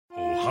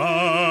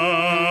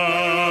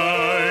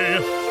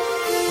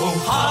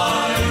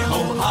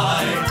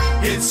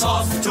it's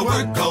off to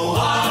work, go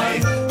I.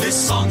 This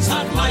song's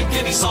not like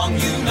any song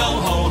you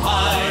know, ho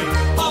hi,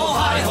 ho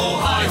hi, ho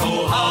hi,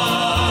 ho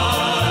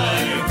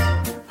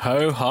hi.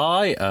 Ho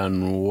hi,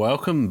 and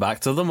welcome back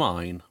to the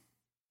mine.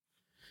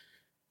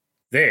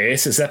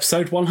 This is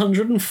episode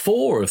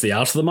 104 of the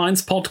Out of the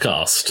Mines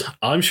podcast.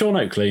 I'm Sean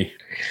Oakley.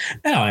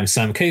 And I'm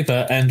Sam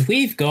Cooper, and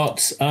we've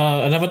got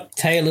another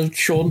tale of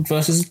Sean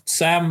versus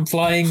Sam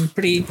flying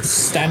pretty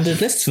standard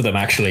lists for them,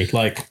 actually.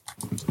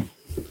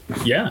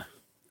 Yeah.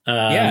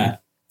 Yeah.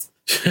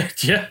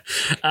 Yeah.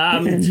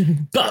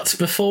 But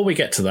before we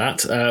get to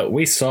that,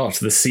 we start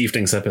this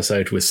evening's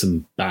episode with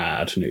some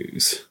bad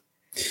news.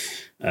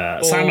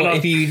 Sam and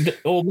maybe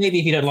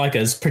if you don't like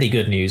us, pretty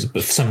good news,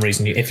 but for some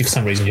reason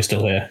you're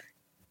still here.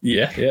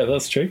 Yeah,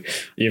 that's true.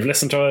 You've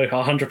listened to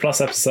 100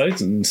 plus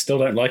episodes and still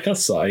don't like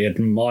us. I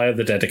admire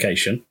the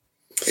dedication.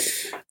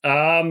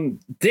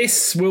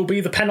 This will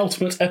be the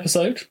penultimate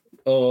episode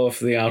of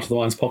the Out of the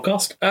Mines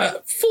podcast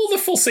for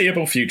the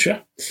foreseeable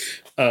future.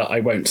 I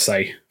won't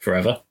say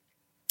forever.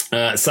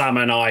 Sam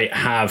and I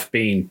have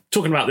been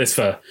talking about this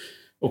for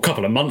a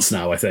couple of months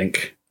now, I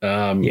think.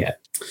 Yeah.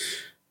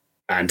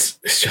 And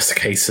it's just a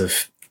case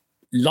of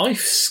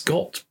life's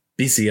got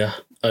busier,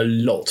 a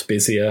lot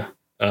busier.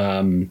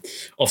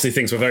 Obviously,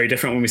 things were very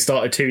different when we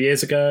started 2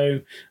 years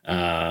ago.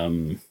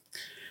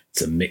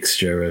 It's a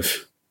mixture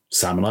of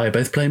Sam and I are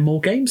both playing more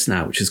games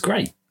now, which is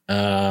great.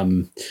 I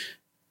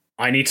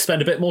need to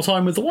spend a bit more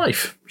time with the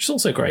wife, which is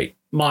also great.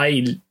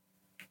 My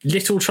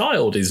little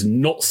child is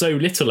not so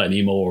little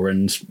anymore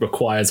and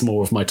requires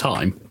more of my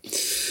time.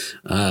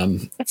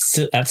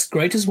 That's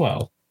great as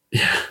well.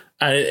 Yeah.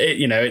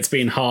 It's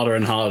been harder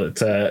and harder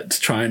to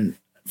try and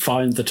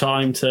find the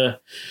time to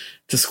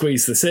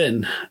squeeze this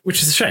in,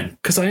 which is a shame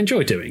because I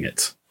enjoy doing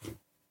it.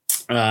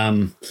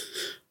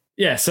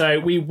 So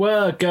we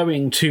were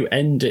going to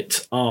end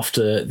it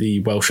after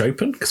the Welsh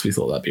Open because we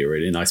thought that'd be a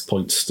really nice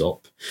point to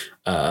stop.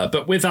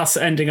 But with us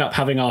ending up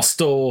having our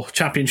store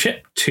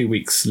championship 2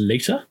 weeks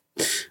later,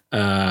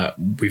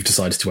 we've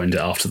decided to end it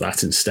after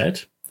that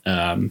instead.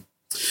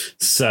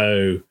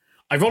 So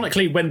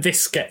ironically, when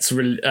this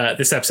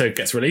episode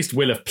gets released,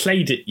 we'll have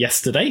played it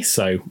yesterday,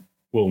 so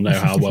we'll know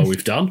how well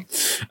we've done.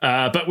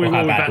 But we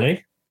will be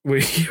back.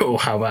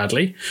 How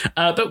badly.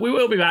 But we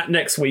will be back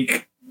next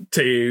week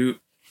to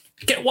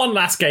get one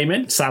last game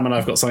in. Sam and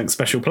I've got something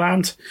special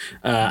planned,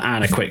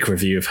 and a quick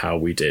review of how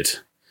we did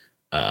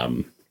at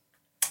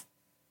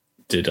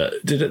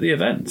the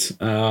event.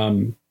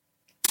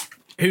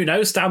 Who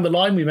knows? Down the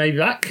line, we may be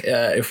back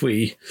if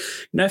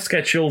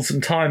schedules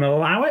and time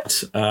allow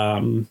it.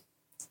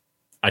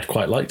 I'd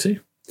quite like to.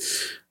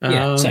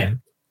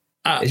 Same.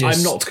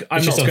 I'm not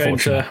going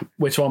to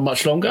whittle on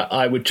much longer.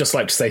 I would just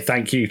like to say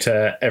thank you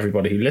to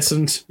everybody who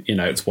listened.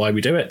 It's why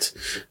we do it.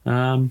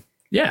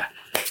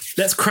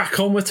 Let's crack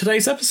on with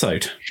today's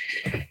episode.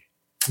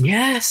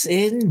 Yes,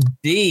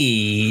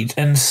 indeed.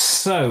 And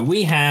so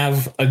we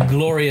have a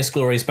glorious,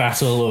 glorious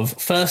battle of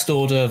First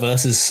Order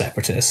versus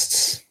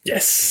Separatists.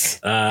 Yes.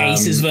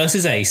 Aces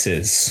versus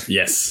aces.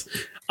 Yes.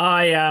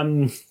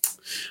 I've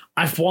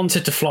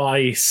wanted to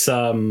fly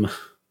some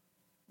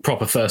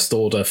proper First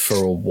Order for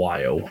a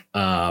while.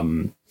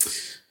 And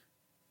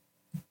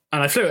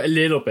I flew it a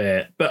little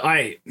bit, but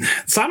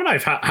Sam and I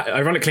have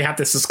ironically had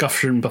this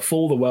discussion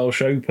before the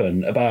Welsh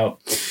Open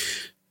about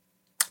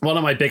one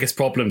of my biggest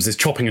problems is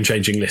chopping and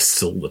changing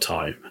lists all the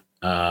time.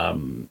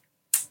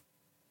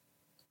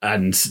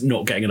 And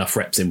not getting enough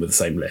reps in with the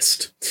same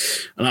list.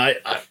 And I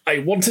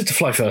wanted to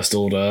fly First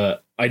Order.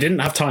 I didn't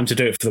have time to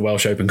do it for the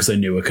Welsh Open because I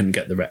knew I couldn't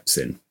get the reps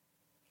in.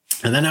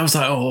 And then I was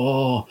like,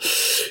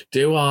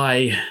 do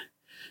I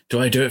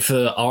do it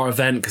for our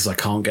event because I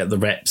can't get the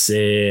reps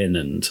in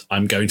and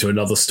I'm going to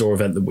another store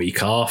event the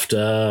week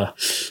after?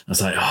 I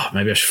was like,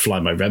 maybe I should fly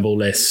my Rebel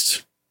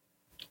list.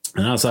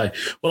 And I was like,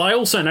 well, I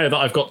also know that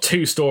I've got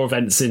 2 store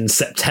events in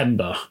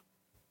September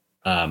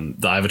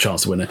that I have a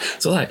chance to win it.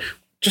 So I was like,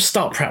 just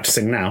start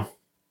practicing now.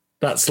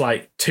 That's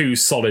like 2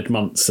 solid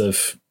months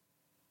of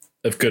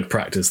good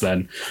practice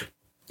then.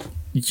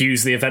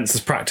 Use the events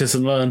as practice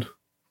and learn.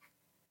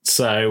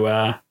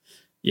 So,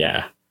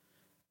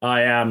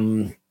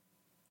 I'm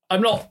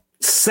not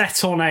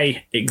set on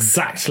a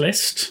exact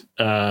list.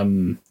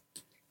 I'm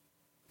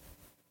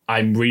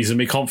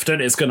reasonably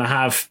confident it's going to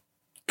have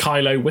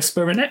Kylo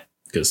Whisper in it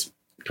because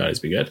Kylo's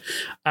be good.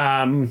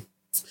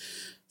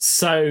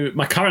 So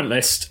my current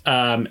list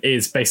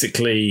is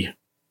basically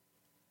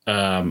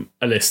a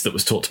list that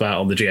was talked about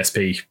on the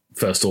GSP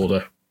First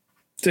Order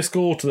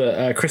Discord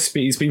that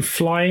Crispy's been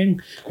flying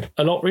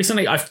a lot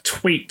recently. I've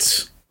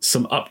tweaked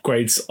some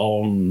upgrades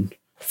on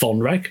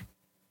Thonreg.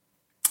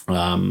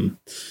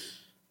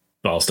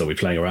 But I'll still be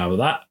playing around with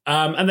that.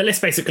 And the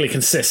list basically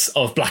consists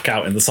of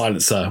Blackout in the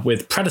Silencer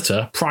with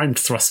Predator, Primed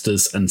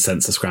Thrusters, and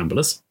Sensor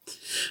Scramblers.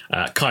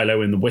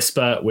 Kylo in the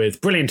Whisper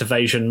with Brilliant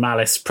Evasion,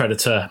 Malice,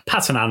 Predator,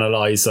 Pattern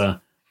Analyzer,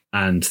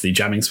 and the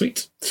Jamming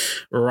Suite.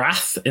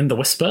 Wrath in the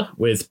Whisper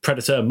with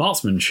Predator,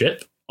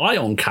 Marksmanship,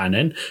 Ion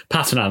Cannon,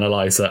 Pattern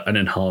Analyzer, and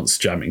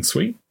Enhanced Jamming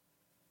Suite.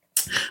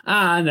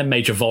 And then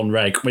Major Von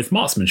Reg with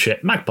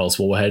marksmanship, Magpulse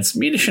warheads,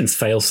 munitions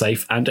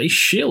failsafe, and a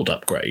shield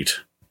upgrade.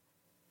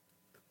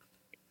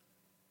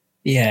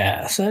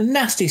 Yeah, so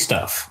nasty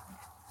stuff.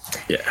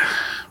 Yeah.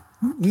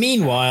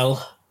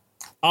 Meanwhile,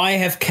 I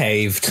have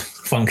caved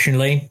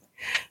functionally.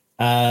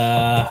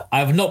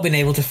 I've not been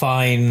able to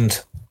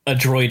find a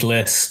droid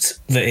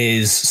list that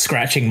is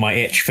scratching my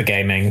itch for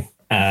gaming.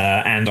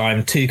 And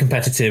I'm too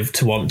competitive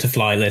to want to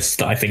fly lists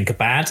that I think are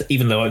bad,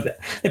 even though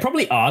they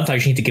probably aren't. I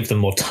just need to give them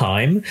more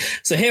time.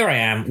 So here I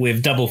am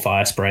with double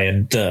fire spray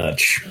and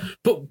dirge.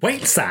 But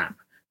wait, Sam,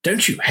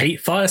 don't you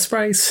hate fire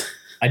sprays?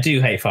 I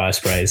do hate fire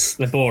sprays.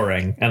 They're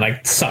boring, and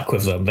I suck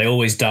with them. They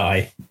always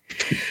die.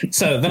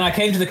 So then I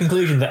came to the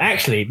conclusion that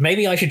actually,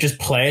 maybe I should just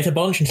play it a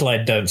bunch until I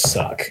don't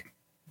suck.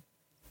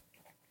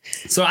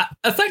 So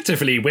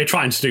effectively, we're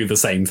trying to do the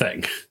same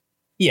thing.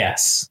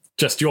 Yes.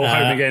 Just you're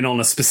honing in on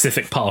a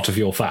specific part of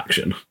your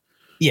faction.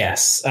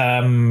 Yes.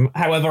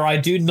 However, I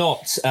do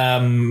not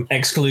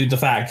exclude the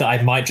fact that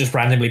I might just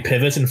randomly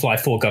pivot and fly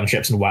 4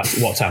 gunships and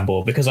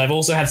Wat-Tambor, because I've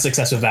also had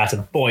success with that,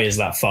 and boy, is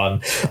that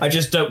fun. I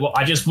just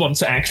want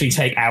to actually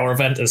take our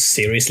event as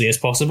seriously as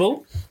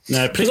possible.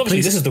 No, because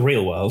obviously this is the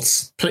real world.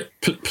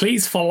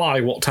 Please fly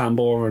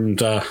Wat-Tambor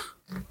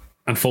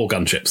and 4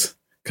 gunships,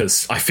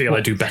 because I feel I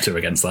do better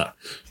against that.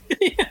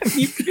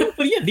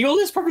 Your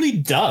list probably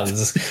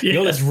does. Yeah.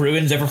 Your list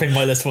ruins everything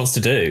my list wants to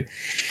do.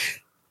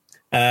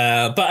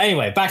 But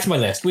anyway, back to my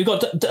list. We've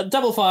got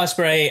double fire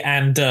spray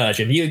and dirge,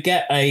 and you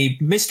get a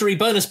mystery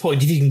bonus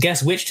point if you can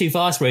guess which 2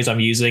 fire sprays I'm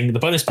using. The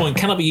bonus point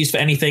cannot be used for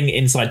anything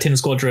inside Tin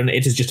Squadron.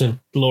 It is just a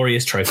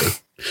glorious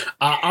trophy.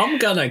 I'm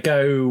gonna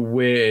go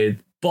with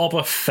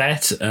Boba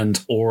Fett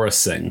and Aura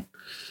Singh.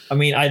 I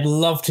mean, I'd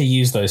love to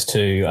use those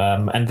 2,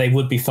 and they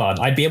would be fun.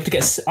 I'd be able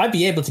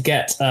to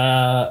get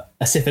a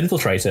Sith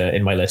Infiltrator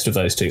in my list of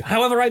those 2.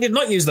 However, I did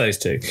not use those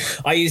 2.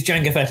 I used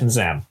Jango Fett and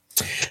Zam.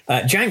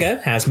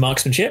 Jango has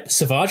marksmanship,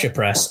 Savage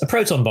Oppress, a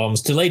proton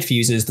bombs, delayed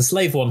fuses, the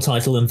Slave One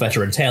title, and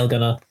veteran tail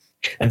gunner.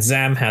 And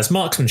Zam has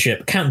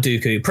marksmanship, Count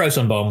Dooku,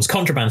 proton bombs,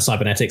 contraband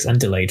cybernetics,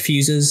 and delayed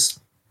fuses.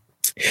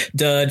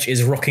 Dirge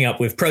is rocking up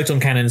with proton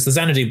cannons, the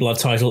Xanadu blood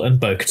title, and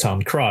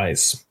Bo-Katan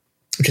cries,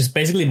 which is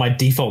basically my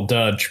default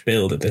dirge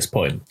build at this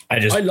point. I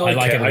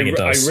like everything it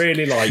does. I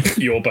really like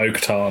your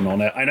Bo-Katan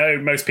on it. I know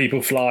most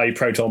people fly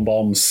proton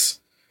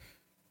bombs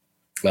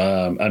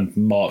and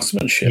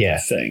marksmanship, I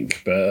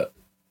think, but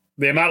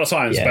the amount of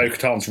times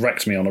Bo-Katan's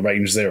wrecked me on a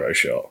range 0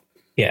 shot.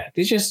 Yeah,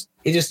 it's just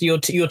your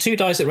 2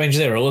 dice at range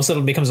 0 all of a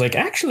sudden becomes like,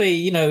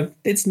 actually,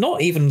 it's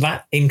not even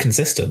that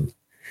inconsistent.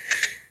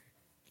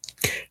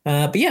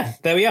 But yeah,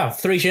 there we are.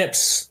 3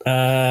 ships, 2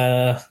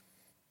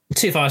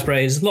 fire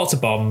sprays, lots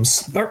of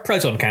bombs,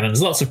 proton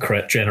cannons, lots of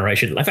crit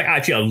generation. In fact,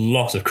 actually a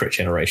lot of crit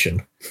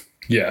generation.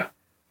 Yeah.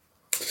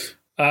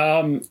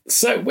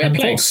 So we're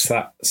playing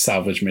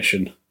Salvage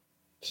Mission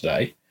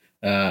today.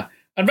 And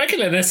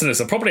regular listeners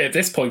are probably at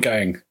this point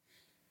going,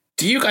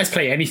 do you guys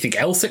play anything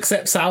else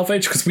except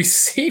Salvage? Because we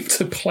seem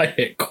to play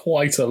it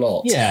quite a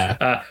lot.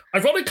 Yeah.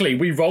 Ironically,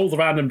 we roll the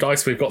random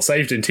dice we've got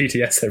saved in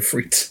TTS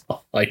every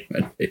time,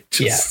 and it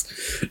just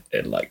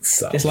it like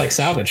Salvage. It's like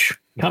Salvage.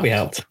 Can't be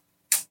helped.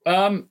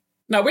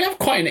 Now we have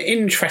quite an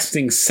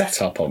interesting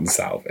setup on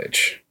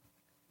Salvage.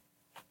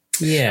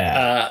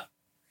 Yeah.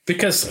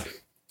 Because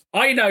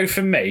I know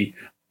for me,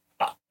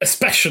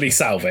 especially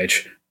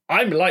Salvage,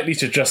 I'm likely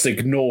to just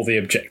ignore the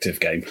objective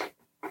game.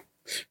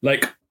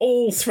 Like,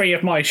 all 3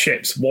 of my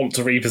ships want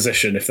to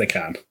reposition if they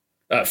can.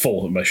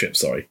 4 of my ships,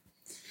 sorry.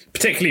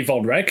 Particularly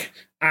Von Reg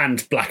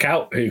and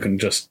Blackout, who can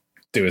just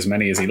do as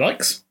many as he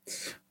likes.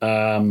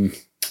 But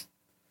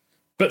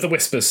the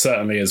Whispers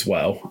certainly as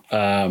well.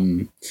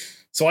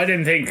 So I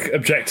didn't think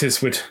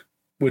objectives would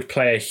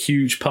play a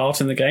huge part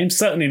in the game.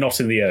 Certainly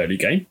not in the early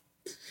game.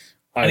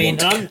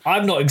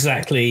 I'm not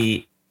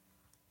exactly,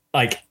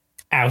 like,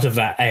 out of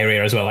that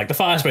area as well. Like, the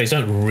fire sprays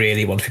don't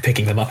really want to be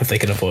picking them up if they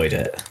can avoid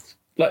it.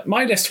 Like,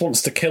 my list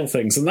wants to kill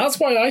things, and that's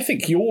why I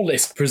think your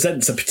list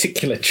presents a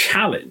particular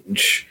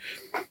challenge,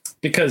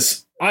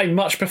 because I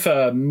much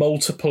prefer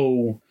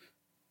multiple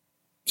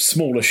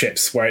smaller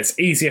ships where it's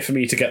easier for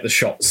me to get the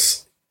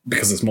shots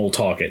because there's more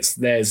targets.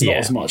 There's not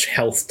as much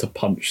health to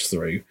punch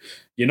through.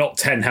 You're not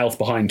 10 health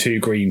behind 2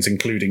 greens,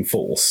 including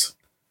Force.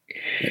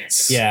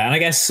 Yeah, and I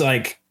guess,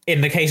 like,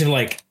 in the case of,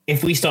 like,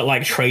 if we start,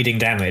 like, trading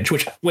damage,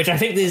 which I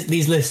think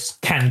these lists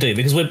can do,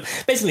 because we're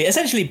basically,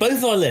 essentially, both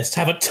of our lists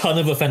have a ton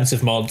of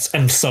offensive mods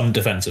and some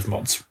defensive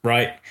mods,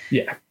 right?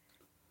 Yeah.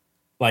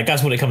 Like,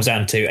 that's what it comes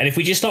down to. And if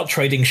we just start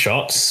trading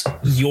shots,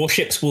 your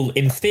ships will,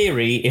 in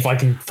theory, if I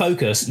can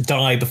focus,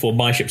 die before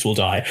my ships will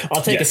die.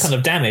 I'll take a ton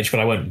of damage, but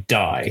I won't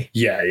die.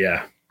 Yeah,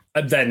 yeah.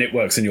 And then it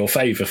works in your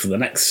favour for the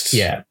next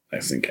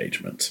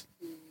engagement.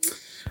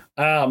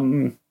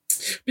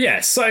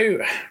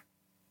 So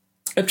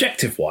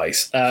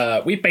objective-wise,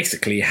 we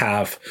basically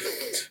have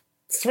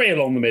 3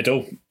 along the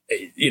middle,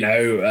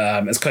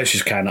 as close as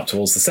you can up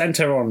towards the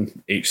centre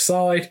on each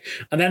side.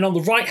 And then on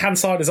the right-hand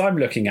side, as I'm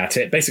looking at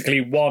it, basically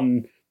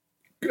 1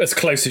 as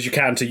close as you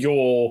can to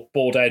your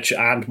board edge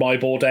and my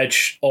board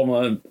edge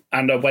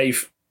and away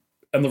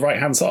on the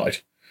right-hand side.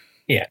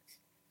 Yeah.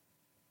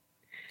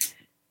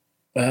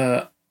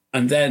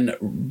 And then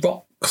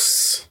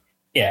rocks.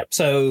 Yeah,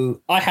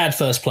 so I had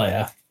first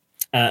player.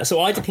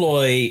 So I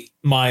deploy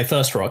my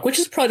first rock, which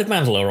is Pride of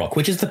Mandalore rock,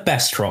 which is the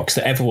best rocks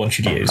that everyone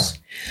should use.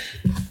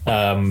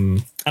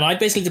 And I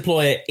basically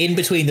deploy it in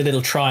between the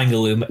little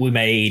triangle we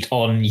made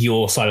on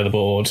your side of the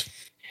board,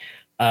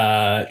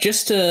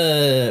 just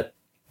to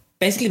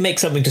basically make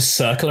something to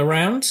circle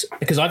around.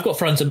 Because I've got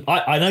front and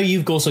I know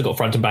you've also got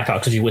front and back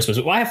arcs because you whispers,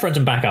 but I have front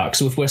and back arcs.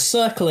 So if we're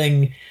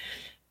circling,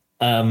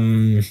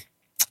 I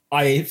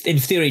in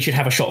theory should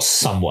have a shot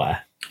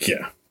somewhere.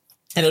 Yeah,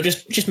 and it'll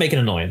just make an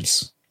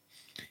annoyance.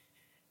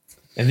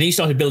 And then you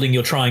started building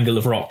your triangle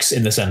of rocks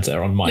in the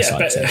center on my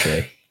side,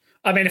 essentially.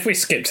 I mean, if we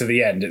skip to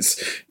the end,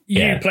 it's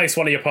you place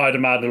one of your Pride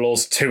of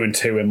Mandalores 2 and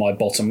 2 in my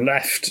bottom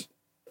left,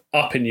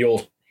 up in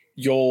your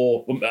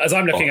as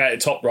I'm looking at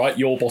it top right,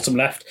 your bottom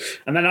left,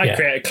 and then I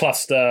create a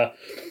cluster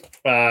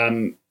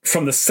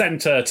from the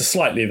center to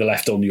slightly the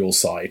left on your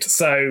side.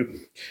 So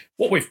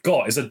what we've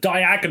got is a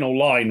diagonal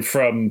line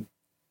from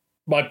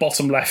my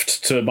bottom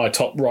left to my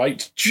top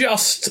right,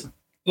 just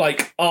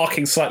like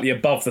arcing slightly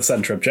above the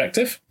center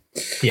objective.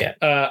 Yeah.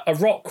 A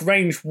rock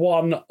range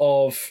 1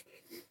 of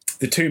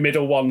the 2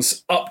 middle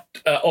ones up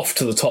off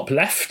to the top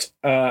left,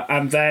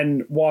 and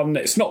then one,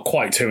 it's not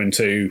quite 2 and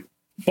 2,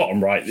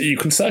 bottom right, that you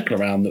can circle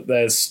around that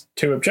there's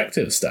 2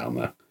 objectives down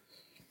there.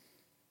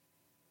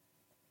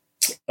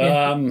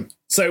 Yeah.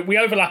 So we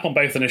overlap on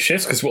both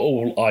initiatives because we're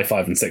all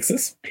I5 and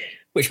 6s.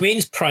 Which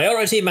means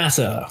priority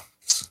matter.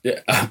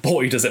 Yeah,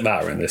 boy, does it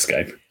matter in this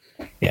game.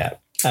 Yeah.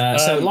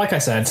 So like I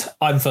said,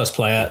 I'm first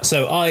player,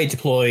 so I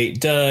deploy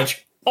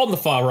Dirge on the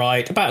far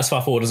right, about as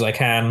far forward as I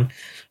can,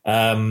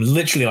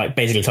 literally like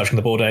basically touching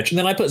the board edge, and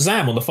then I put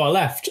Zam on the far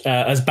left,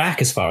 as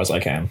back as far as I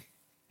can,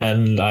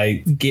 and I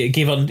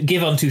give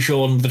unto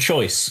Sean the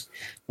choice.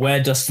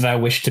 Where dost thou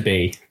wish to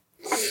be?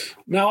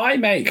 Now I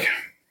make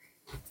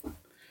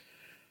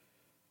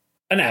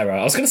an error.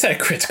 I was going to say a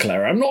critical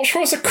error. I'm not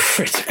sure it's a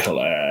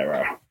critical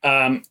error,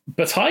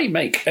 but I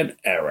make an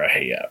error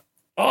here.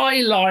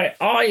 I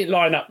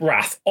line up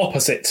Wrath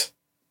opposite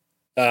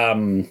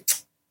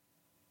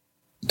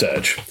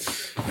Dirge,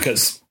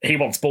 because he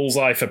wants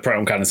Bullseye for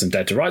proton cannons and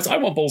Dead to Rights. I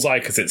want Bullseye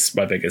because it's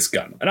my biggest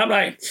gun. And I'm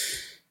like,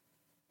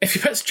 if he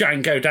puts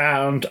Django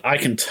down, I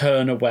can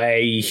turn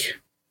away,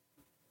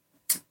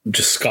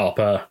 just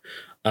Scarper.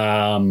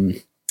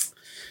 And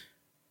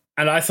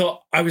I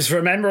thought, I was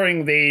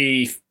remembering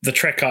the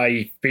trick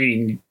I've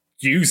been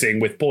using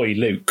with Boy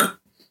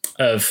Luke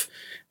of,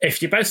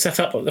 if you both set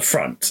up at the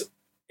front,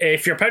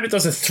 if your opponent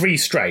does a 3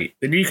 straight,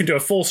 then you can do a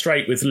 4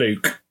 straight with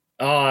Luke,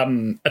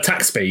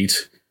 attack speed,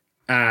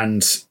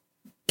 and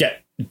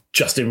get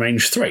just in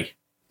range 3.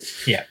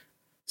 Yeah.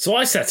 So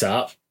I set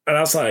up, and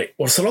I was like,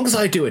 well, so long as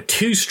I do a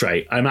 2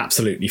 straight, I'm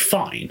absolutely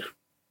fine.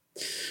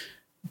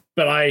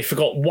 But I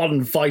forgot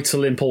one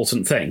vital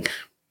important thing.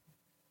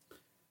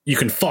 You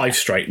can 5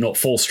 straight, not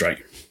 4 straight.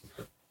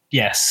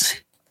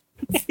 Yes.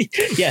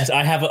 Yes,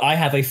 I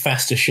have a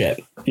faster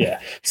ship. Yeah.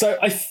 So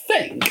I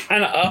think,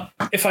 and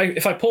if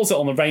I pause it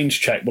on the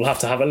range check, we'll have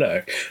to have a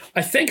look.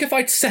 I think if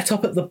I'd set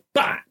up at the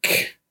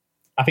back,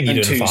 I think you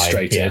do 2 5.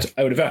 straighted, Yeah.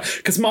 I would have,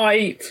 because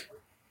my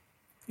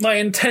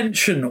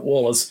intention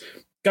was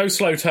go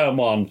slow turn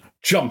 1,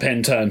 jump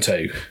in turn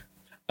 2.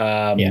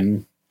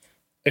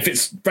 If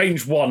it's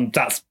range 1,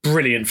 that's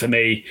brilliant for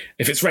me.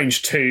 If it's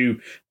range 2,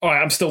 all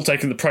right, I'm still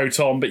taking the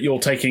proton, but you're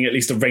taking at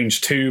least a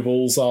range 2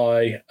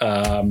 bullseye.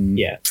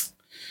 Yeah.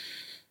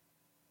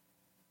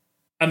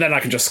 And then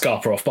I can just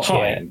Scarper off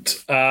behind.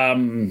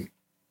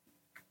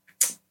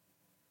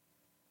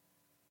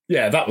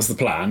 Yeah, that was the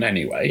plan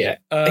anyway. Yeah.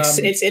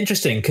 It's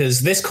interesting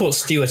because this caught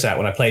Stuart out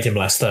when I played him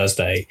last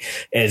Thursday,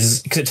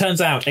 is because it turns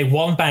out a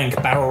 1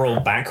 bank barrel roll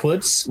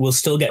backwards will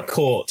still get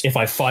caught if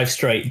I 5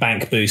 straight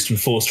bank boost and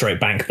 4 straight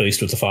bank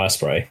boost with the fire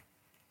spray.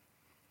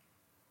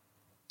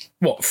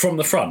 What, from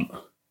the front?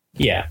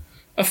 Yeah.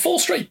 A 4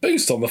 straight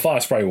boost on the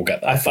fire spray will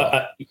get that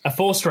far. A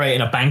 4 straight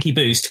and a banky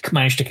boost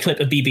managed to clip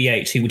a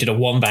BB-8 who did a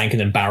 1 bank and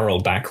then barrel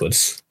rolled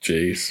backwards.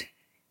 Jeez.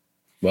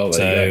 Well,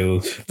 so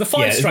the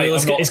 5 straight,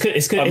 I'm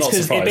not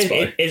surprised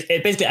by.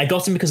 It basically, I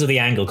got him because of the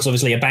angle, because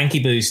obviously a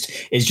banky boost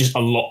is just a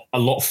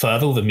lot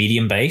further with a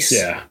medium base.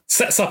 Yeah.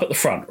 Sets up at the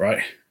front,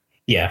 right?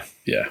 Yeah.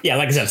 Yeah. Yeah,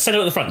 like I said, set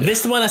it at the front. This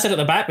is the one I set at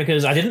the back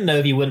because I didn't know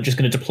if you weren't just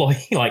going to deploy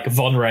like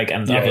Von Reg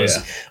and others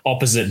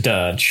opposite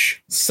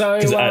Dirge. So,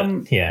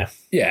 yeah.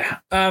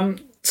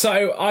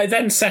 So I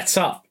then set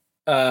up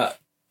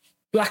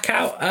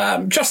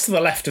Blackout just to the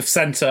left of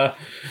centre.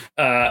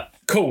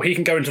 Cool, he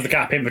can go into the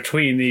gap in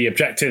between the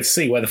objectives,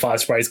 see where the fire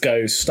sprays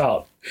go,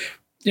 start,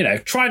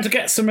 trying to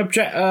get some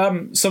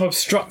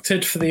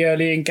obstructed for the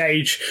early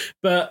engage,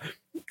 but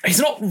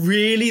he's not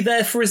really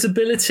there for his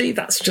ability.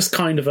 That's just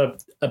kind of a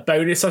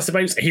bonus, I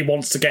suppose. He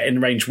wants to get in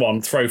range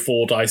 1, throw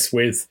 4 dice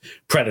with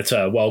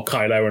Predator while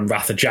Kylo and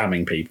Wrath are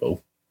jamming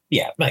people.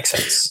 Yeah, makes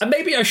sense. And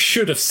maybe I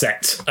should have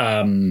set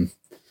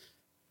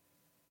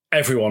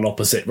everyone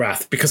opposite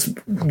Wrath, because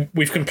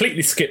we've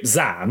completely skipped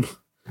Zam.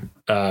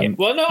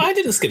 Well, no, I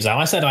didn't skip Zam.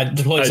 I said I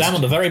deployed Zam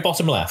on the very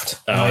bottom left.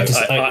 I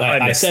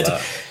said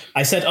that.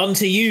 I said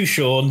unto you,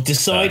 Sean,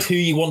 decide who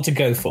you want to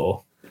go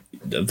for.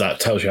 That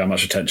tells you how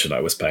much attention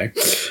I was paying.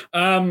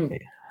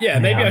 Maybe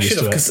I should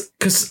have,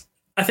 because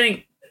I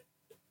think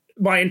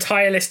my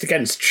entire list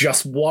against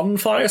just one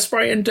Fire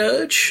Spray and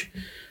Dirge.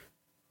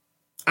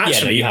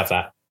 Actually, you have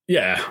that.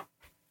 Yeah.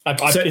 In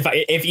fact,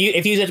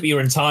 if you said your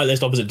entire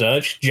list opposite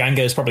Dirge,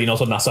 Django's probably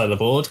not on that side of the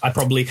board.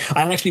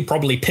 I'd actually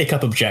probably pick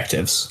up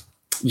objectives.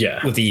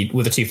 Yeah, with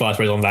the two Fire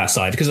Sprays on that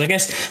side, because I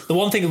guess the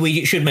one thing that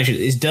we should mention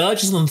is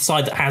Dirge is on the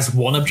side that has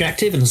one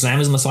objective and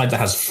Zam is on the side that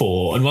has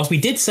four. And whilst we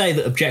did say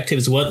that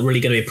objectives weren't really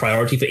going to be a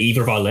priority for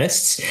either of our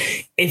lists,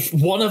 if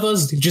one of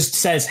us just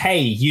says, "Hey,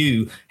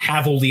 you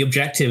have all the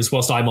objectives,"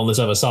 whilst I'm on this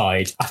other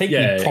side, I think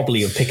we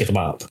probably would pick them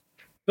up.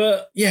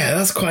 But yeah,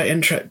 that's quite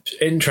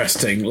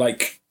interesting.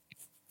 Like,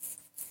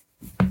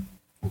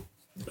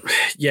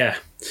 yeah.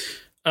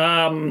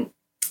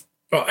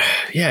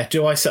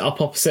 Do I set up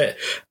opposite?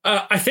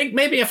 I think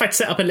maybe if I'd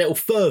set up a little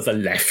further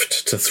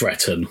left to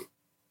threaten.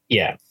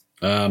 Yeah.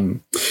 I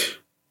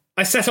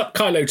set up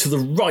Kylo to the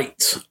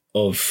right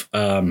of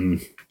the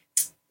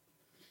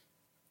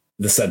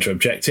center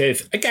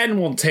objective. Again,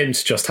 want him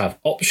to just have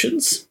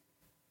options.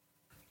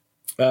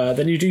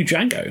 Then you do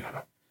Django.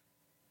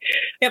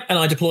 Yep, and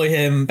I deploy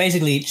him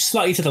basically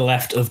slightly to the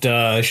left of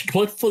Dirge,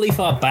 deployed fully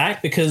far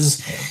back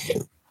because...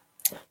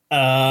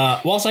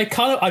 whilst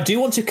I do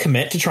want to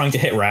commit to trying to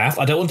hit Wrath,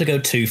 I don't want to go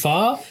too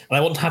far, and I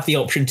want to have the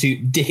option to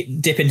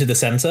dip into the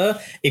center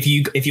if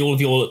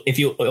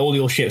all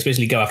your ships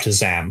basically go after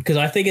Zam, because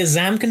I think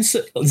Zam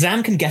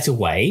can get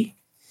away,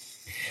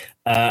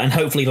 and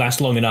hopefully last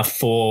long enough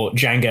for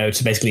Django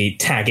to basically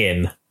tag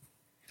in,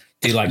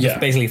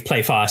 basically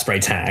play Fire Spray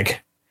tag.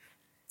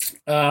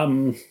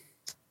 I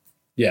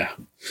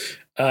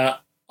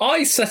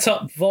set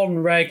up Von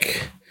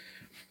Reg.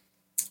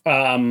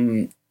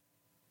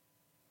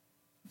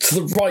 To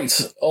the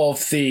right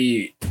of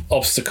the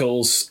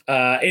obstacles.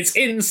 It's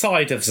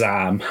inside of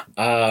Zam.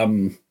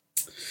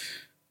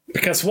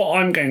 Because what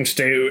I'm going to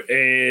do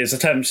is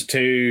attempt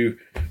to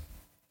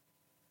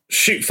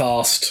shoot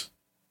fast,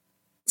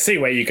 see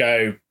where you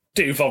go,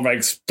 do Von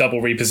Reg's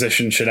double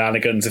reposition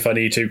shenanigans if I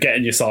need to, get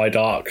in your side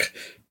arc,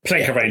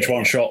 play a range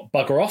one shot,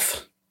 bugger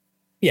off.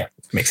 Yeah,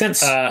 makes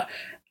sense.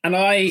 And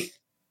I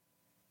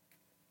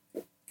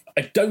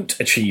don't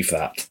achieve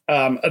that.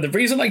 And the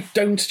reason I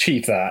don't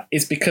achieve that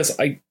is because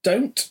I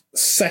don't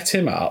set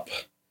him up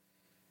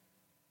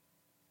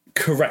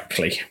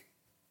correctly.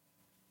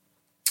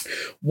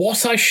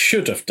 What I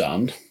should have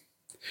done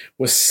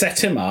was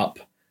set him up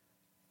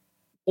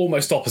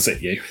almost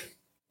opposite you,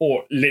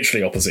 or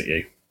literally opposite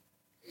you.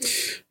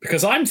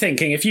 Because I'm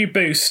thinking if you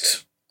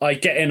boost, I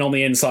get in on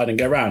the inside and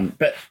go round.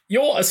 But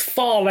you're as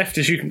far left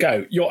as you can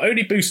go. You're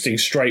only boosting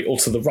straight or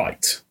to the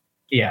right.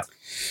 Yeah.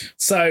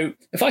 So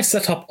if I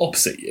set up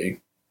opposite you,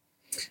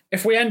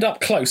 if we end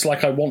up close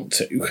like I want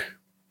to,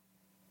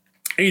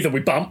 either we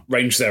bump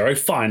range 0,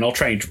 fine, I'll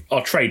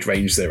trade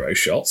range 0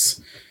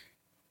 shots.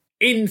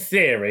 In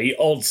theory,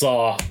 odds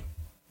are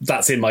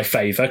that's in my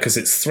favour because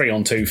it's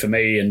 3-on-2 for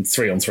me and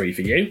 3-on-3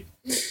 for you.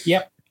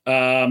 Yep.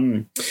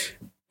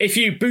 If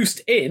you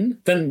boost in,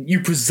 then you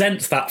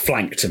present that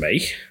flank to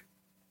me.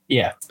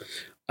 Yeah.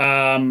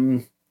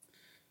 And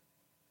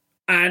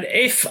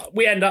if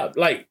we end up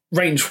like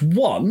range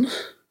 1,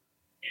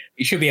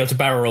 you should be able to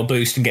barrel roll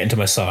boost and get into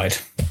my side.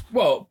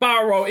 Well,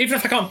 barrel roll, even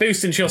if I can't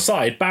boost into your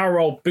side, barrel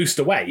roll boost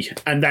away.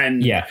 And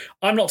then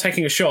I'm not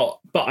taking a shot,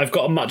 but I've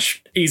got a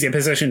much easier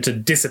position to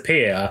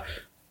disappear.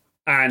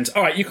 And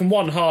all right, you can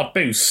one hard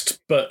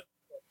boost, but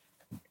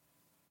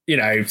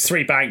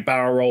 3 bank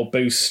barrel roll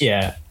boost.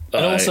 Yeah.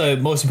 And also,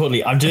 most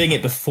importantly, I'm doing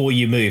it before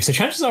you move. So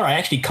chances are I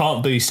actually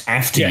can't boost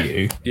after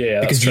you.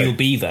 Yeah, because you'll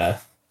be there.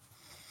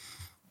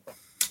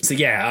 So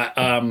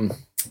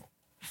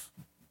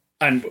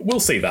and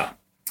we'll see that.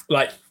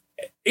 Like,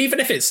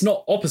 even if it's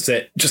not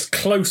opposite, just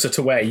closer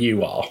to where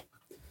you are.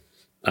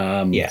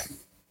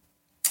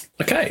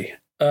 Okay,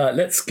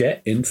 let's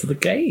get into the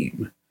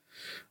game.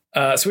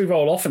 So we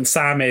roll off, and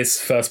Sam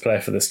is first player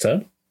for this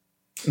turn.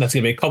 That's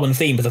going to be a common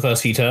theme for the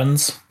first few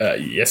turns.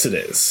 Yes, it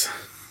is.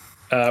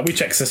 We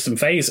check system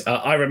phase.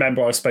 I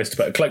remember I was supposed to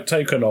put a cloak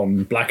token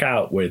on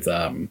Blackout with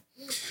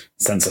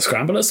sensor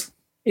scramblers.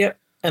 Yep,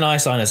 and I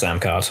assign a Zam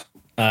card.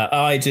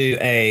 I do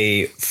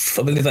I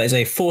believe that is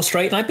a 4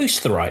 straight, and I boost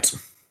to the right.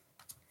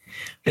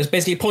 It's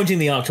basically pointing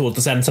the arc towards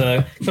the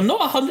center. I'm not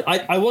 100.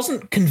 I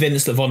wasn't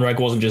convinced that Von Reg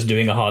wasn't just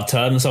doing a hard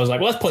turn, so I was like,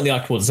 well, let's point the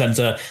arc towards the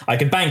center. I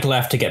can bank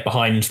left to get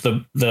behind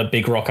the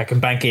big rock. I can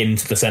bank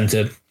into the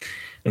center,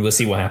 and we'll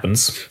see what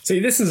happens. See,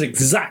 this is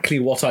exactly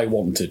what I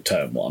wanted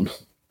turn 1.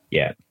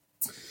 Yeah.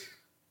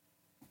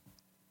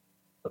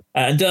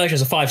 And Dirge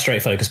has a 5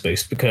 straight focus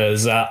boost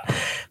because,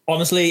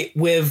 honestly,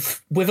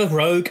 with a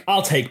rogue,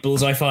 I'll take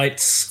bullseye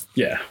fights.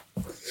 Yeah.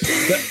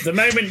 The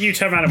moment you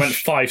turned around and went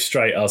 5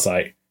 straight, I was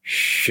like,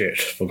 shit,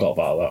 forgot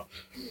about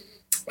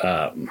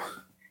that.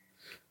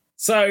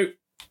 So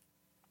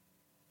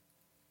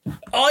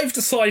I've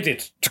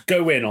decided to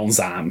go in on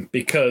Zam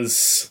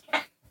because...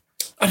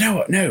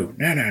 Oh, no.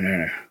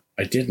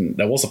 I didn't.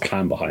 There was a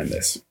plan behind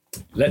this.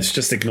 let's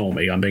just ignore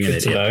me. I'm being an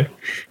Good to idiot.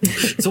 know.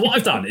 So what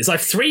I've done is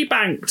I've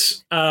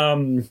 3-banked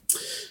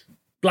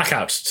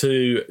Blackout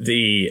to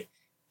the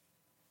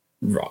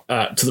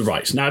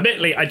right. Now,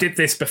 admittedly, I did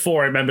this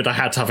before I remembered I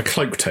had to have a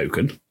cloak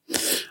token.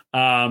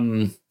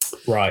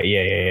 Right,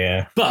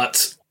 yeah.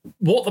 But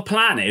what the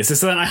plan is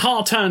then I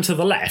hard turn to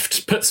the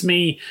left, puts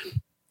me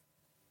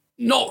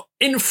not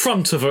in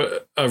front of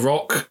a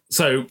rock,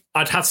 so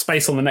I'd have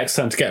space on the next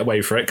turn to get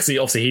away for it,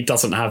 because he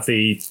doesn't have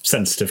the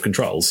sensitive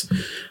controls.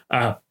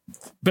 But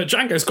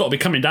Django's got to be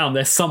coming down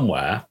there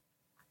somewhere.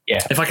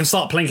 Yeah. If I can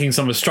start plinking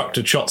some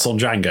obstructed shots on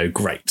Django,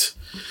 great.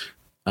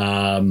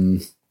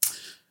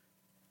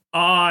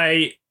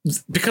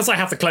 Because I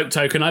have the cloak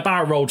token, I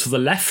barrel roll to the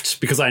left,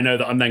 because I know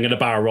that I'm then going to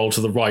barrel roll to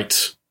the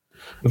right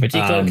With a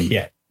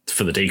decloak?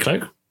 for the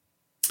decloak.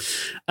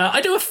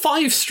 I do a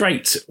 5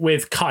 straight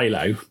with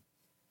Kylo.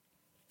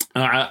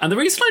 And the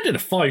reason I did a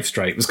 5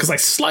 straight was because I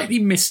slightly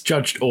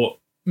misjudged or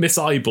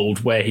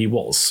mis-eyeballed where he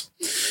was.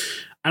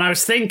 And I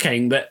was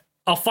thinking that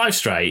I'll 5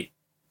 straight,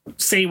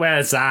 see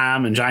where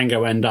Zam and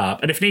Django end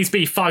up, and if needs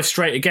be, 5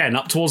 straight again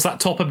up towards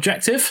that top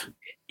objective.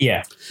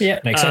 Yeah,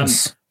 makes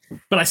sense.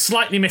 But I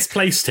slightly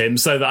misplaced him,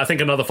 so that I think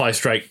another 5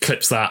 straight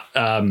clips that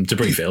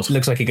debris field.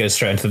 Looks like he goes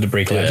straight into the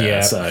debris cloud, yeah.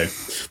 So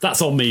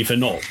that's on me for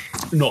not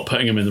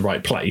putting him in the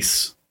right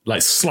place.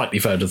 Like slightly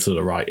further to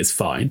the right is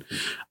fine.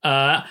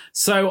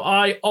 So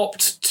I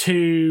opt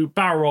to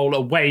barrel roll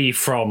away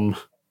from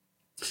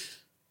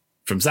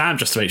Zam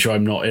just to make sure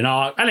I'm not in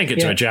arc. I link it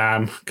to a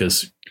jam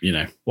because,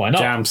 why not?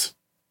 Jams.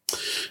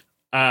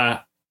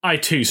 I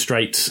 2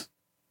 straight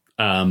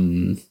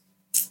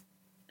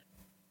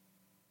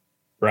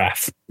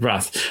Wrath.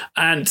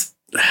 And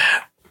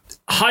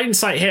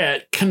hindsight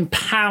here can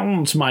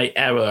pound my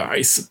error,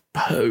 I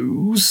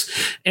suppose,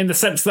 in the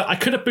sense that I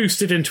could have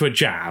boosted into a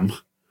jam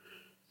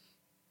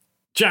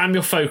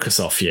your focus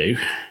off you.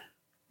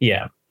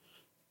 Yeah.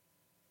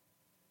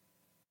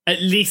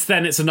 At least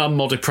then it's an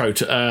unmodded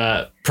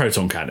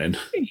proton cannon.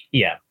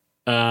 Yeah.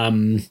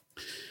 But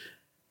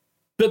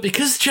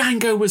because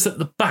Django was at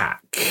the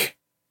back,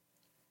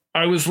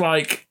 I was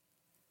like,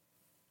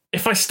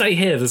 if I stay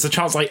here, there's a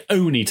chance I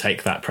only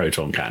take that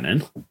proton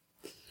cannon.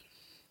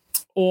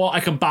 Or I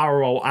can barrel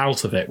roll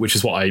out of it, which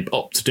is what I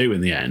opt to do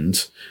in the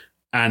end.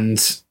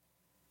 And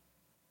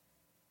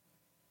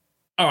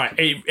all right,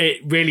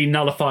 it really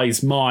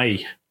nullifies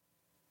my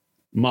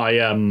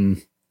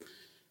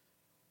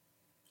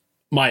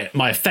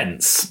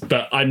offense,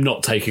 but I'm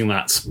not taking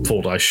that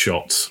 4 dice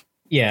shot.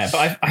 Yeah,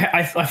 but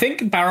I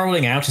think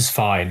barreling out is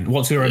fine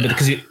once we remember,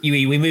 because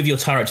we move your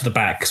turret to the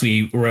back because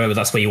we remember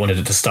that's where you wanted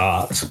it to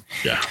start.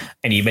 Yeah,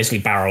 and you basically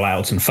barrel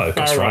out and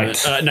focus, right?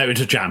 No,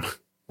 into jam.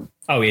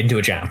 Oh, into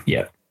a jam.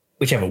 Yeah,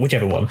 whichever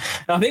one.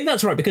 I think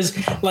that's right, because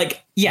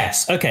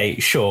yes, okay,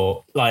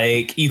 sure,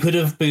 you could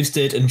have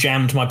boosted and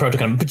jammed my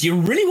proton, but do you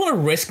really want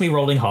to risk me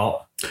rolling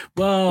hot?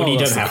 Well, you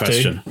don't have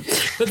to.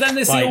 But then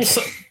there's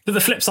the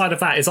flip side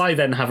of that is I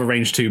then have a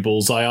range 2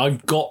 bullseye.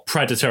 I've got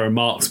predator and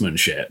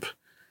marksmanship.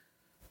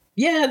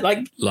 Yeah,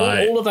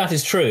 all of that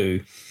is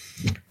true.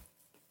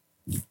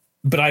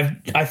 But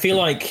I feel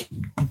like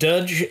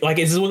Dirge,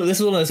 this is one of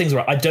those things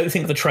where I don't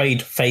think the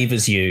trade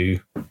favors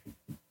you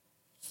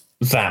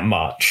that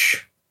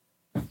much.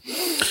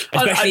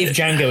 Especially if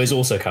Django is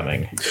also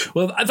coming.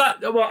 Well,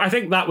 I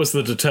think that was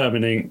the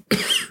determining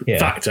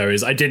factor,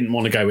 is I didn't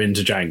want to go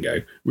into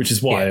Django, which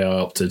is why I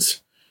opted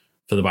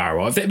for the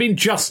barrel. If it had been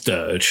just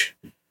Dirge,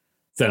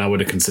 then I would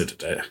have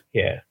considered it.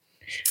 Yeah.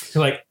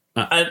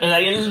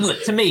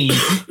 To me,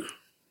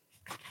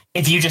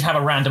 if you just have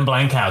a random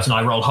blank out and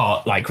I roll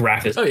hot,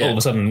 Wrath is all of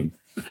a sudden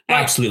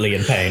absolutely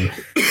in pain.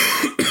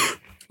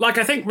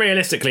 I think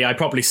realistically, I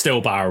probably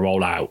still barrel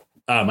roll out.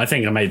 I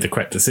think I made the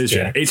correct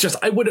decision. Yeah. It's just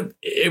it would have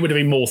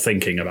been more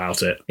thinking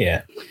about it.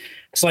 Yeah,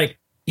 it's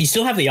you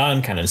still have the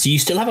ion cannon, so you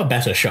still have a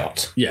better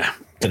shot. Yeah,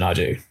 than I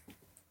do.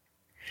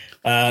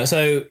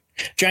 So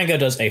Django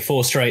does a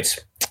 4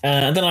 straight,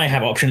 and then I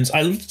have options.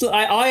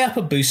 I up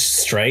a boost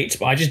straight,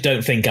 but I just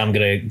don't think I'm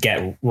going to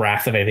get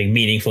Wrath of anything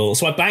meaningful.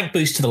 So I bank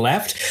boost to the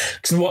left,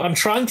 because what I'm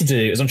trying to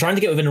do is I'm trying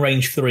to get within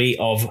range 3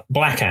 of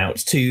Blackout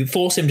to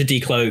force him to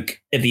decloak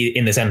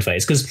in this end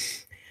phase,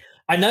 because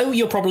I know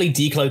you're probably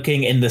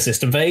decloaking in the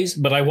system phase,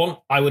 but I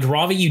would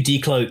rather you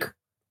decloak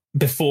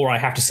before I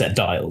have to set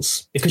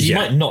dials, because you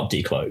might not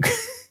decloak.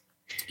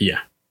 Yeah.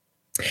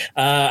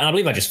 And I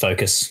believe I just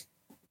focus.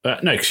 No,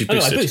 because you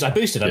boosted. I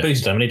boosted.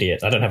 I'm an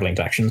idiot. I don't have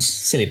linked actions.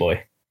 Silly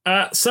boy.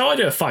 So I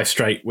do a 5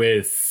 straight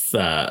with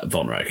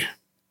Von Rogue.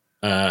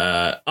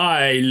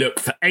 I look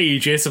for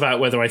ages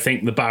about whether I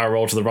think the barrel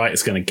roll to the right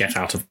is going to get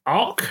out of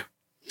arc.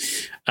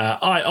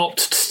 I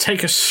opt to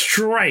take a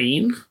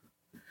strain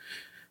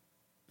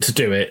to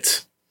do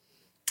it,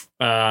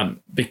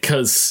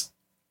 because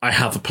I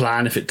have a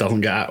plan if it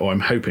doesn't get out, or I'm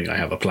hoping I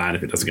have a plan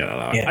if it doesn't get out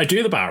of arc. Yeah. I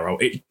do the barrel roll.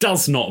 It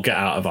does not get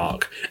out of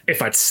arc.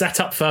 If I'd set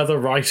up further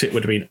right, it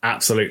would have been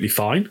absolutely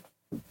fine.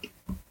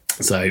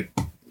 So,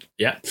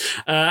 yeah.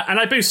 And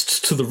I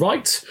boost to the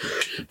right.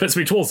 Puts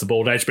me towards the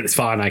board edge, but it's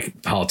fine.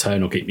 Hard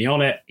turn will keep me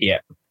on it. Yeah.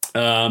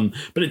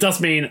 But it does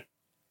mean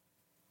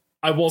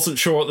I wasn't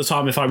sure at the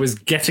time if I was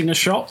getting a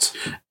shot.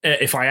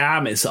 If I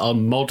am, it's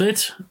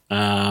unmodded.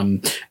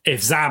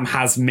 If Zam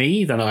has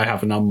me, then I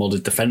have an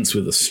unmodded defense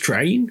with a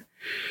strain.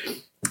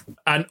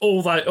 And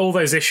all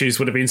those issues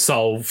would have been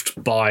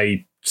solved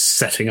by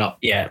setting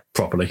up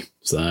properly.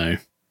 So,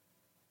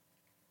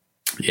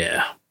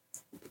 yeah.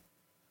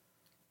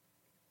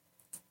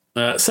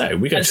 So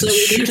we go to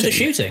the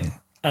shooting.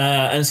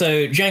 And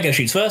so Django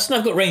shoots first, and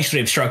I've got range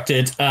 3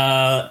 obstructed.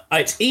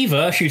 It's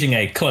either shooting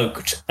a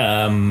cloaked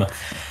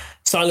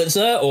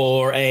silencer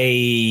or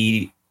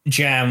a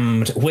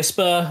jammed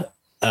whisper,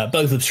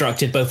 both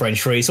obstructed, both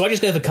range 3. So I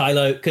just go for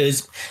Kylo,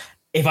 because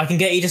if I can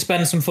get you to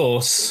spend some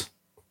force,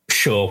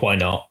 sure, why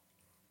not?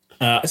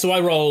 So I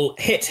roll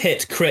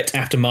hit, crit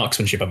after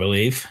marksmanship, I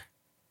believe.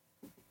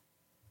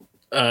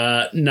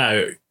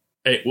 No.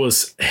 It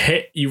was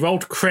hit. You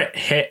rolled crit,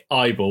 hit,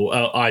 eyeball.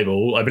 I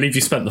believe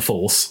you spent the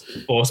force,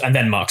 and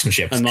then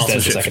marksmanship. And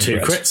marksmanship for 2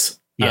 crits.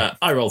 Yeah,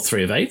 I rolled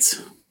 3 of 8.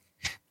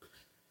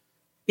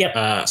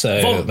 Yep.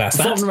 So that's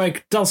that. Von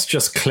Reg does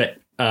just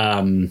clip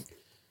Zam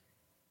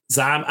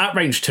at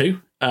range 2.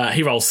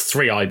 He rolls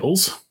 3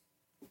 eyeballs.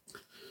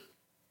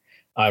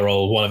 I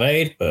roll 1 of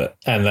 8,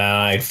 and then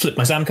I flip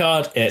my Zam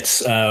card.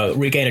 It's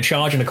regain a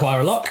charge and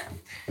acquire a lock.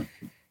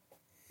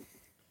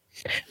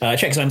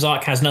 Check Zam's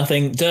arc has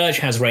nothing. Dirge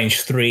has range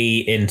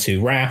 3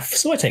 into Wrath,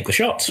 so I take the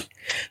shot.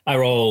 I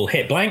roll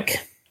hit blank.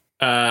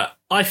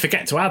 I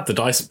forget to add the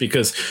dice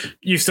because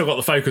you've still got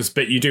the focus,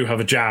 but you do have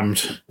a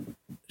jammed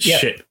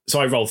ship. So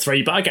I roll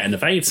 3, but I get an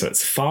evade, so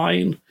it's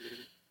fine.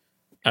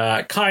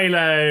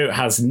 Kylo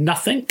has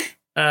nothing.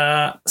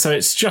 So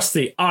it's just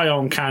the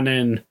ion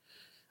cannon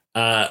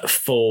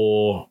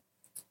for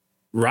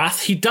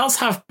Wrath. He does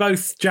have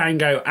both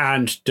Django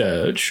and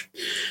Dirge.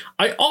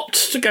 I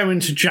opt to go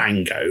into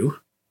Django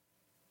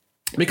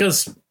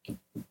because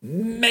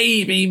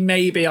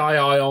maybe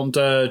I on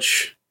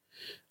Dirge.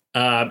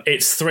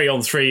 It's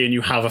 3-on-3 and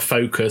you have a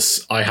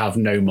focus. I have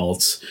no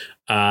mods.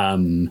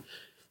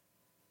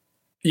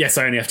 Yes,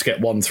 I only have to get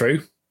 1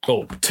 through.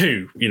 Or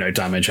 2,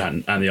 damage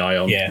and the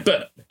ion. Yeah.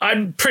 But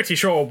I'm pretty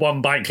sure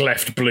 1 bank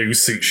left blue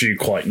suits you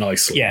quite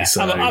nicely. Yeah,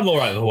 so. I'm all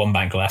right with 1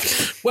 bank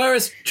left.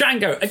 Whereas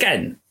Django,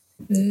 again,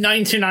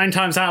 99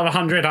 times out of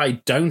 100, I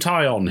don't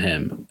ion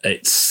him.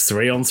 It's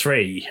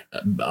 3-on-3,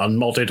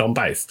 unmodded on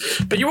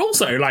both. But you're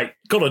also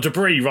got a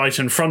debris right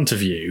in front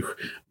of you.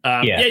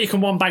 Yeah, you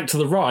can 1 bank to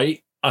the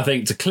right, I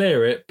think, to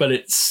clear it, but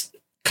it's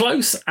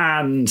close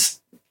and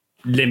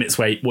limits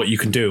what you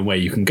can do and where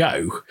you can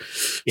go.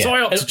 Yeah. So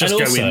I opt to just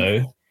go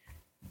in.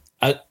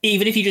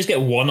 Even if you just get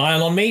 1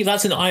 ion on me,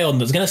 that's an ion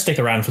that's going to stick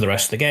around for the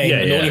rest of the game.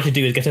 And all you have to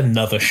do is get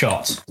another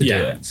shot to do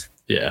it.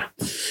 Yeah.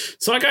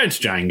 So I go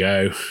into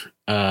Django.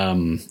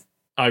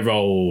 I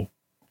roll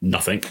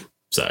nothing.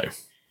 So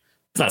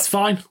that's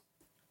fine.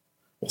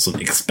 Wasn't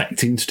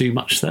expecting to do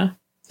much there.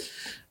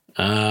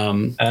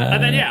 And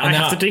then, I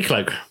have to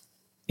decloak.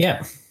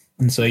 Yeah.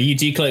 And so you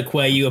decloak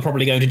where you are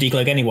probably going to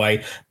decloak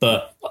anyway.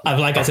 But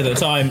like I said at the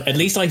time, at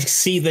least I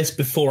see this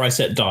before I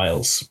set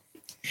dials.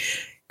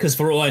 Because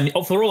for all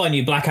I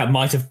knew, Black Hat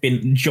might have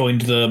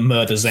joined the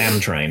murder Zam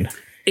train.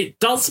 It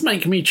does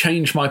make me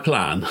change my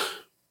plan.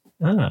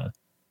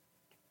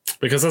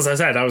 Because, as I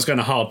said, I was going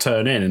to hard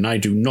turn in, and I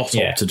do not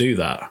opt to do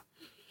that.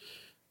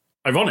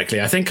 Ironically,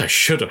 I think I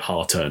should have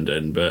hard turned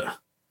in, but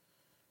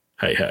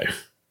hey-ho.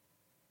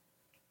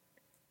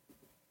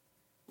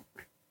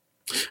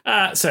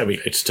 So we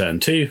go to turn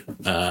 2,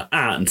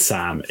 and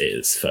Sam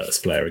is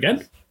first player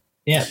again.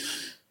 Yeah.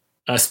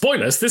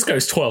 Spoilers, this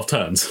goes 12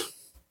 turns.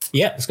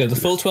 Yeah, let's go the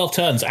full 12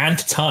 turns and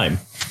time.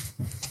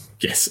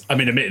 Yes. I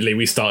mean, admittedly,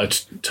 we started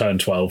turn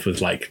 12 with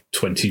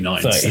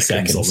 29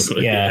 seconds.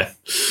 Yeah.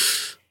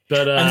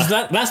 But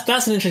and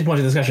that's an interesting point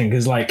of discussion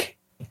because, I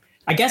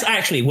guess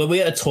actually, when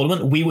we're at a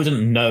tournament, we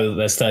wouldn't know that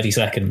there's 30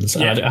 seconds.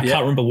 I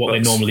can't remember what they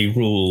normally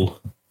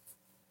rule.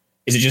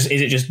 Is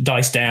it just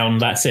dice down?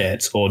 That's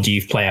it, or do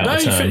you play out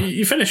the turn?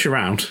 You finish your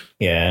round.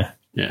 Yeah.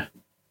 Yeah.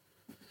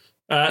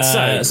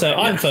 So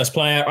I'm first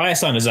player. I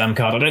assign a Zam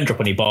card. I don't drop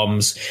any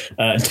bombs.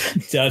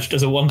 Dirge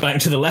does a 1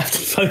 bank to the left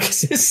and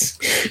focuses.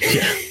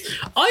 Yeah.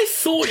 I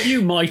thought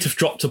you might have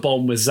dropped a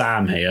bomb with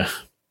Zam here.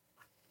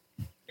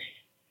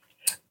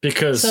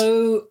 Because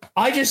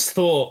I just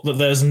thought that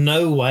there's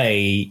no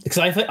way, because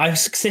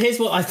so here's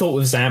what I thought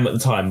with Zam at the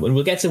time, and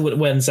we'll get to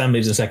when Zam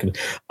moves in a second.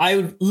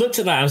 I looked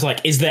at that, I was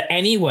like, is there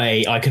any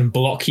way I can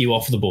block you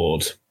off the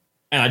board?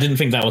 And I didn't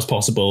think that was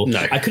possible.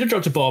 No. I could have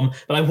dropped a bomb,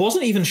 but I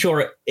wasn't even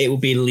sure it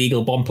would be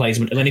illegal bomb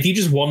placement. And then if you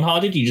just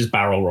one-hearted, you just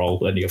barrel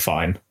roll, and you're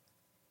fine.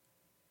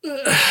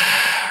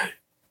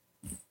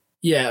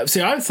 Yeah,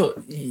 see, I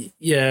thought,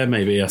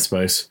 maybe, I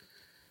suppose.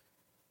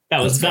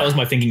 That was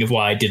my thinking of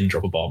why I didn't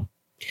drop a bomb.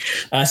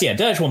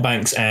 Dirge 1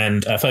 banks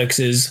and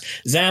focuses.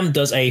 Zam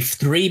does a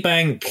 3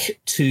 bank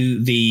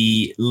to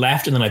the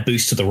left, and then I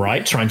boost to the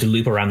right, trying to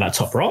loop around that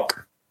top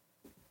rock.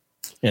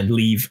 And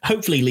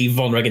hopefully leave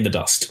Von Reg in the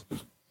dust.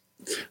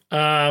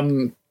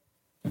 Wrath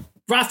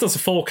does a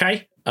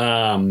 4K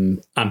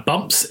and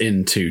bumps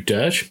into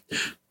Dirge.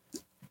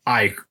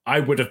 I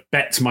would have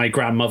bet my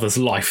grandmother's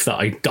life that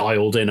I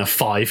dialed in a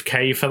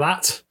 5k for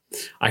that.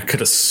 I could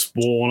have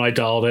sworn I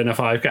dialed in a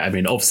 5k. I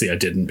mean, obviously I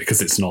didn't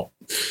because it's not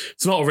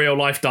a real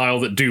life dial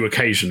that do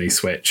occasionally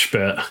switch.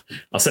 But I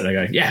was sitting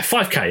there going, yeah,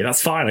 5k,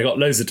 that's fine. I got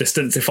loads of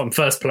distance. If I'm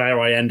first player,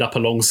 I end up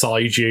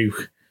alongside you.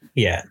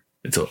 Yeah.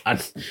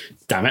 And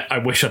damn it, I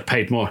wish I'd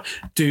paid more.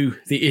 Do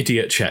the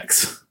idiot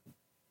checks.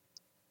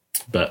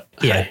 But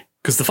yeah,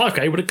 because the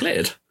 5k would have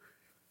cleared.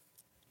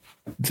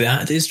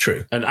 That is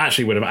true. And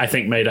actually would have, I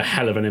think, made a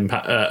hell of an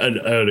impact, an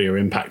earlier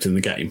impact in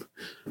the game.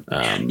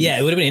 Yeah,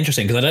 it would have been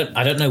interesting because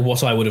I don't know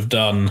what I would have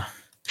done.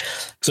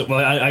 So, well,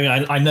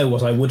 I know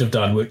what I would have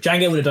done.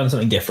 Django would have done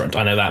something different.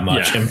 I know that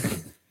much. Yeah.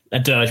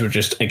 And Dirge would have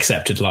just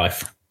accepted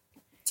life.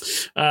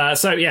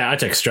 So yeah, I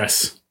take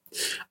stress.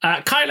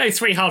 Kylo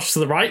 3 halves to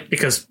the right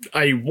because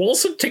I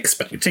wasn't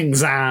expecting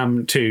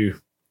Zam to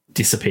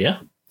disappear.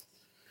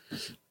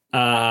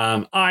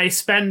 I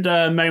spend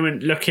a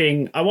moment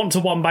looking. I want to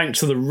one bank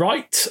to the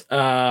right,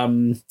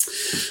 but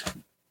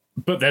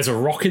there's a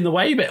rock in the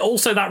way. But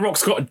also that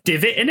rock's got a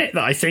divot in it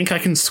that I think I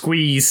can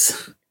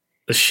squeeze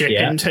the ship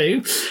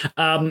into.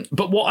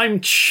 But what I'm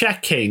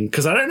checking,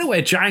 because I don't know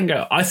where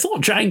Django. I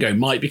thought Django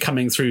might be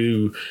coming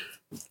through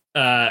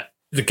the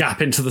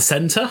gap into the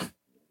center,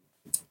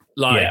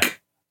 like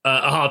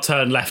a hard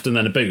turn left and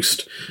then a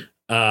boost.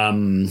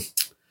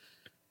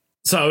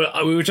 So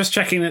we were just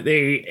checking that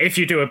if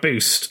you do a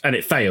boost and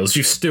it fails,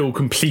 you've still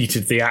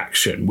completed the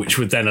action, which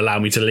would then allow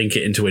me to link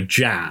it into a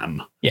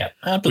jam. Yeah,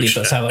 I believe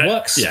that's how that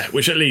works. Yeah,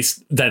 which at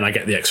least then I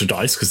get the extra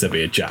dice because there'll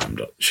be a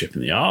jammed ship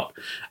in the arc.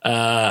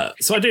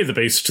 So I do the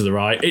boost to the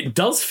right. It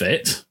does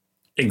fit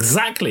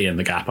exactly in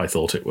the gap I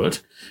thought it would,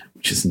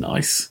 which is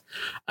nice.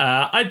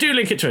 I do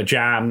link it to a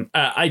jam.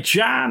 I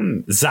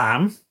jam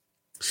Zam.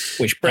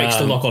 Which breaks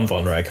the lock on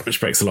Vonreg. Which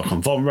breaks the lock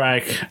on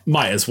Vonreg.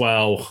 Might as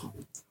well.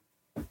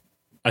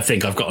 I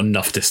think I've got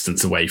enough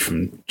distance away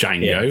from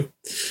Django.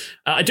 Yeah.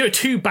 I do a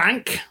 2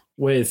 bank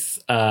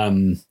with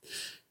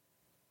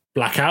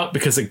Blackout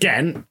because,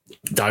 again,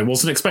 I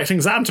wasn't expecting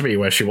Zam to be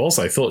where she was.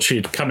 I thought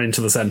she'd come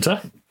into the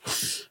centre.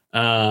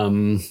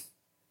 So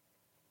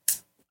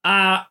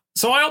I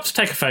opt to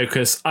take a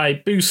focus. I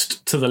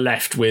boost to the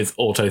left with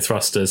auto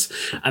thrusters,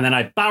 and then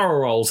I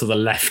barrel roll to the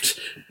left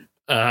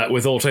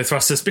with auto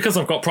thrusters. Because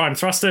I've got prime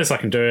thrusters, I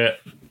can do it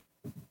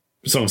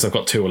as long as I've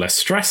got 2 or less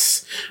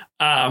stress.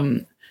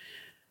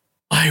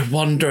 I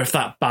wonder if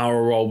that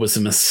barrel roll was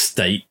a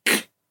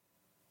mistake.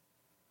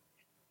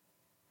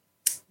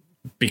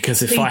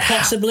 Because if I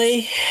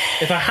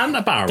hadn't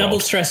a barrel double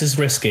stress is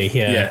risky.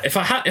 Yeah. If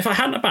I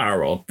hadn't a barrel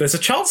roll, there's a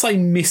chance I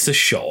miss a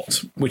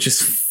shot, which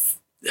is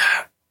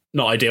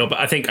not ideal, but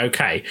I think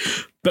okay.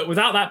 But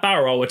without that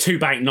barrel roll, a 2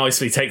 bank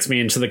nicely takes me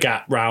into the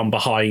gap round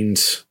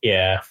behind.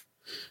 Yeah.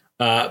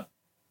 But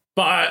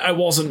I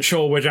wasn't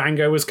sure where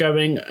Django was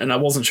going, and I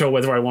wasn't sure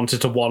whether I wanted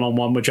to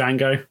one-on-one with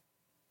Django.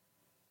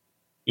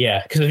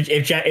 Yeah, because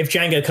if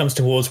Django comes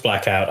towards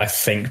Blackout, I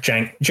think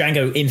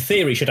Django, in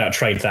theory, should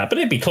outtrade that, but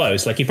it'd be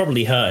close. Like, you'd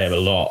probably hurt him a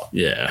lot.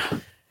 Yeah.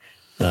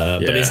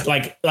 But it's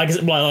like we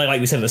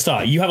said at the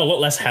start, you have a lot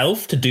less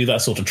health to do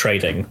that sort of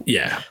trading.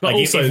 Yeah. But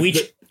like also,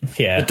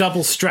 the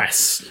double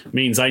stress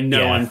means I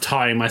know I'm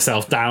tying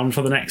myself down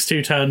for the next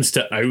 2 turns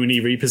to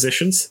only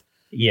repositions.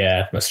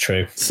 Yeah, that's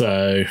true.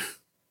 So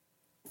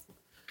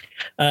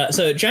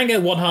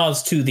Django 1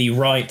 halves to the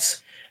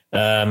right.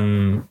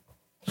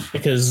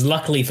 Because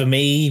luckily for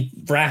me,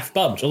 Raph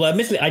bumped. Although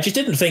admittedly, I just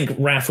didn't think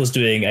Raph was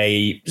doing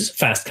a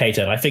fast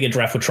K-turn. I figured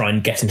Raph would try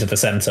and get into the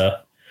centre.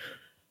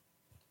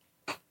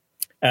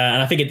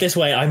 And I figured this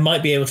way I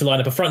might be able to line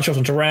up a front shot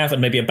onto Raph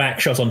and maybe a back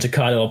shot onto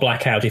Kylo or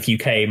Blackout if you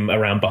came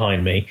around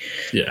behind me.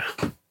 Yeah.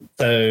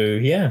 So,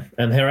 yeah.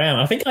 And here I am.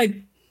 I think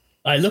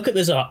I look at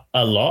this a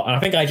lot, and I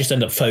think I just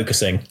end up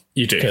focusing.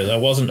 You do. Because I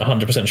wasn't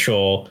 100%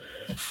 sure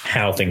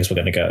how things were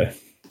going to go.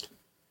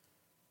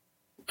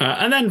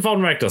 And then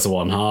Vonreg does a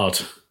 1 hard.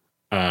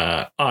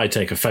 I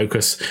take a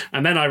focus,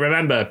 and then I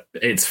remember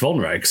it's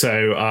Vonreg,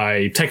 so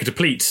I take a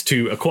deplete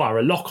to acquire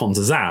a lock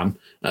onto Zam,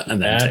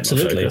 and then take my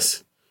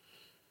focus.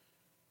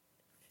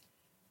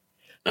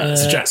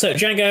 So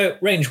Django,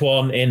 range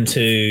 1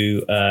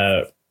 into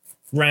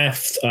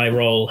Raph. I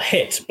roll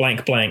hit,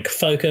 blank, blank,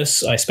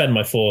 focus. I spend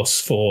my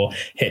force for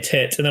hit,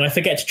 hit, and then I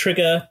forget to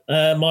trigger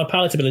my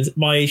pilot ability,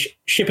 my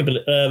ship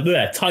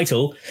ability,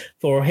 title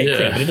for hit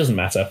crit, but it doesn't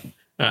matter.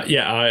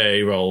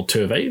 I roll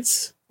 2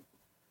 evades.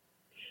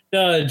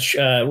 Dirge,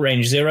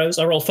 range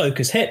 0s. I roll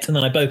focus hit, and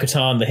then I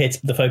Bo-Katan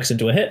the focus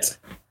into a hit.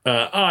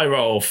 I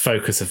roll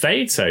focus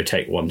evade, so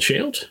take 1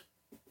 shield.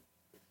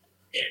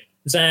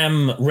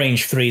 Zam,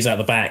 range 3s out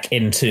the back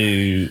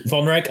into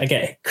Vonreg. I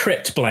get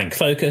crit blank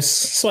focus,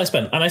 so I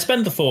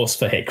spend the force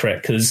for hit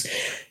crit because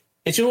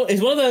it's one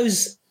of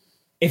those.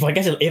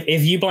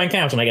 If you blank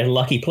out and I get a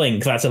lucky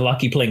plink, that's a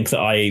lucky plink that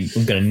I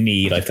am going to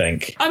need, I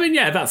think. I mean,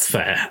 yeah, that's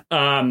fair.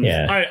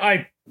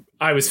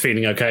 I was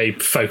feeling okay.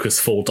 Focus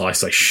 4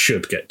 dice. I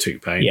should get 2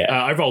 pain. Yeah.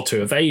 I rolled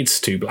 2 evades,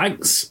 2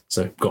 blanks,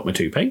 so got my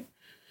 2 pain.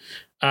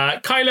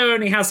 Kylo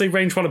only has a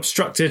range 1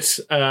 obstructed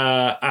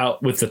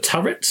out with the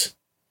turret.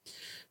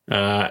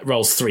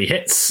 rolls 3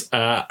 hits,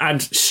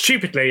 and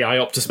stupidly I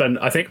opt to spend.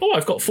 I think,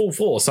 I've got full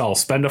force, I'll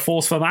spend a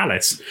force for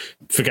Malice,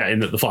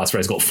 forgetting that the fire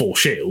spray's got 4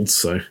 shields.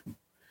 So,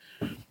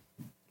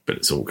 but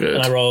it's all good.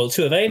 And I roll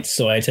 2 evade,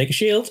 so I take a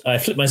shield. I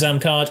flip my Zam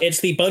card. It's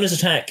the bonus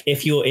attack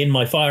if you're in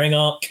my firing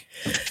arc.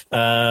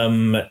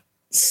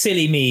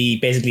 Silly me,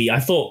 basically. I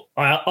thought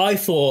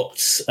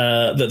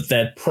that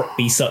there'd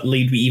probably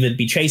either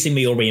be chasing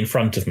me or be in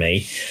front of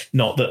me,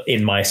 not that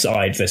in my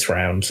side this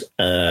round.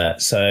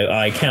 So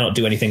I cannot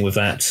do anything with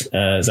that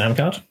Zam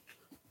card.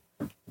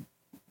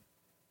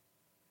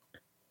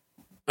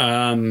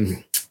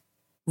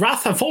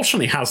 Wrath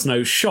unfortunately has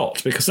no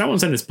shot because no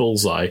one's in his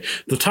bullseye.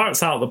 The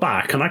turret's out the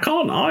back, and I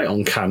can't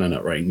ion cannon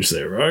at range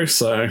 0.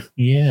 So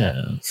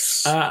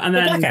yes, and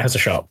then Blackout has a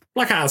shot.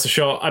 Blackout has a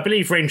shot. I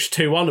believe range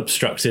 2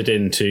 unobstructed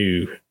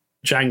into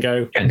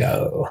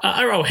Django.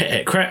 I roll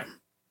hit crit.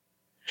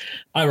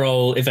 I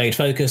roll evade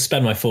focus,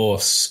 spend my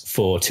force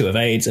for 2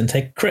 evades, and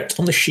take a crit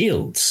on the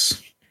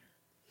shields.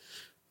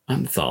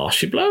 And there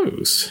she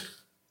blows.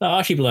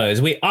 She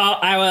blows.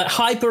 Our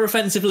hyper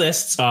offensive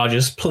lists are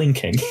just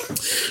plinking.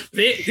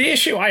 The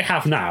issue I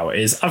have now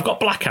is I've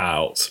got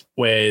Blackout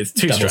with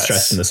 2 Double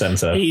stress in the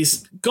center.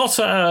 He's got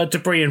a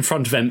debris in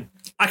front of him.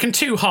 I can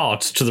 2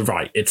 hard to the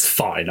right. It's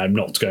fine. I'm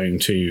not going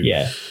to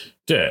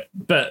do it.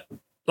 But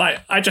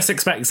I just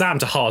expect Zam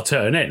to hard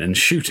turn in and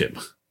shoot him.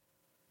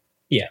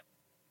 Yeah.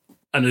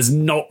 And there's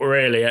not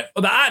really that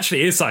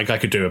actually is something I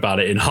could do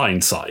about it in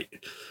hindsight.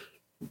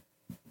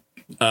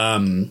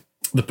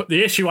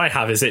 The issue I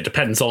have is it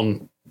depends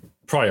on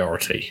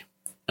priority.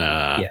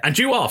 And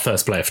you are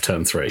first player for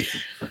turn 3.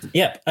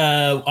 Yep.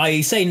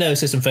 I say no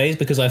system phase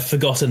because I've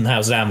forgotten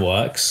how Zam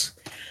works.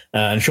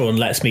 And Sean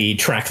lets me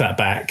track that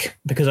back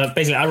because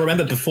I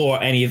remember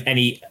before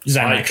any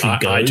Zam actually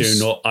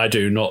goes. I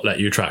do not let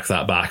you track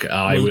that back.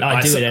 I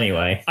do it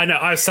anyway. I know.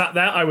 I sat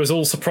there. I was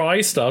all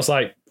surprised. I was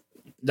like,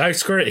 no,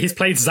 screw it. He's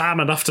played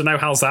Zam enough to know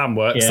how Zam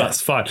works.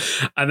 That's fine.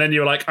 And then you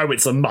were like,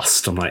 it's a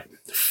must. I'm like,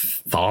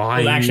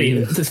 fine. Well, actually,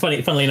 it's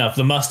funnily enough,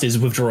 the must is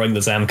withdrawing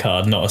the Zam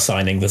card, not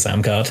assigning the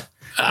Zam card.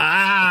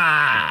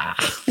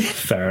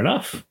 Fair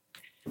enough.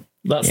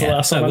 That's the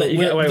last time I let you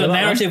get away with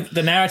that.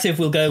 The narrative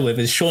we'll go with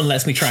is Sean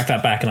lets me track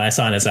that back and I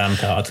assign a Zam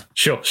card.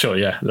 Sure,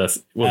 yeah. We'll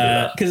do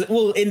that. Because,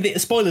 in the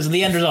spoilers, in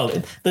the end result,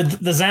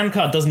 the Zam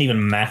card doesn't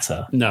even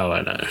matter. No,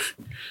 I know.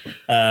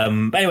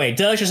 But anyway,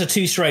 Dirge has a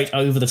 2 straight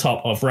over the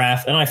top of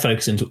Wrath, and I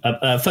focus into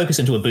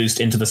a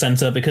boost into the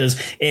center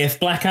because if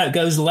Blackout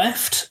goes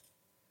left,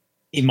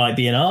 it might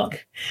be an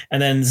arc.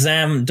 And then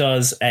Zam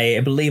does I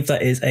believe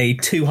that is a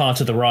 2 hard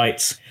to the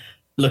right,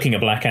 looking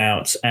at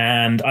Blackout,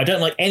 and I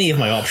don't like any of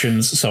my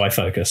options, so I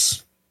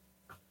focus.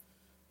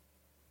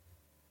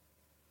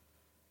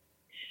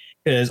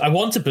 Because I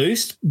want to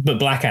boost, but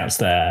Blackout's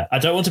there. I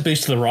don't want to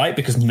boost to the right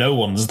because no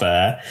one's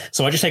there,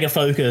 so I just take a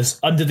focus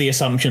under the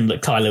assumption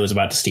that Kylo is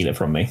about to steal it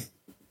from me.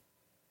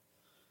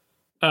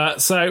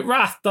 So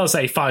Wrath does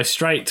a 5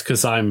 straight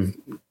because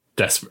I'm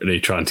desperately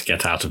trying to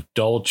get out of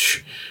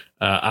dodge.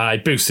 I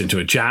boost into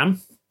a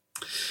jam.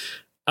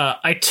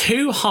 I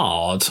 2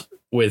 hard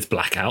with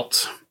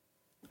Blackout.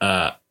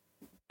 And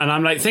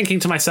I'm thinking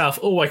to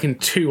myself, I can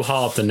 2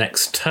 hard the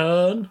next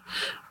turn.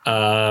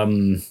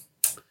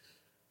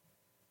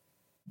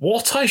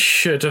 What I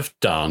should have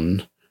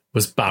done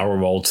was barrel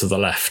roll to the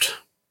left.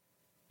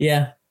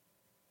 Yeah.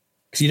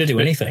 Because you don't do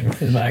anything.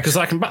 Because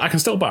I can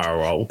still barrel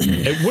roll.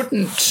 It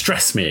wouldn't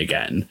stress me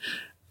again.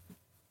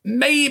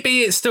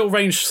 Maybe it's still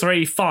range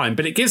 3, fine,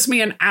 but it gives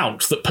me an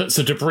out that puts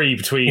a debris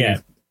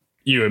between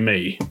you and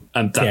me,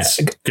 and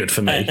that's good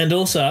for me. And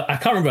also, I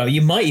can't remember,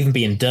 you might even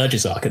be in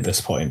Dirge's arc at this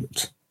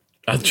point.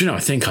 Do you know, I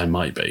think I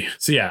might be.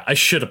 So yeah, I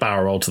should have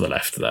barrel rolled to the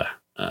left there.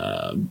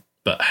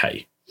 But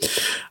hey.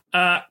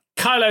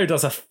 Kylo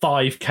does a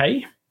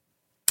 5k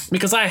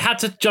because I had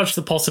to judge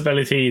the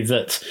possibility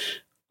that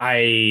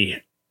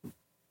I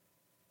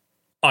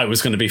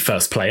was going to be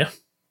first player.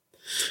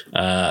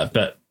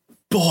 But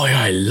boy,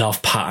 I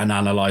love pattern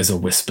analyzer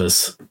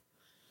whispers.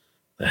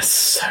 They're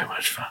so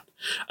much fun.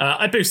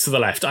 I boost to the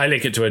left. I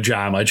link it to a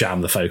jam. I jam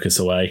the focus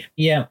away.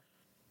 Yeah.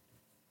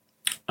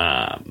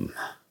 And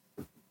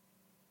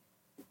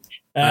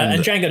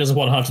Django does a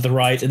 1 hard to the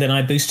right, and then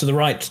I boost to the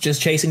right,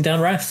 just chasing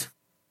down Wrath.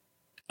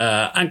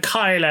 And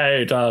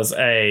Kylo does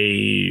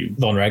a...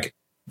 Vonreg,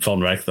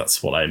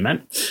 that's what I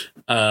meant.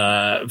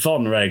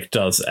 Vonreg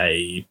does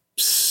a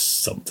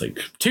something.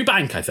 2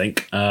 bank, I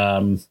think.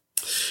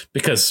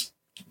 Because,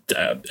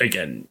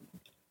 again...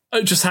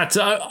 I just had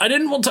to... I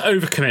didn't want to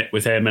overcommit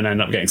with him and end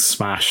up getting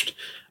smashed.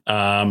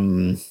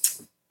 And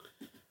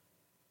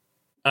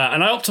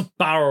I opt to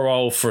barrel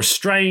roll for a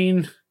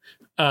strain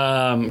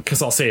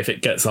because I'll see if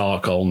it gets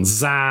arc on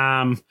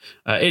Zam.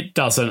 It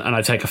doesn't, and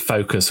I take a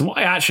focus. And what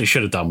I actually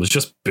should have done was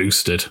just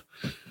boosted.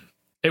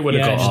 It would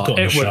have got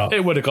arc.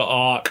 It would have got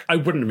arc. I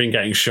wouldn't have been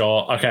getting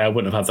shot. Okay, I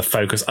wouldn't have had the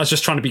focus. I was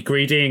just trying to be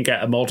greedy and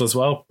get a mod as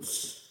well.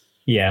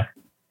 Yeah.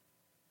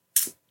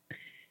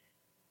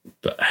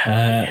 But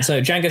So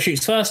Django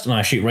shoots first, and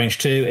I shoot range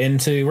 2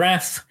 into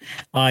Wrath.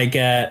 I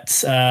get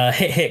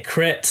hit,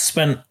 crit,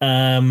 spent,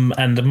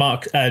 and a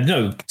mark.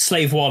 No,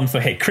 slave 1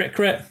 for hit,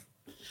 crit.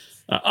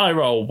 I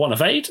roll 1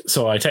 evade,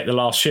 so I take the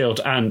last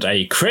shield and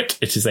a crit.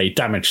 It is a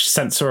damaged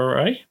sensor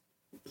array.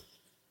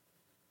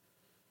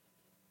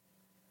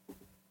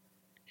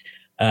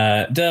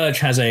 Dirge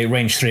has a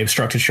range 3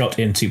 obstructed shot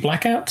into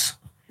Blackout.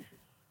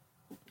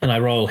 And I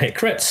roll hit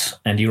crit,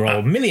 and you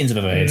roll millions of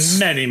evades.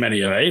 Many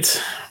evades.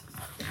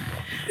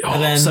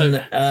 And then, So,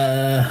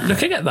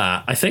 looking at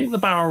that, I think the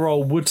barrel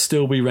roll would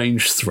still be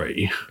range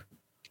 3.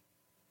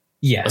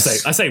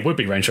 yes. I say it would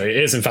be range 3.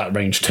 It is, in fact,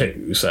 range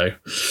 2. So,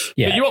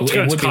 Yeah, but you opt to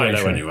go it into would be range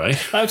Kylo 3. anyway.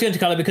 I was going to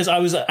Kylo because I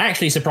was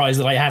actually surprised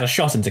that I had a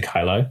shot into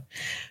Kylo.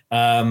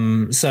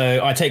 So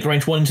I take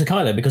range 1 into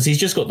Kylo because he's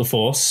just got the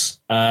Force.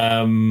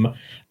 And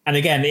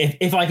again,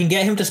 if I can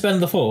get him to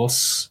spend the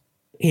Force,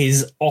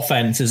 his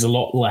offense is a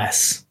lot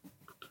less.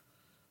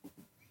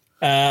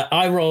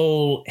 I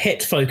roll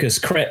hit, focus,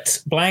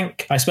 crit,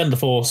 blank. I spend the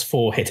Force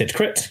for hit,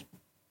 crit.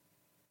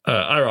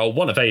 I roll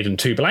 1 evade and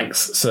 2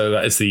 blanks, so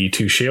that is the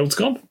 2 shields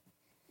gone.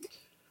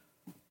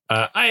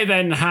 I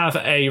then have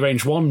a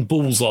range 1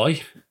 bullseye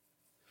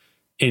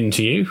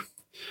into you.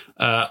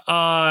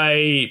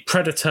 I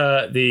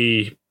predator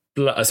the...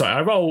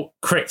 I roll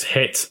crit,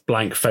 hit,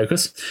 blank,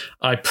 focus.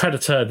 I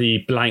predator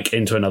the blank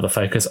into another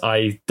focus.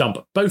 I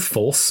dump both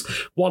force,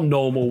 1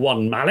 normal,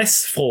 1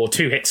 malice for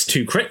 2 hits,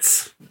 2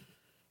 crits.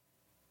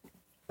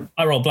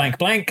 I roll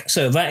blank,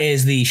 so that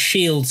is the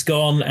shields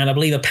gone, and I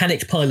believe a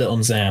panicked pilot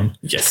on Zam.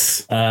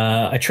 Yes.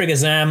 I trigger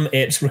Zam.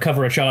 It's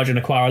recover a charge and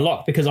acquire a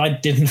lock because I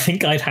didn't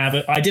think I'd have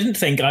it. I didn't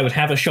think I would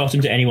have a shot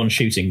into anyone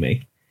shooting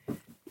me.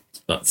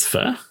 That's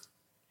fair.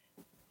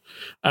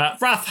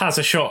 Wrath has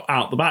a shot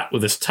out the back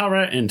with his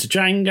turret into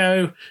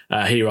Django.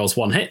 He rolls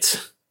 1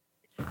 hit.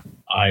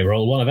 I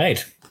roll 1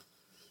 evade.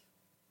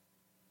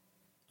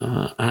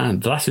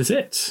 And that is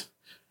it.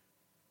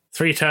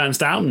 3 turns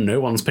down, no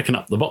one's picking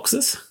up the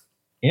boxes.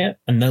 Yeah,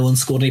 and no one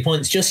scored any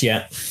points just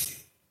yet.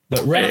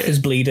 But Wrath is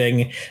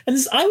bleeding, and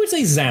I would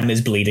say Zam is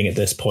bleeding at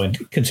this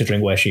point,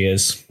 considering where she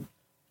is.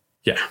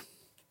 Yeah.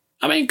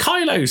 I mean,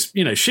 Kylo's,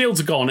 shields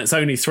are gone, it's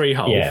only 3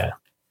 hull. Yeah.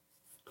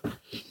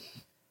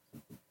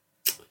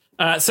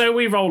 So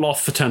we roll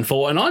off for turn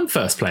 4, and I'm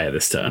first player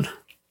this turn.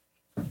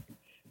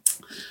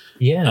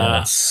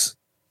 Yes.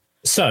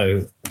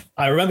 So,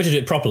 I remember to do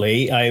it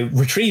properly. I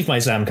retrieve my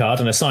Zam card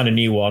and assign a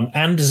new one,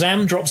 and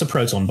Zam drops a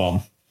proton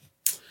bomb.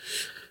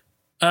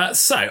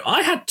 So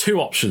I had 2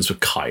 options with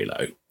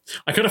Kylo.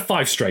 I could have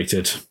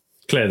 5-straighted,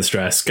 clear the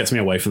stress, gets me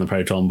away from the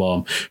proton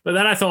bomb. But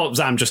then I thought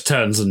Zam just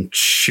turns and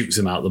shoots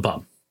him out the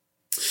bum.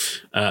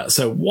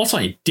 So what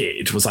I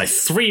did was I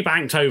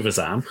 3-banked over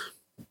Zam,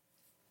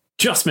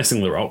 just missing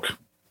the rock.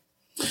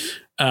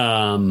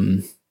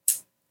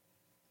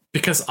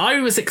 Because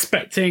I was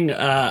expecting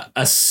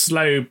a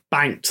slow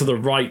bank to the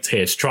right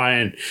here to try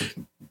and,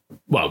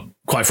 well,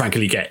 quite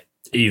frankly, get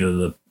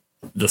either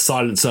the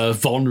silencer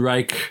Von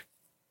Reg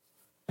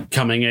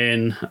coming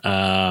in.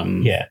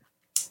 Yeah.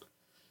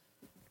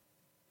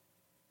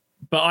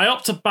 But I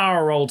opt to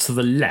barrel roll to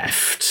the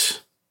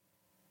left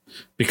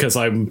because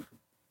I'm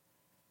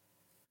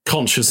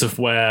conscious of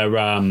where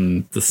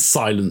the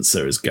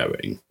silencer is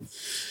going.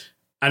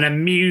 And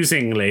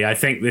amusingly, I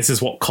think this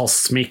is what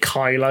costs me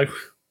Kylo.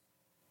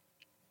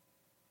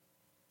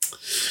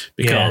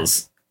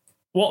 Because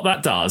what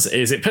that does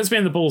is it puts me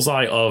in the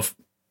bullseye of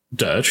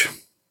Dirge.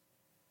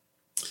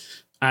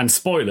 And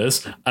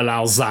spoilers,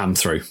 allows Zam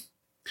through.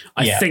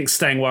 I think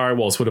staying where I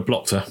was would have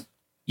blocked her.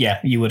 Yeah,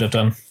 you would have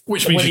done.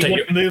 Which means when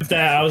you moved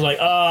there, I was like,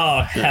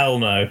 oh, hell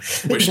no.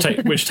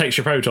 which takes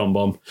your proton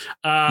bomb.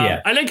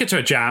 I link it to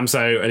a jam,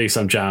 so at least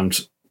I'm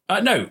jammed.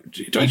 No,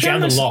 do I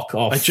jam the lock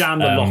off? I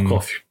jammed the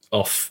lock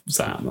off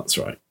Zam, that's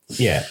right.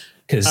 Yeah,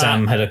 because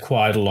Zam had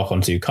acquired a lock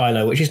onto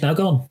Kylo, which is now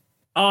gone.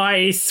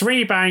 I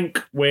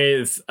 3-bank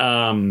with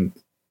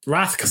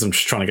Wrath because I'm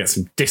just trying to get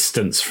some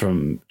distance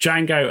from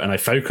Django, and I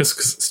focus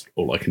because it's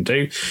all I can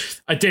do.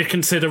 I did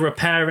consider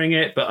repairing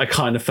it, but I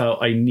kind of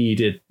felt I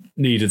needed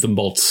the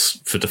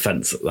mods for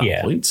defense at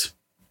that point.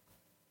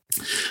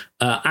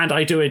 And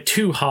I do a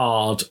 2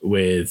 hard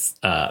with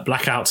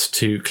Blackout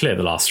to clear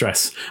the last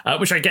stress,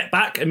 which I get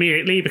back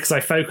immediately because I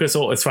focus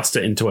auto thrust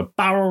it into a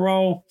barrel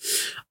roll.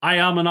 I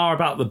am and are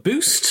about the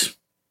boost.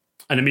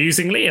 And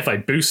amusingly, if I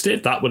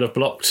boosted, that would have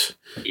blocked.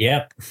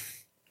 Yep.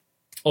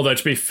 Although,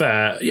 to be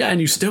fair, and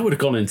you still would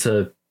have gone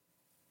into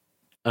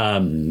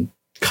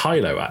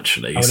Kylo,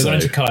 actually. I would have gone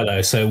into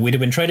Kylo, so we'd have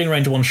been trading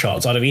range 1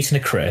 shots. I'd have eaten a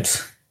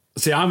crit.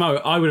 See, I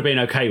would have been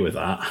okay with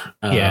that.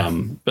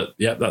 But,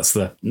 that's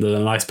the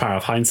nice power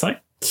of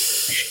hindsight.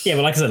 Yeah,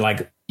 but like I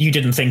said, you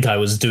didn't think I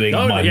was doing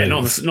my move.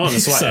 Not in the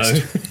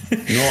slightest.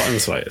 Not in the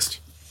slightest.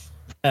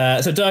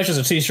 So Dirge has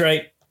a 2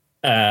 straight.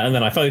 And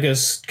then I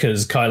focus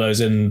because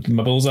Kylo's in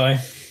my bullseye.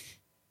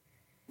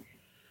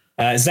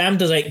 Zam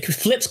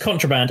flips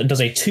contraband and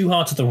does a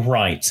 2-heart to the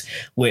right,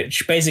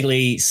 which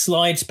basically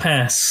slides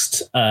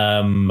past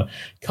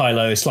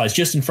Kylo, slides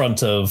just in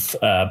front of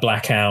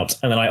Blackout,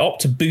 and then I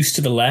opt to boost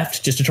to the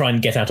left just to try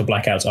and get out of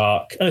Blackout's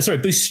arc.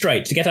 Boost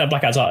straight to get out of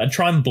Blackout's arc and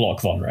try and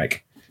block Vonreg.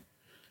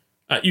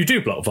 You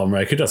do block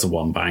Vonreg, who does a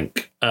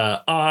 1-bank.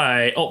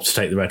 I opt to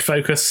take the red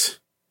focus.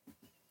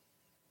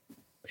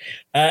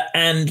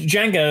 And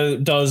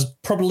Django does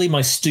probably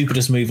my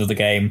stupidest move of the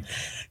game,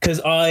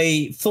 because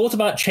I thought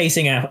about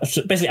chasing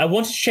after. Basically, I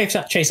wanted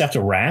to chase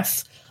after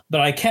Wrath, but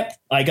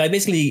I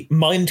basically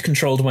mind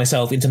controlled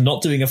myself into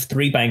not doing a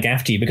 3-bank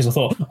after you, because I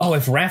thought,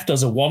 if Wrath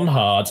does a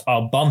 1-hard,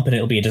 I'll bump and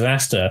it'll be a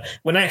disaster.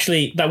 When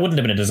actually, that wouldn't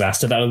have been a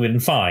disaster. That would have been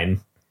fine,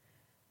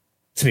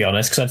 to be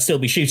honest, because I'd still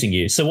be shooting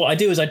you. So what I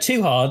do is I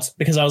 2-hard,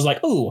 because I was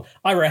like,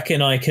 I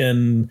reckon I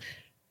can,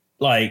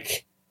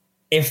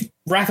 if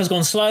Wrath has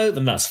gone slow,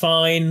 then that's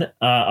fine.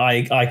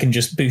 I can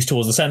just boost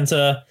towards the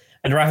center.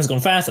 And Wrath has gone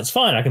fast, that's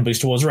fine. I can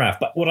boost towards Wrath.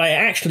 But what I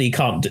actually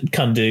can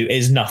do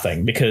is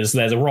nothing, because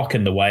there's a rock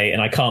in the way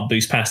and I can't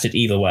boost past it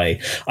either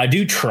way. I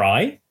do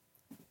try.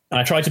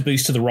 I try to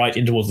boost to the right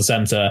in towards the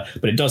center,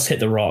 but it does hit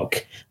the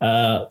rock,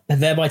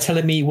 thereby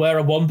telling me where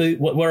a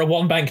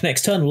 1-bank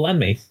next turn will land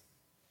me.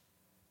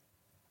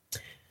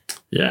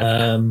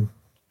 Yeah.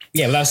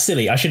 But that's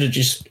silly. I should have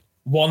just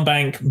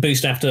 1-bank,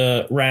 boost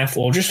after Wrath,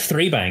 or just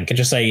 3-bank and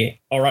just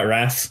say, all right,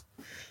 Wrath,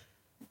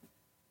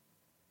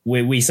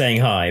 we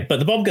saying hi. But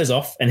the bomb goes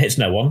off and hits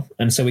no one,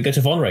 and so we go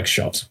to Vonreg's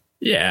shot.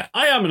 Yeah,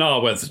 I am an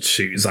R whether to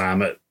shoot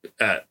Zam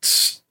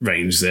at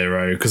range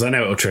 0, because I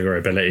know it'll trigger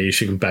ability.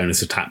 She can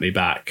bonus attack me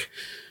back.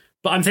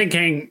 But I'm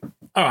thinking,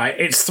 all right,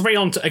 it's 3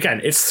 on...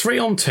 Again, it's 3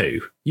 on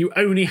 2. You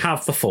only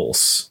have the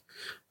Force.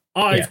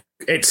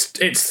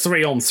 It's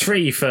 3 on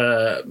 3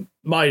 for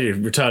my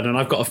return, and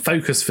I've got a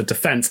focus for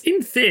defense.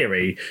 In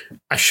theory,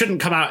 I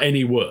shouldn't come out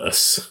any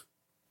worse.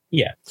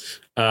 Yeah.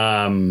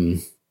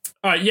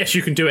 All right, yes,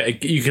 you can do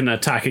it. You can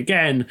attack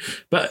again,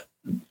 but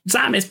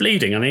Zam is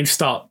bleeding. I need to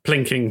start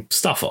plinking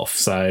stuff off.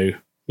 So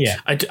yeah,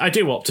 I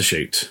do opt to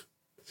shoot.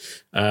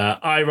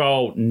 I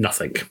roll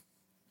nothing.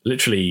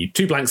 Literally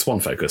 2 blanks, 1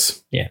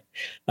 focus. Yeah.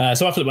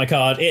 So I flip my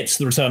card. It's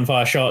the return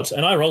fire shot,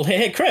 and I roll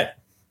hit crit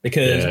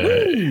because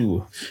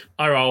woo!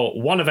 I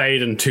roll 1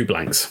 evade and 2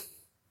 blanks.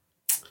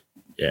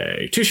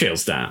 Yay! 2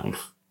 shields down.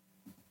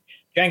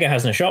 Django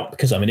has no shot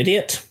because I'm an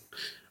idiot.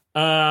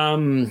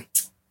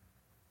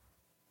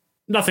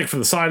 Nothing from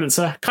the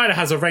silencer. Kind of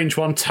has a range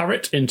 1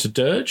 turret into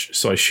Dirge,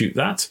 so I shoot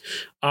that.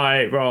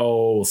 I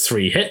roll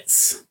 3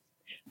 hits.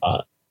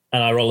 And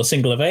I roll a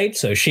single evade,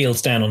 so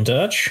shields down on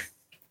Dirge.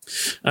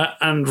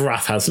 And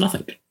Wrath has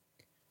nothing.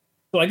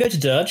 So I go to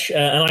Dirge,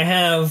 and I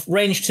have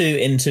range 2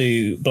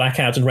 into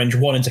Blackout and range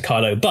 1 into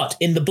Kylo, but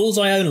in the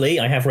bullseye only,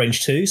 I have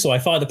range 2, so I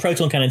fire the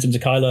proton cannons into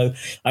Kylo,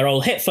 I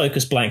roll hit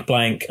focus blank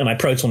blank, and I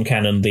proton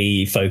cannon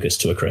the focus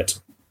to a crit.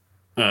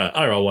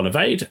 I roll 1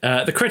 evade.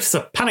 The crit is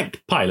a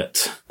panicked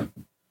pilot.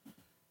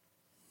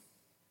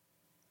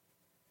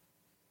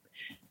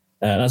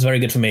 That's very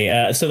good for me.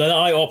 So then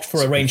I opt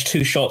for a range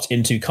 2 shot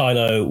into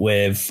Kylo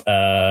with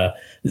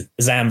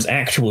Zam's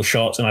actual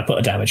shot, and I put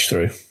a damage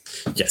through.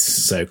 Yes,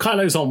 so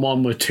Kylo's on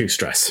 1 with 2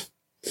 stress.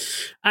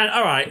 And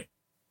all right.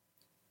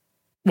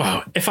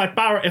 Well, if I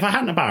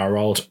hadn't barrel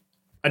rolled,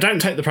 I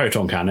don't take the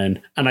proton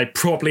cannon, and I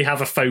probably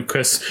have a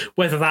focus.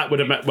 Whether that would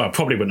have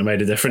probably wouldn't have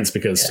made a difference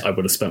because I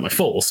would have spent my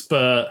force,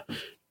 but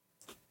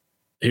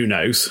who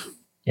knows?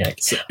 Yeah,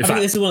 so, I think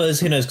this is one of those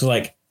who knows,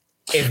 because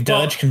if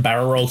Dirge can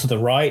barrel roll to the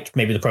right,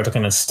 maybe the proton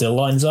cannon still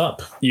lines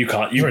up. You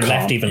can't.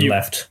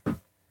 Left.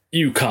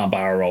 You can't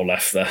barrel roll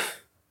left there.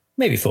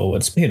 Maybe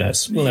forwards. Who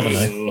knows? We'll never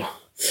know.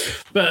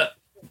 But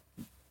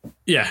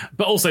yeah,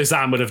 but also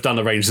Zam would have done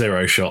a range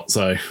 0 shot,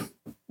 so.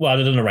 Well, I'd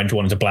have done a range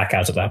 1 into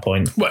Blackout at that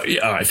point. Well,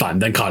 yeah, all right, fine.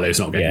 Then Kylo's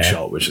not getting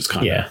shot, which is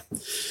kind of...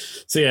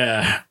 So,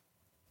 yeah,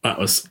 that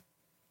was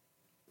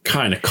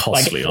kind of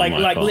costly on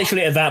my part.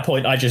 Literally at that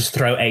point, I just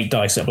throw 8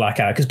 dice at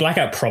Blackout, because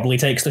Blackout probably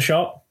takes the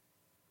shot.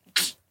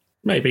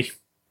 Maybe.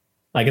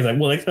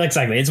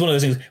 Exactly. It's one of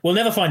those things. We'll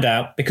never find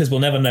out, because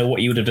we'll never know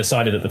what you would have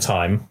decided at the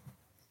time.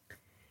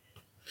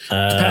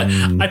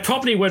 I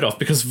probably would have,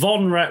 because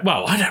Vonreg's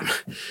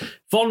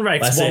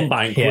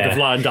 1-bank would have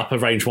lined up a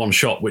range 1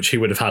 shot, which he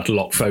would have had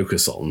lock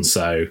focus on.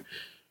 So,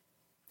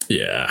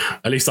 yeah,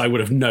 at least I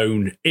would have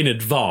known in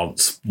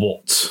advance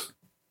what.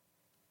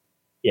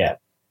 Yeah.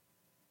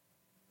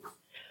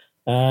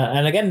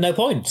 And again, no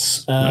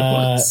points.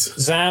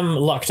 Zam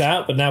lucked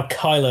out, but now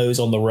Kylo's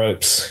on the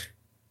ropes.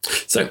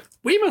 So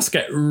we must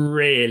get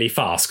really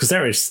fast, because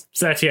there is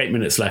 38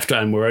 minutes left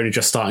and we're only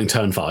just starting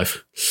turn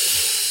 5.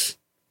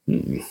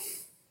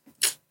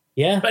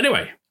 Yeah. But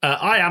anyway,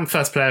 I am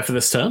first player for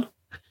this turn.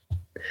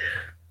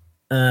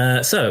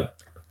 So,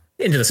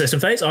 into the system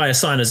phase, I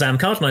assign a Zam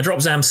card and I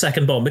drop Zam's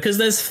second bomb, because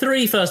there's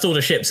 3 first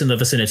order ships in the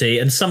vicinity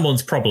and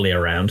someone's probably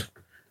around.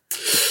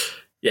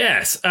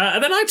 Yes.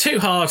 And then I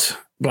 2-hard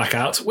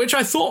Blackout, which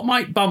I thought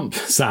might bump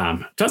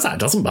Zam. It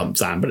doesn't bump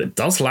Zam, but it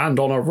does land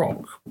on a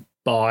rock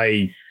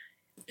by...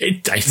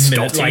 It's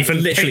not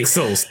even literally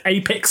pixels.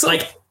 A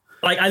pixel?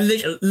 Like I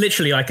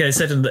literally, like I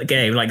said in the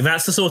game, like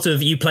that's the sort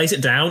of you place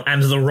it down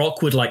and the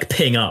rock would like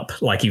ping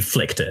up like you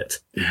flicked it,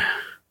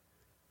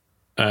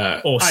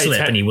 or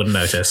slip and you wouldn't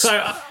notice.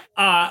 So,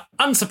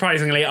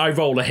 unsurprisingly, I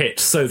roll a hit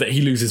so that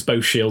he loses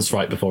both shields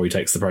right before he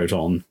takes the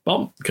proton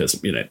bomb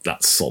because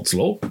that's sod's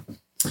law.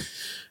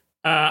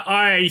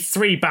 I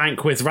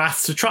 3-bank with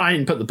Wrath to try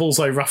and put the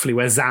bullseye roughly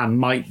where Zam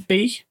might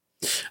be.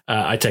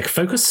 I take a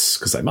focus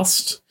because I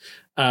must.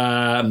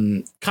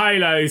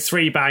 Kylo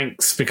 3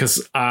 banks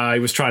because I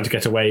was trying to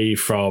get away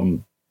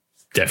from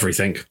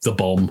everything, the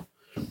bomb,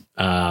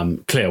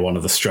 clear one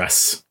of the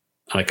stress,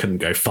 and I couldn't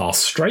go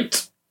fast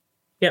straight.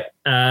 Yep.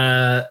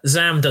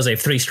 Zam does a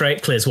 3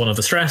 straight, clears one of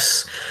the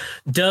stress.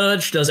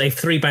 Dirge does a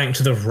 3-bank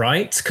to the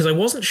right because I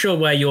wasn't sure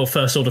where your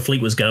First Order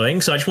fleet was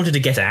going, so I just wanted to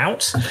get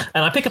out,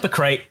 and I pick up a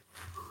crate.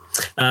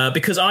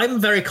 Because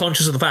I'm very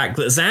conscious of the fact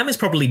that Zam is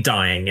probably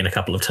dying in a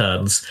couple of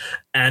turns,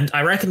 and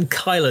I reckon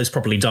Kylo's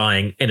probably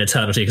dying in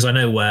eternity because I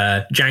know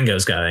where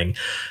Django's going.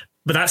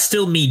 But that's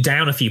still me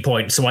down a few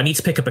points, so I need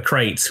to pick up a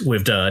crate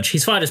with Dirge.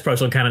 He's fired his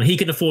proton cannon. He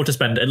can afford to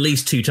spend at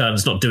least 2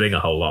 turns not doing a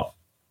whole lot.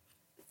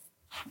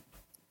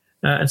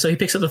 And so he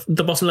picks up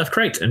the bottom left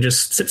crate and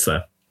just sits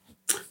there.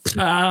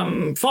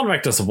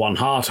 Vonrek does a 1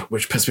 hard,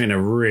 which puts me in a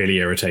really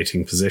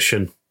irritating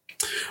position.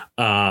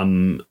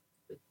 I'm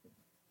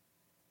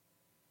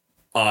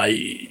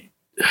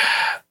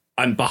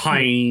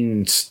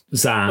behind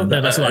Zam.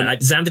 No, that's why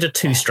Zam did a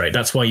 2 straight.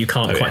 That's why you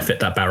can't quite fit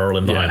that barrel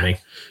in behind me.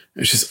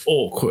 Which is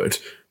awkward.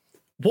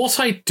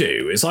 What I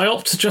do is I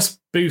opt to just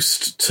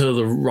boost to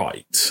the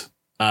right.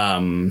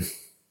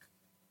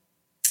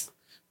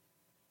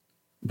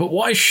 But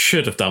what I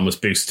should have done was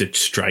boosted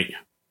straight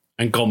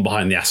and gone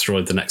behind the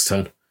asteroid the next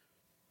turn.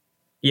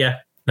 Yeah.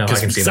 No, I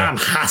can see Zam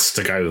that. has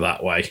to go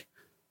that way.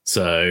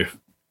 So,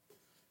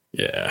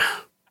 yeah.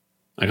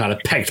 I kind of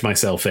pegged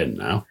myself in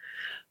now.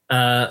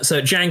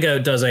 So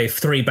Django does a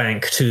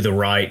 3-bank to the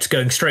right,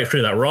 going straight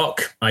through that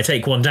rock. I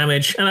take 1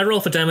 damage, and I roll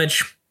for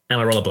damage,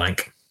 and I roll a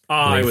blank.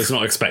 I was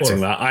not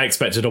expecting that. I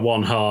expected a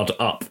 1 hard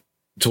up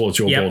towards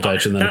your board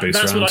edge and then a boost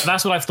round.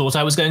 That's what I thought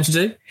I was going to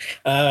do.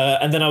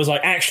 And then I was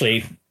like,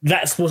 actually,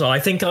 that's what I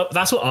think.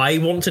 That's what I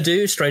want to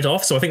do straight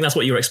off. So I think that's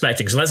what you're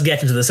expecting. So let's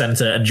get into the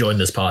center and join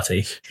this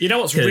party. You know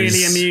what's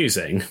really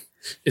amusing?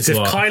 Is if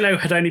Kylo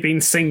had only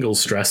been single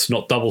stressed,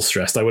 not double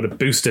stressed, I would have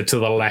boosted to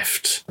the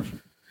left,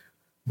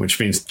 which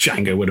means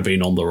Django would have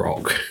been on the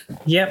rock.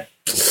 Yep.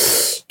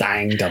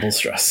 Dang, double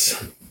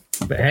stress.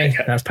 But hey,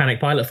 that's Panic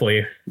Pilot for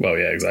you. Well,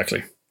 yeah,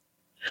 exactly.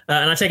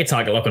 And I take a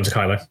target lock onto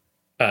Kylo.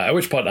 At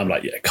which point I'm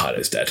like, yeah,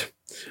 Kylo's dead.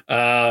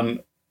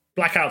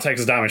 Blackout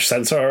takes a damage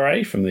sensor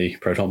array from the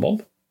proton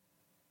bomb.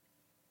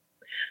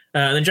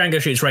 And then Django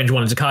shoots range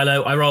 1 into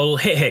Kylo. I roll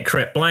hit,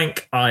 crit,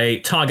 blank.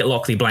 I target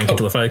lock the blank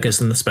into a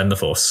focus and spend the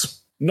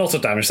force. Not a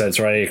damage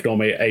sensor array, ignore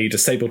me, a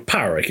disabled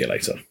power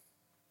regulator.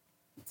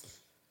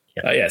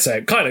 Yep.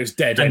 So Kylo's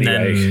dead and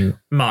anyway. Then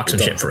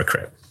marksmanship for a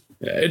crit.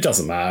 Yeah, it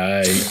doesn't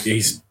matter.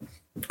 He's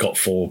got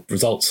 4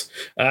 results.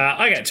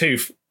 I get 2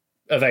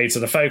 evades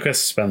and a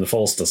focus, spend the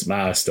force, doesn't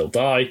matter, I still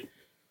die.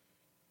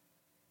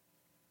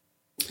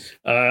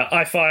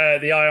 I fire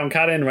the ion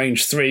cannon,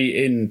 range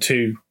 3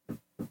 into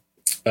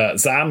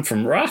Zam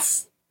from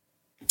Wrath.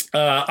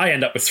 I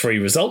end up with 3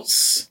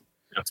 results.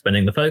 I'm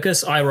spending the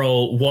focus. I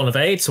roll 1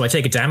 evade, so I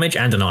take a damage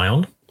and an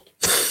ion.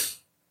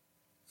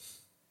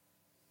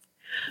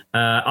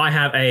 I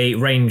have a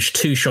range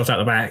 2 shot out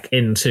the back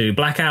into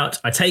Blackout.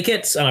 I take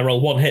it, and I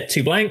roll 1 hit,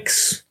 2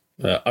 blanks.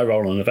 I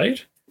roll an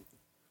evade.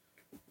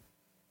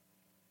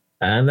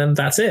 And then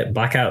that's it.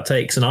 Blackout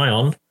takes an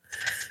ion.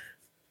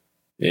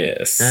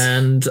 Yes.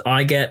 And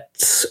I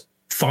get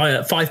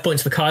 5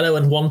 points for Kylo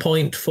and 1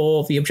 point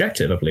for the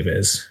objective, I believe it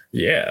is.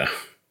 Yeah.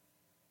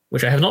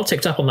 Which I have not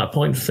ticked up on that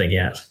point thing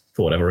yet,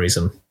 for whatever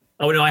reason.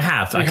 Oh, no, I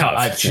have.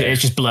 It's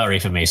just blurry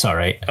for me,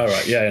 sorry. All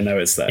right, yeah, no,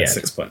 it's there. Yeah.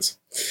 6 points.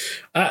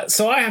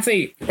 So I have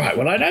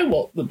well, I know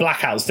what the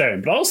Blackout's doing,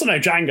 but I also know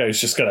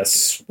Django's just going to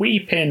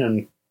sweep in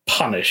and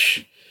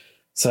punish.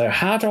 So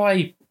how do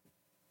I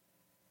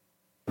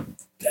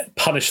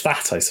punish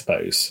that, I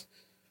suppose?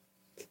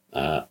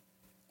 And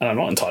I'm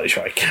not entirely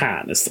sure I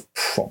can, is the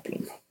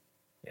problem.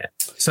 Yeah.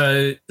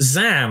 So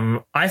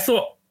Zam, I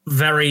thought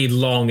very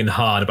long and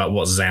hard about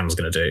what Zam's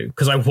going to do,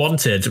 because I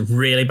wanted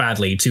really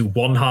badly to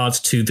 1 hard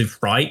to the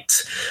right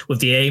with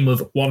the aim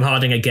of 1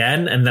 harding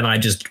again, and then I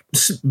just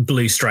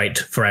blew straight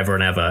forever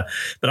and ever.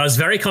 But I was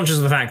very conscious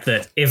of the fact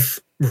that if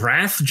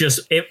Wrath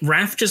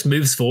just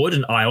moves forward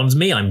and ions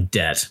me, I'm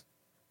dead.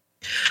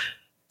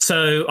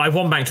 So I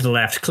 1 bank to the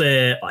left,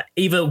 clear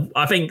either,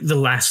 I think, the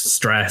last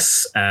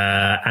stress,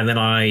 and then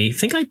I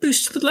think I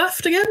boost to the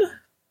left again?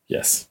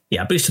 Yes.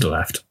 Yeah, boost to the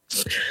left.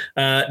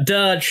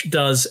 Dirge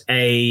does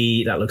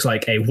that looks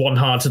like a 1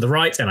 hard to the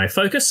right, and I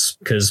focus,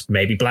 because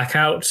maybe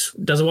Blackout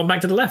does a 1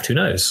 bank to the left, who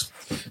knows?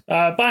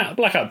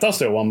 Blackout does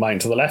do a 1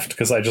 bank to the left,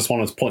 because I just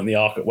wanted to point the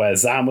arc at where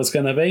Zam was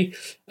going to be,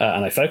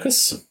 and I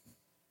focus.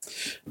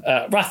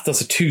 Wrath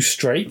does a 2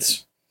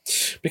 straight.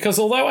 Because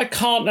although I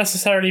can't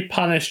necessarily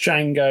punish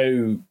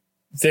Django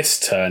this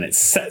turn, it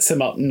sets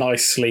him up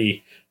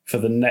nicely for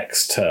the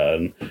next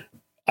turn.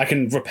 I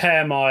can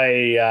repair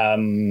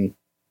my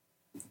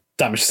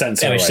damage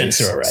sensor arrays,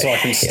 so I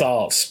can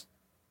start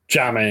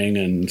jamming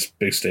and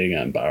boosting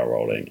and barrel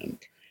rolling and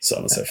so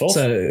on and so forth.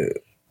 So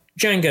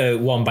Django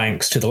one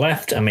banks to the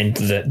left. I'm in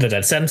the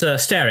dead center,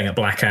 staring at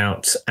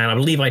Blackout, and I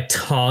believe I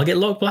target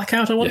lock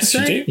Blackout. I want to say,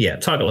 you do. Yeah,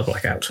 target lock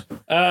Blackout.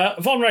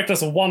 Vonreg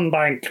does a one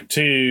bank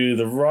to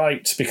the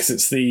right because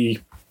it's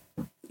the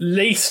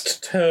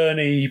least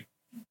turny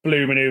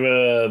blue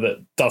maneuver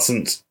that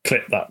doesn't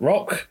clip that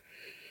rock.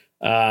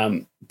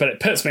 But it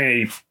puts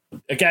me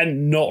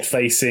again not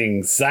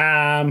facing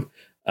Zam.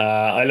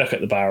 I look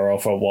at the barrel roll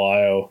for a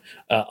while.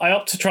 I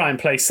opt to try and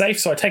play safe,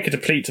 so I take a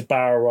deplete to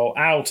barrel roll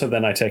out, and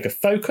then I take a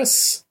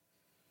focus.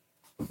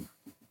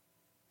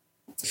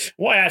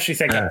 What I actually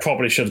think I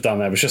probably should have done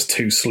there was just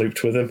too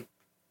slooped with him.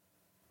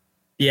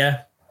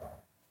 Yeah.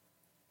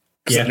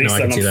 Because at least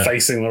then I'm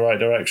facing the right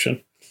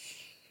direction.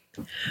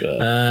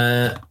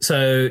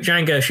 So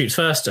Django shoots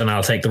first, and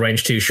I'll take the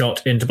range 2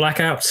 shot into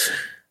Blackout.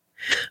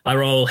 I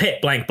roll hit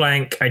blank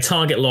blank. I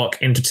target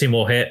lock into 2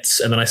 more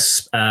hits, and then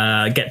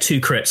I get 2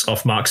 crits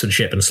off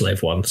marksmanship and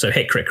slave 1. So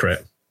hit crit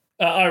crit.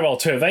 I roll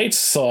 2 evades,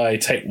 so I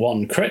take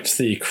 1 crit.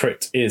 The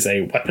crit is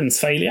a weapons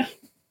failure.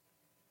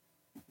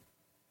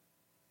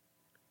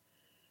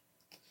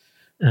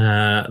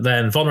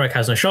 Then Vonreg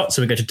has no shot,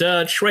 so we go to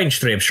Dirge. Range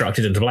 3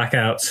 obstructed into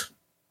Blackout.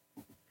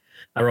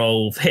 I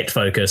roll hit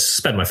focus,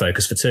 spend my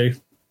focus for 2.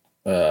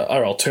 I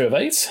roll 2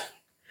 evades.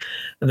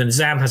 And then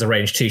Zam has a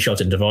range 2 shot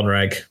into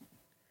Vonreg.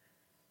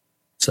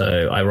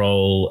 So I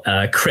roll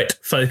crit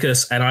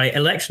focus, and I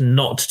elect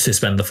not to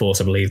spend the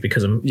force, I believe,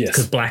 because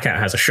Blackout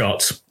has a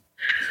shot.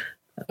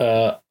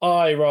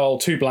 I roll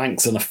 2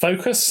 blanks and a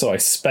focus, so I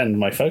spend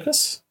my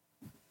focus.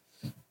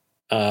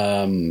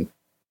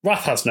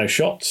 Wrath has no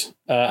shot,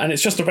 and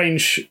it's just a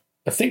range,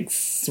 I think,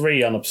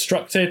 3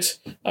 unobstructed.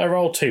 I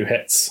roll 2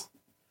 hits.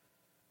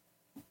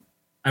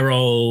 I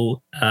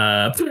roll...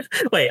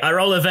 I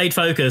roll evade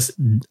focus.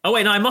 Oh,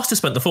 wait, no, I must have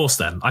spent the force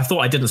then. I thought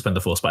I didn't spend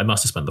the force, but I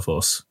must have spent the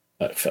force.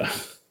 Fair.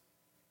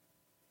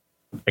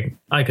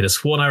 I could have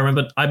sworn I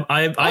remembered.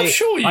 I'm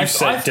sure you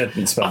said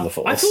didn't spend the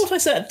force. I thought I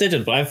said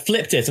didn't, but I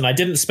flipped it and I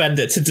didn't spend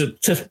it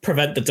to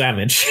prevent the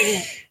damage.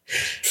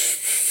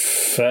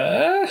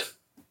 Fair.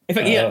 In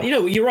fact,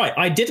 you're right.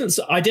 I didn't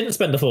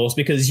spend the force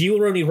because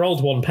you only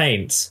rolled 1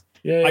 paint.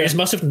 Yeah. I just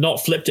must have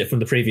not flipped it from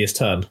the previous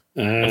turn,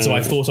 and so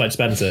I thought I'd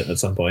spent it at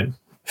some point.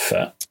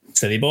 Fair.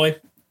 Silly boy.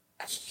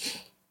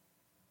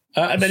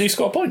 And then you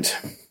score a point.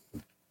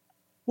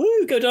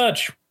 Woo! Go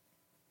Dodge.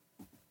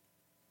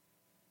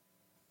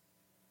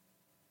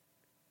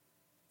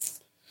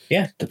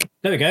 Yeah,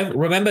 there we go.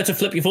 Remember to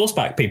flip your force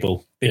back,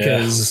 people,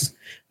 because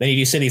then you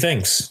do silly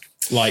things,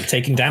 like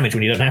taking damage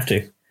when you don't have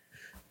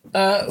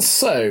to.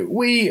 So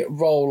we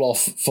roll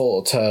off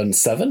for turn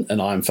 7,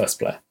 and I'm first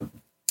player.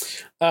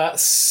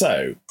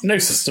 So, no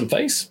system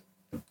phase.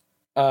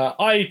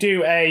 I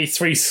do a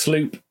 3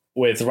 sloop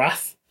with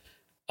Wrath.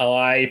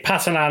 I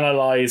pattern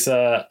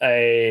analyzer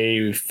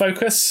a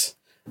focus.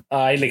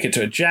 I link it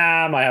to a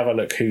jam. I have a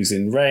look who's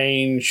in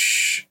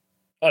range.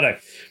 Oh, no.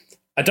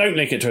 I don't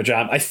link it to a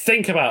jam. I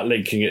think about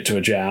linking it to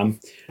a jam,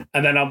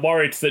 and then I'm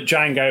worried that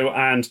Django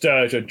and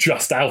Dirge are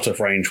just out of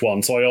range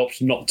 1, so I opt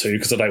not to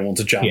because I don't want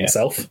to jam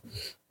myself.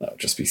 That would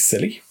just be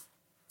silly.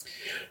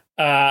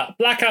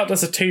 Blackout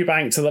does a 2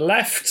 bank to the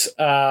left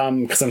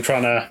because I'm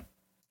trying to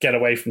get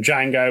away from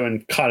Django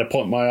and kind of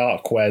point my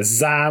arc where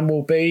Zam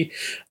will be.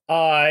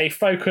 I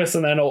focus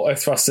and then auto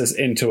thrusters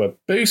into a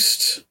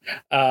boost.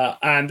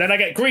 And then I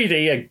get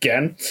greedy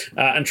again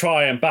and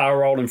try and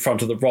barrel roll in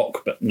front of the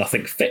rock, but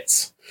nothing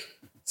fits.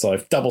 So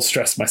I've double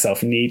stressed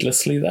myself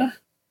needlessly there.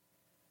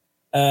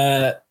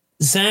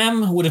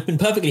 Zam would have been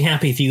perfectly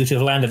happy for you to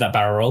have landed that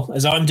barrel roll,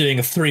 as I'm doing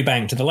a 3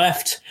 bank to the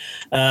left.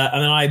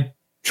 And then I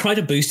try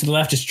to boost to the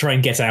left just to try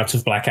and get out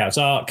of Blackout's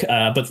arc.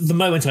 But the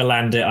moment I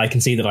land it, I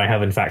can see that I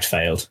have in fact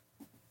failed.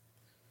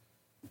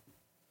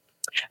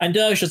 And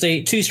Dirge does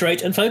a 2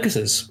 straight and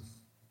focuses.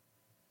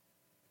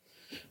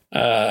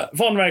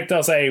 Vonreg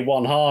does a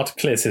 1 hard,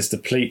 clears his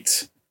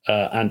deplete,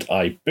 and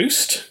I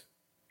boost.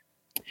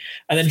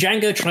 And then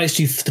Django tries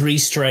to 3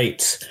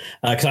 straight,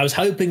 because I was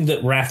hoping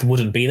that Wrath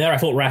wouldn't be there. I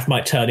thought Wrath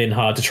might turn in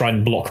hard to try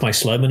and block my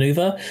slow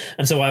maneuver.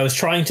 And so I was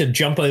trying to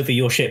jump over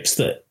your ships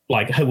that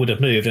would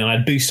have moved, and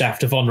I'd boost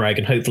after Vonreg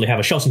and hopefully have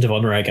a shot into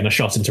Vonreg and a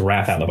shot into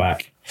Wrath out the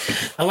back.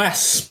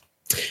 Alas,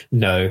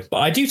 no. But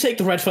I do take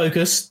the red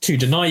focus to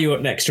deny you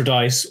an extra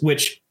dice,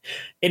 which,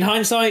 in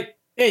hindsight,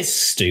 is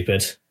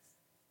stupid.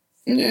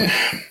 Yeah.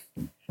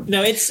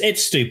 No,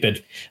 it's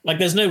stupid.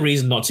 There's no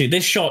reason not to.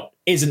 This shot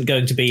isn't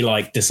going to be,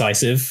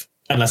 decisive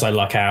unless I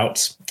luck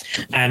out.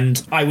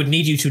 And I would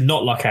need you to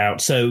not luck out,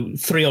 so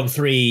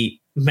 3-on-3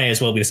 may as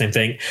well be the same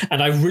thing.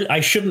 And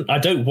I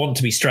don't want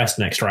to be stressed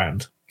next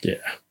round. Yeah.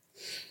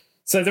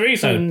 So the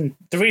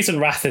reason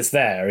Wrath is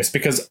there is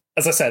because,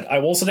 as I said, I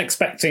wasn't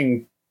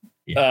expecting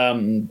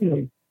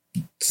Zam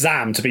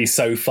to be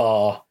so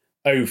far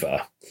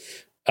over.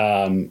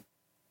 So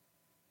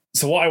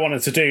what I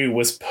wanted to do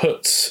was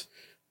put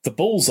the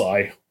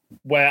bullseye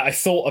where I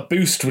thought a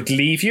boost would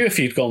leave you if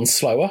you'd gone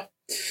slower.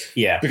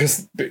 Yeah.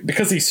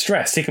 Because he's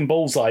stressed, he can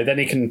bullseye, then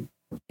he can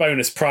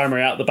bonus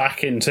primary out the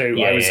back into.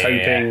 Yeah, I was yeah,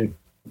 hoping.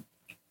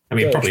 I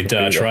mean, Dirge probably would be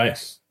Dirge, there.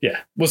 right? Yeah,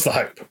 was the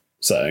hope.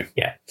 So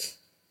Yeah.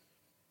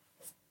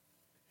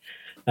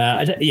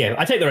 I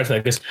take the red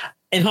focus.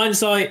 In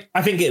hindsight,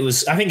 I think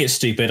it's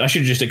stupid. I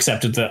should have just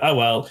accepted that. Oh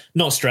well,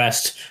 not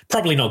stressed.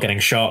 Probably not getting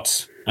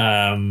shot.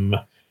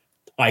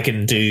 I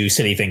can do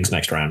silly things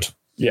next round.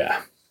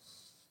 yeah.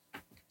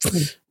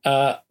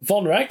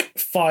 Von Reg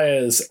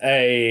fires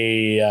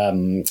a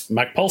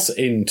Magpulse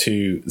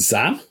into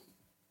Zam.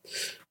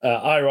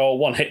 I roll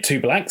 1 hit, 2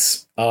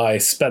 blanks. I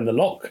spend the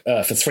lock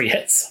for 3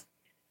 hits.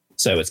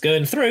 So it's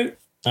going through.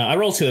 I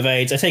roll 2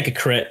 evades. I take a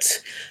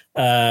crit.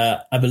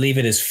 I believe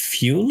it is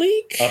fuel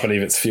leak. I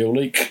believe it's fuel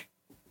leak.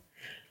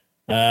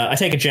 I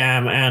take a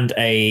jam and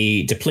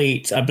a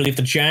deplete. I believe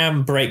the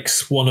jam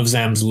breaks one of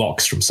Zam's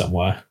locks from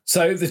somewhere.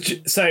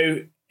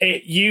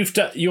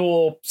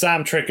 Your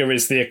Zam trigger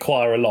is the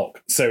acquire a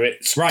lock, so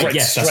it Right, breaks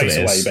yes, that's what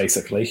straight it away, is.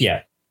 basically.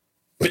 Yeah.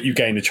 But you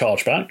gain a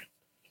charge back.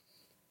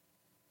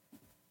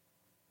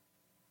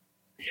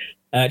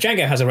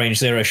 Django has a range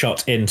 0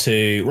 shot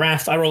into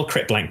Wrath. I roll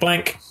crit blank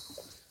blank.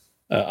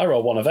 I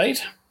roll 1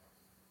 evade.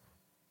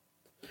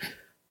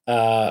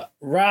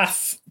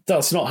 Wrath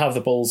does not have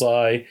the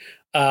bullseye.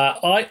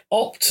 I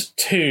opt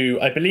to,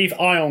 I believe,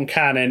 Ion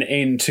Cannon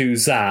into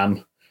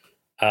Zam,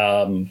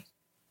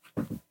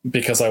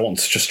 because I want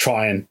to just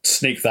try and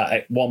sneak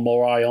that 1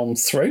 more ion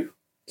through.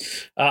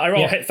 I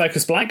roll hit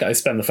focus blank. I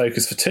spend the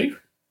focus for 2.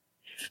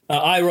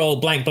 I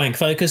roll blank blank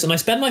focus, and I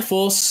spend my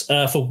force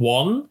for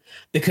 1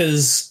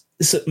 because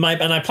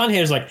my plan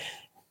here is like,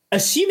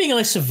 assuming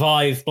I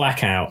survive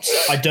blackout,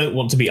 I don't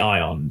want to be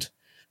ioned.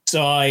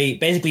 So I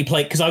basically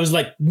played, because I was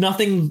like,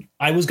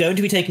 I was going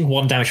to be taking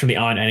 1 damage from the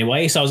iron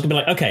anyway. So I was going to be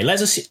like,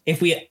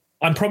 okay,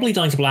 I'm probably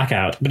dying to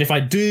blackout, but if I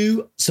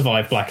do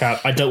survive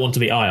blackout, I don't want to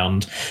be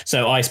ioned.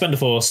 So I spend a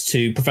force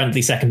to prevent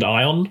the second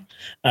ion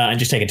and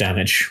just take a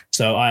damage.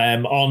 So I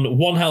am on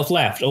 1 health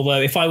left,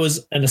 although if I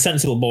was a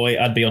sensible boy,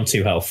 I'd be on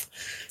 2 health.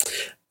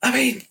 I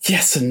mean,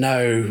 yes and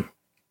no.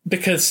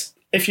 Because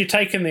if you're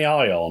taking the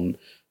ion,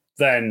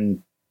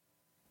 then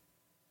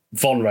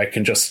Von Reg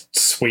can just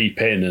sweep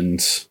in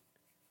and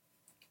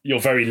you're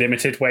very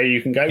limited where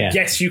you can go. Yeah.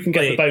 Yes, you can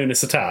get the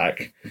bonus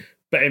attack,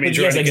 but it means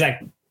you're only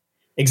Exactly.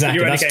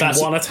 you're only That's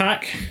getting 1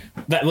 attack.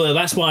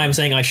 That's why I'm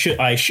saying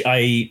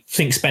I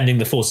think spending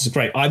the force is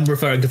great. I'm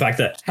referring to the fact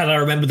that had I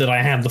remembered that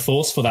I had the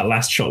force for that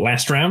last shot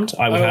last round,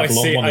 I would have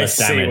one less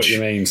damage. I see what you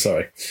mean.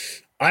 Sorry.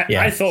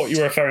 I thought you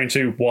were referring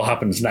to what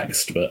happens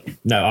next, but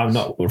no, I'm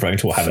not referring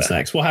to what happens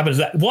next. What happens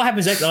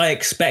next I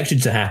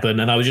expected to happen,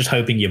 and I was just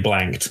hoping you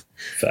blanked.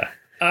 Fair.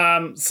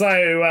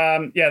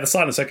 The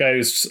silencer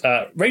goes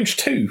range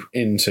 2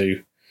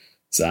 into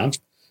Zam.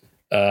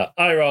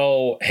 I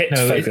roll hit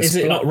focus. Is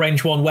it not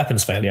range 1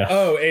 weapons failure?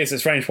 Oh, it is.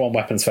 It's range 1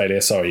 weapons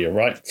failure. Sorry, you're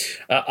right.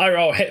 I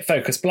roll hit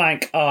focus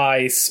blank.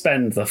 I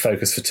spend the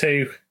focus for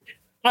 2.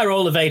 I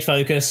roll evade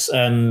focus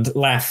and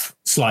laugh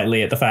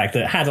slightly at the fact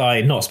that had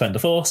I not spent the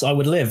force, I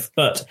would live.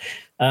 But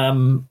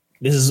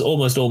this is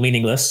almost all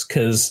meaningless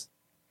because,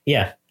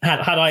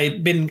 had I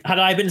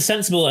been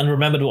sensible and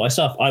remembered what I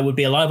stuff, I would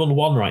be alive on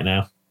 1 right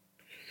now.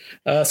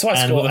 So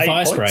I score with a 8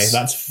 fire points. spray,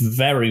 that's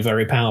very,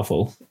 very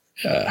powerful.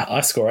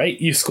 I score 8.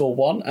 You score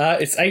 1.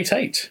 It's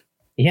 8-8.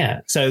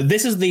 Yeah. So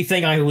this is the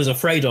thing I was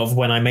afraid of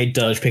when I made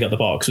Dirge pick up the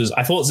box. Was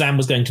I thought Zam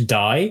was going to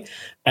die,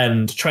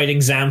 and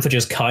trading Zam for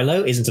just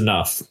Kylo isn't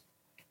enough.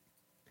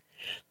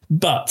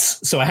 But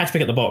so I had to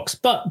pick up the box.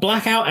 But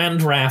Blackout and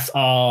Wrath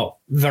are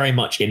very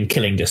much in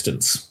killing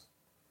distance.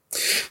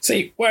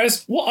 See,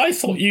 whereas what I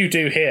thought you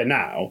do here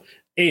now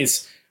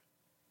is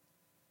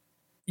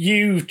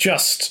you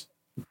just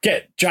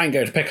get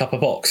Django to pick up a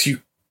box.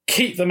 You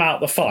keep them out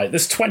the fight.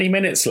 There's 20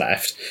 minutes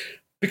left.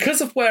 Because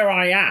of where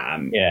I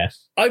am,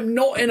 I'm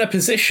not in a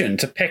position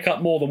to pick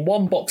up more than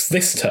 1 box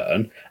this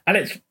turn, and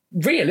it's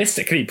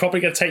realistically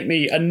probably going to take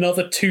me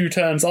another 2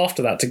 turns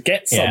after that to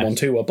get someone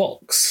to a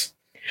box.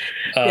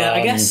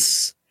 I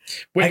guess.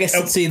 Which, I guess.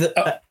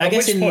 I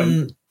guess which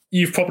point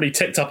you've probably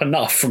ticked up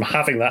enough from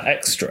having that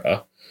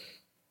extra.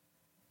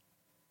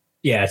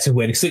 Yeah, to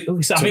win. So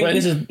I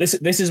think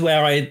this is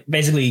where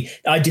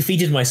I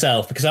defeated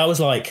myself because I was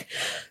like,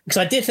 because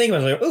I did think I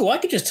was like, oh, I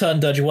could just turn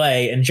Dirge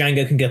away and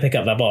Django can go pick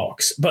up that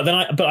box. But then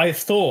I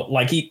thought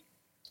like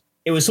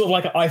it was sort of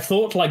like I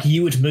thought like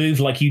you would move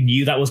like you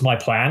knew that was my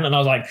plan, and I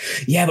was like,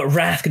 yeah, but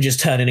Wrath can just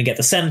turn in and get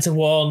the center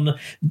one.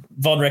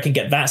 Von Reg can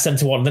get that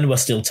center one, and then we're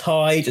still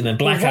tied, and then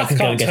Blackout can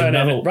go and get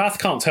another. Wrath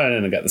can't turn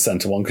in and get the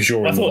center one because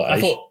you're in the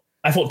way.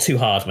 I thought too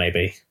hard,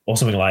 maybe, or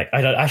something like.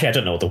 I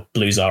don't know what the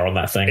blues are on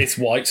that thing. It's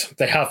white.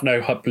 They have no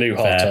blue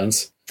hard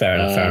turns. Fair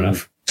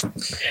enough.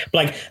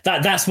 Like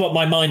that's what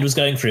my mind was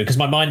going through because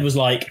my mind was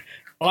like,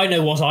 I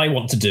know what I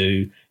want to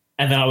do,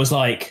 and then I was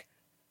like,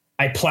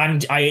 I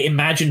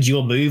imagined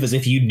your move as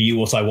if you knew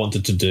what I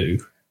wanted to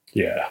do.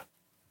 Yeah.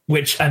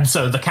 And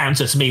so the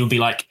counter to me would be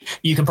like,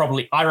 you can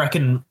probably, I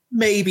reckon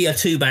maybe a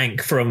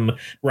 2-bank from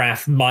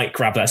Wrath might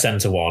grab that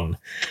center one.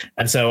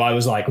 And so I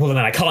was like, well, then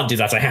I can't do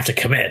that. I have to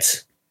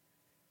commit.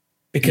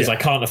 because Yeah.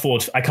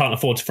 I can't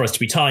afford for us to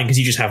be tying because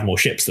you just have more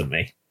ships than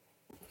me.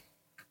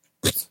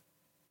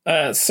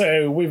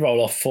 So we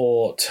roll off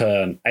for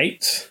turn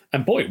 8,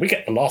 and boy, we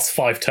get the last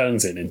 5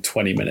 turns in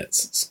 20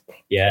 minutes. It's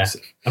Yeah,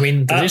 impressive. I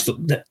mean, there's just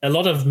a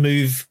lot of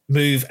move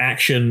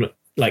action,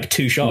 like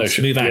 2 shots,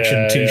 move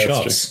action, 2 that's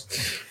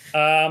shots.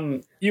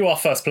 You are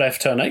first player for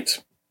turn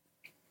 8.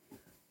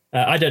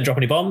 I don't drop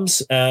any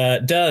bombs.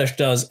 Dirge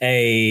does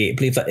I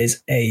believe that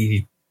is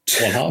a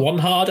one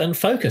hard and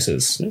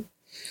focuses.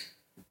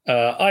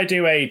 I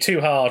do a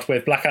 2 hard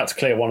with Blackout to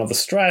clear 1 of the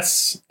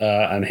stress,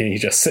 and he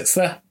just sits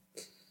there.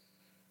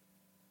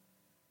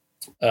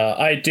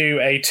 I do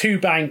a 2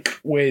 bank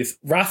with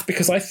Wrath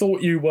because I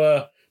thought you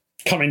were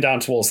coming down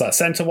towards that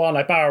center one.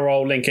 I barrel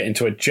roll, link it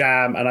into a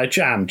jam, and I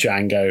jam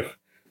Django.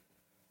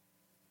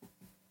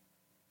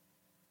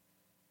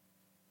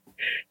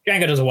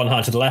 Django does a 1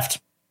 hard to the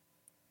left.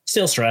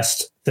 Still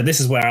stressed. So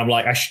this is where I'm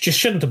like, I just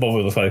shouldn't have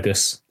bothered with the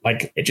focus.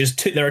 Like, it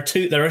just there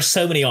are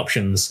so many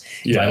options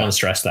that I want to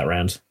stress that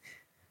round.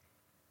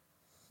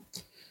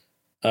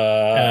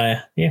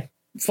 Yeah.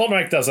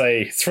 Vonreg does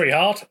a 3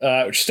 hard,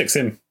 which sticks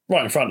him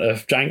right in front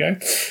of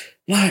Django.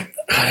 Like,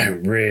 I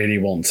don't really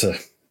want to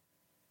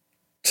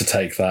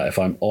take that, if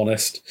I'm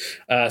honest.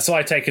 So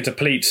I take a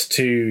deplete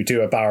to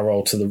do a barrel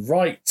roll to the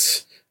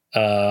right,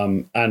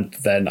 and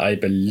then I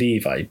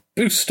believe I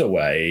boost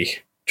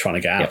away, trying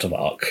to get out of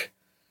arc.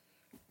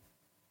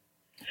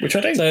 Which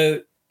I do.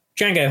 So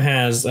Django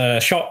has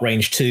shot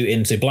range 2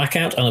 into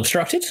Blackout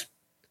unobstructed.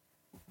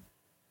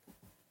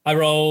 I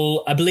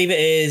roll, I believe it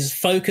is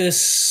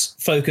focus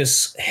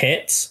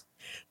hit.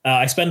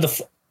 I spend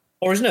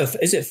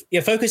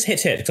focus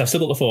hit because I've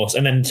still got the force,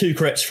 and then 2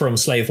 crits from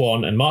Slave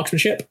 1 and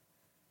marksmanship.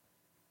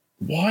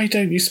 Why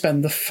don't you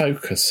spend the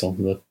focus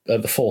on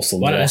the force on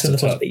Why the don't I last spend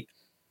the attack? force?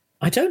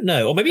 I don't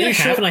know, or maybe I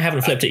have and I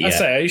haven't flipped it yet. I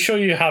say, are you sure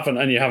you haven't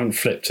and you haven't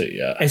flipped it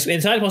yet? It's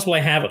entirely possible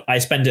I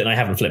spend it and I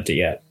haven't flipped it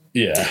yet.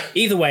 Yeah.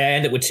 Either way, I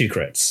end up with 2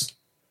 crits.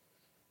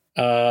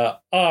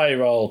 I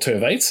roll 2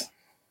 of 8.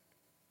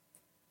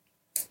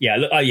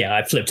 Yeah,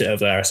 I flipped it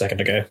over there a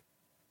second ago.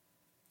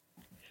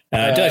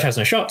 Dirge has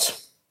no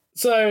shot.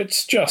 So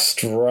it's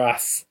just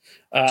Wrath.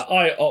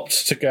 I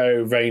opt to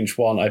go range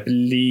 1, I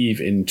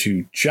believe,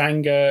 into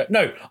Django.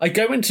 No, I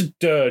go into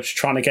Dirge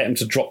trying to get him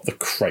to drop the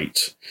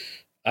crate.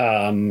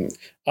 I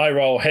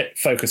roll hit,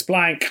 focus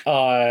blank.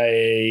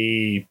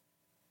 I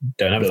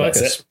don't have a that's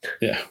focus. it.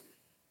 Yeah.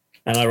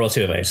 And I roll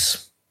 2 of 8.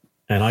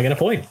 And I get a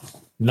point.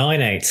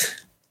 9-8.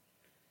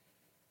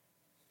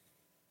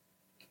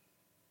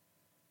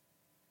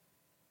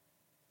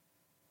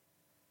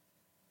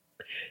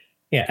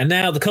 Yeah, and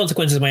now the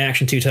consequences of my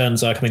action 2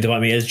 turns are coming to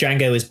bite me as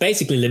Django is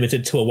basically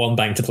limited to a 1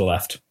 bank to the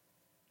left.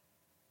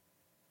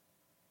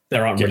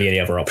 There aren't really any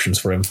other options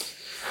for him.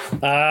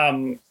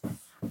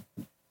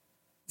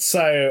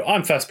 So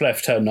I'm first player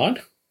for turn 9.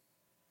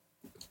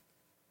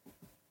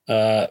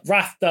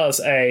 Wrath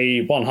does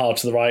a 1 hard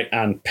to the right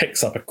and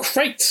picks up a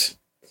crate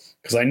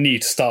because I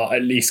need to start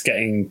at least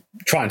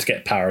trying to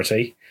get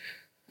parity.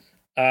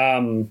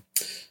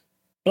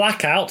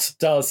 Blackout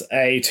does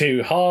a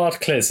 2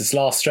 hard, clears his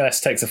last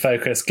stress, takes a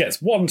focus, gets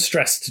 1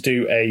 stress to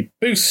do a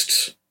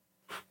boost.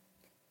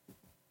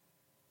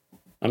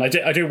 And I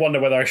do wonder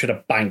whether I should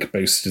have bank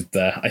boosted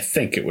there. I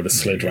think it would have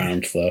slid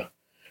round the...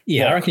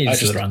 Yeah, rock. I reckon you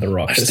just around the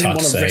rock. I just It's didn't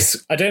hard want to to say.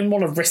 I didn't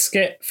want to risk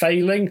it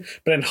failing,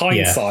 but in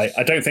hindsight,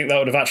 I don't think that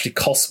would have actually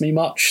cost me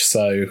much.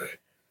 So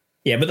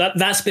Yeah, but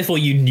that's before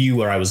you knew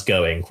where I was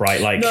going, right?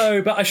 Like,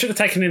 no, but I should have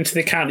taken into the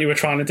account you were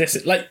trying to diss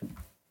it. Like,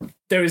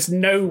 there is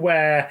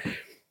nowhere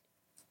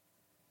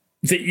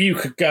that you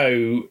could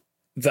go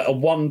that a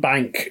 1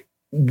 bank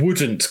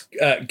wouldn't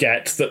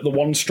get that the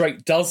 1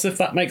 straight does, if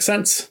that makes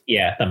sense.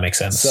 yeah, that makes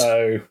sense.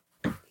 So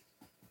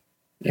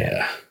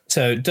yeah.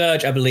 So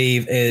Dirge, I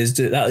believe, is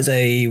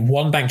a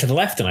 1 bank to the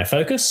left, and I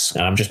focus.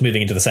 And I'm just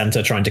moving into the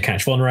center, trying to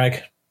catch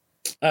Vonreg.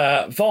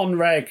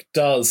 Vonreg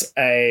does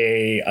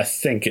I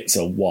think it's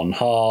a 1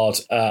 hard.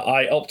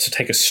 I opt to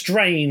take a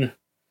strain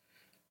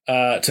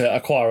to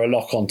acquire a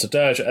lock onto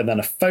Dirge, and then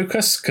a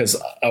focus, because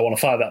I want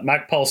to fire that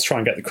mag pulse, try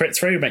and get the crit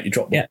through, make you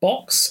drop the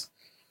box.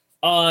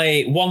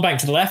 I 1 bank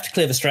to the left,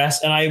 clear the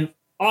stress, and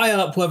I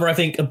up whether I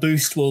think a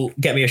boost will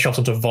get me a shot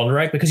onto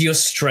Vonreg, because you're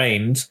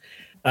strained.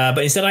 But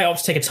instead I opt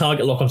to take a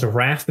target lock onto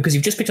Wrath because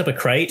you've just picked up a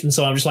crate, and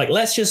so I'm just like,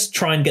 let's just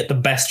try and get the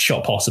best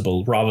shot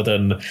possible rather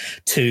than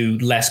 2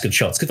 less good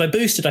shots. Because if I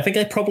boosted, I think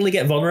I'd probably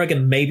get Vonreg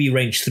and maybe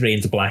range 3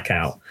 into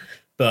Blackout.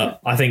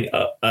 But I think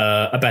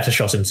a better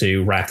shot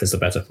into Wrath is the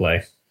better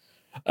play.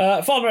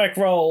 Vonreg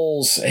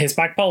rolls his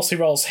mag pulse, he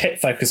rolls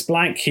hit, focus,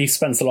 blank. He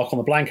spends the lock on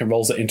the blank and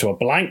rolls it into a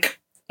blank.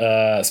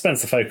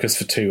 Spends the focus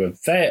for 2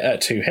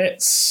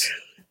 hits.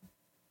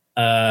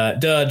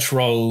 Dirge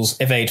rolls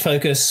evade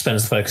focus,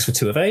 spends the focus for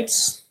 2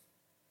 evades.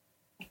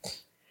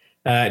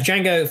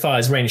 Django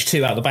fires range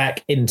 2 out the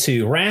back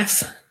into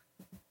Wrath.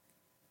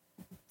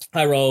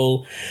 I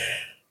roll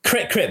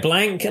crit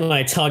blank, and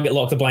I target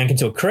lock the blank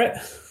into a crit.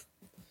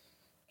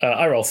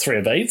 I roll 3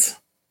 evades.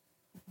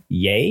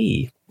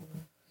 Yay.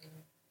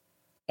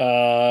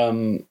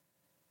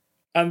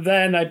 And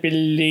then I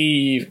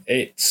believe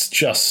it's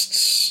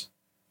just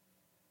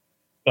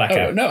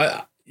Blackout. Oh,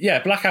 no,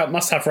 Blackout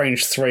must have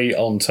range 3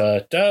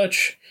 onto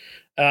Dirge.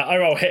 I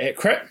roll hit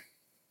crit.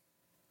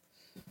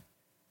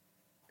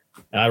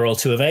 I roll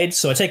 2 evades,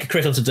 so I take a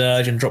crit onto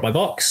Dirge and drop my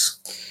box.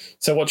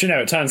 So what do you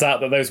know? It turns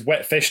out that those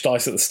wet fish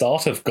dice at the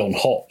start have gone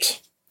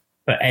hot.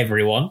 For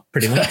everyone,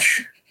 pretty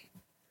much.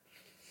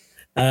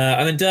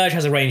 And then Dirge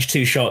has a range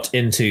 2 shot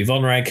into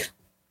Vonreg,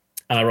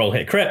 and I roll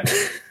hit crit.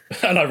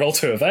 And I roll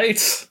 2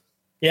 evades.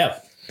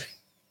 Yep.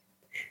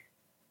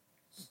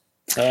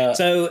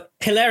 So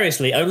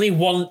hilariously, only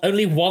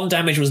one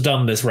damage was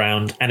done this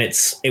round, and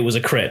it was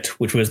a crit,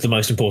 which was the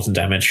most important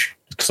damage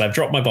because I've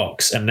dropped my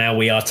box, and now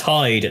we are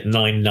tied at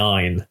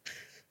 9-9.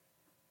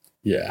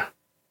 Yeah.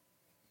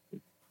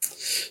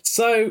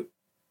 So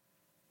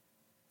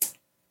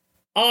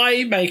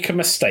I make a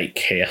mistake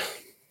here.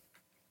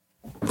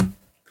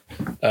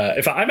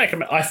 In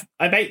fact,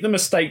 I make the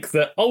mistake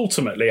that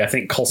ultimately I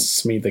think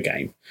costs me the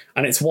game,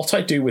 and it's what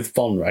I do with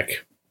Vonreg.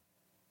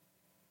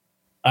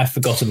 I've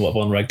forgotten what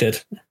Vonreg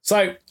did.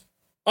 So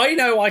I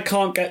know I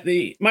can't get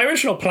my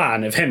original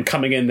plan of him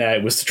coming in there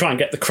was to try and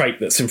get the crate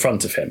that's in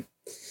front of him.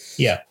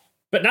 Yeah.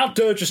 But now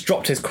Dirge has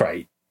dropped his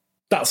crate.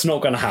 That's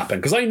not going to happen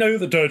because I know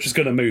that Dirge is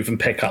going to move and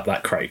pick up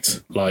that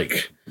crate.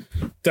 Like,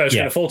 Dirge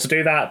can afford to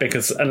do that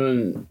because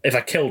if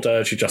I kill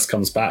Dirge, he just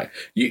comes back.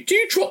 Do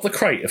you drop the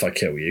crate if I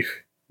kill you?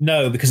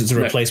 No, because it's a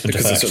replacement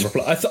effect.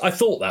 I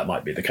thought that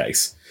might be the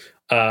case.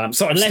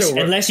 So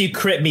unless you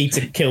crit me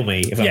to kill me,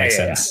 if that makes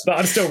sense. But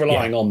I'm still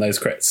relying on those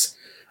crits.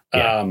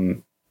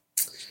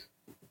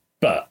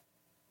 But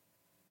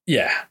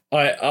yeah,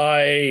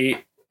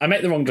 I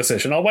make the wrong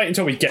decision. I'll wait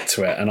until we get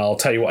to it, and I'll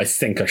tell you what I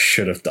think I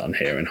should have done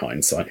here in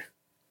hindsight.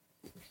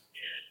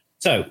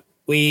 So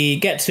we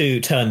get to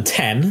turn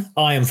 10.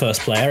 I am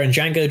first player, and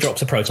Django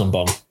drops a proton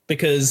bomb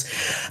because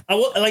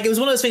it was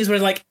one of those things where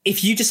like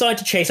if you decide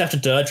to chase after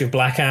Dirge with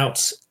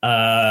Blackout,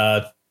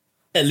 at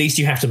least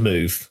you have to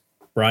move,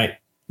 right?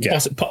 Yeah.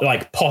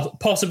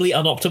 Possibly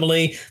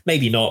unoptimally,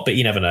 maybe not, but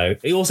you never know.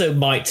 He also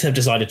might have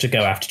decided to go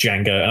after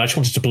Django, and I just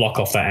wanted to block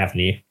off that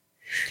avenue.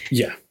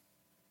 Yeah.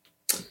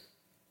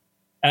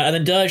 And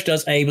then Dirge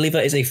does I believe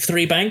that is a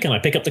 3 bank, and I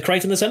pick up the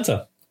crate in the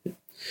center.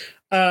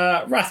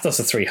 Wrath does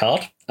a 3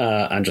 hard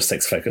and just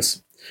takes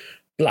focus.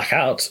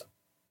 Blackout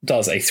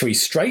does a 3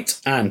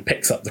 straight and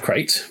picks up the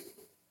crate.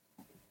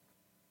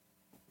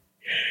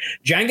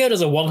 Django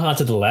does a 1 hard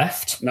to the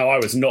left. No, I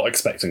was not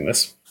expecting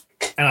this.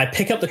 And I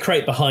pick up the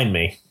crate behind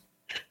me.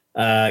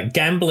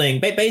 Gambling.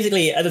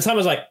 Basically, at the time I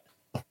was like,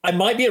 I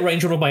might be at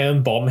range 1 of my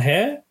own bomb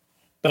here,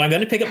 but I'm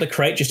going to pick up the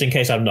crate just in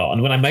case I'm not.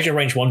 And when I measure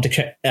range 1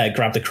 to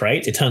grab the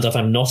crate, it turns out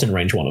I'm not in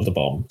range 1 of the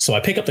bomb. So I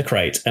pick up the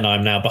crate, and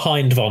I'm now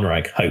behind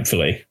Vonreg,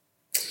 hopefully.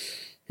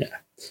 Yeah.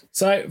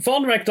 So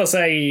Vonreg does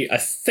I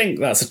think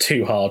that's a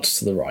 2 hard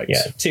to the right.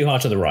 Yeah, 2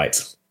 hard to the right.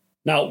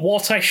 Now,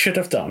 what I should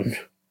have done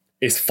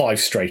is 5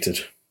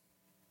 straighted.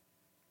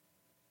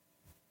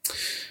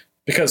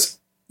 Because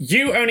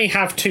you only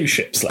have 2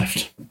 ships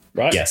left,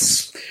 right?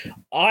 Yes.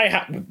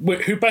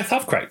 Who both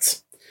have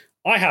crates.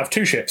 I have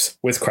 2 ships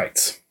with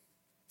crates.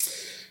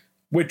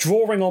 We're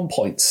drawing on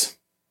points.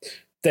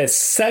 There's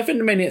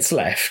 7 minutes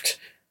left.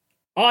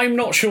 I'm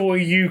not sure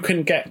you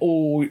can get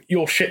all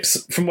your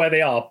ships from where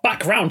they are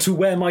back round to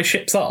where my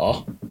ships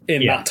are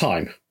in that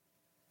time.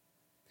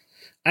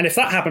 And if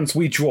that happens,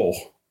 we draw.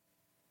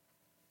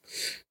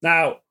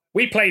 Now,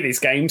 we play these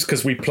games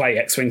because we play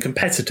X-Wing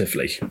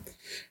competitively.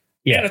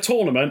 Yeah. In a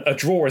tournament, a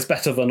draw is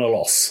better than a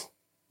loss.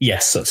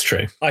 Yes, that's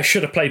true. I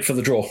should have played for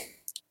the draw.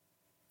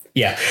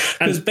 Yeah,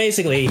 because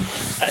basically,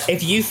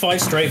 if you 5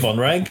 straight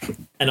Vonreg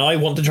and I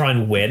want to try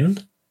and win,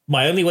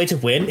 my only way to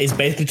win is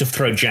basically to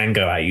throw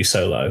Django at you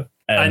solo.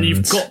 And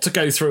you've got to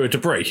go through a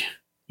debris.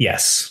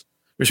 Yes.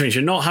 Which means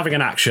you're not having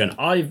an action.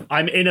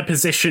 I'm in a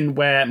position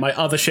where my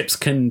other ships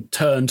can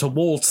turn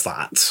towards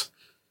that.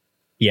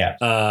 Yeah.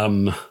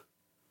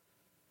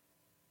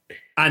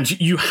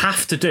 And you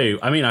have to do,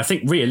 I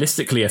think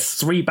realistically a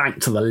 3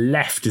 bank to the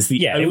left is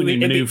the only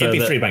maneuver. It'd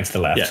be 3 banks to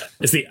the left. Yeah,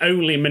 it's the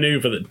only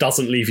maneuver that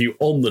doesn't leave you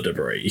on the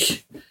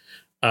debris.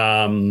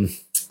 And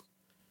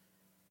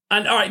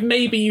all right,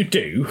 maybe you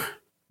do,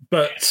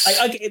 but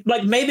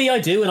maybe I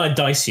do, and I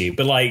dice you,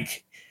 but I'm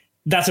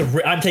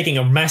taking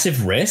a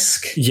massive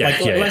risk. Yeah,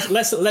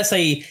 Let's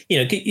say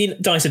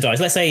dice to dice.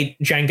 Let's say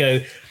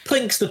Django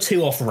plinks the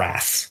 2 off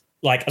Wrath.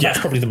 That's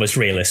probably the most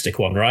realistic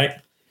one, right?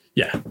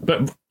 Yeah,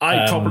 but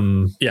But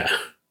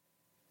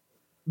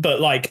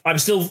I'm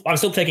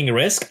still taking a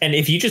risk, and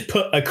if you just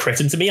put a crit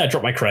into me, I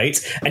drop my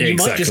crate, and you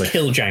might just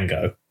kill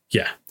Django.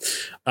 Yeah,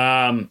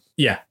 I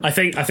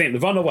think the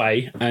run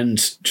away and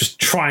just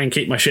try and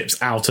keep my ships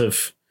out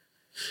of,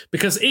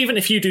 because even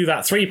if you do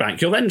that 3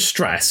 bank, you're then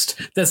stressed.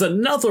 There's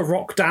another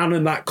rock down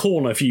in that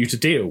corner for you to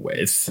deal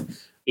with.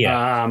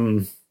 Yeah.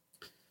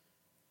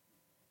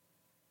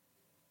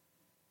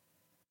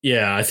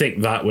 Yeah, I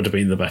think that would have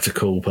been the better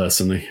call,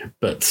 personally.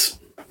 But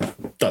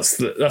that's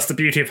the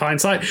beauty of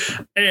hindsight.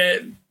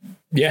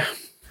 Yeah.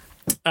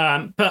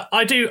 But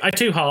I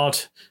do hard.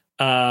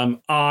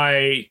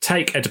 I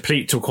take a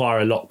deplete to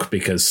acquire a lock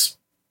because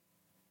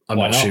I'm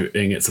Why not not?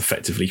 shooting. It's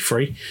effectively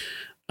free.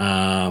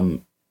 I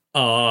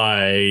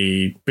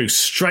boost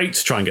straight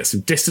to try and get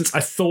some distance. I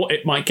thought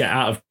it might get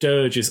out of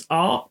Dirge's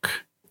arc.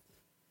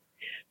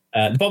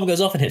 The bomb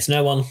goes off and hits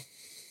no one.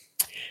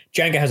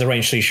 Django has a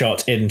range 3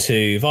 shot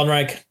into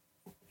Vonreg.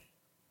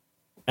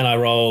 And I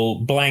roll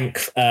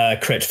blank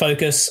crit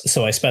focus.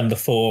 So I spend the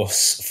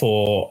force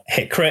for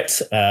hit crit.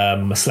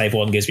 Slave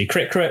 1 gives me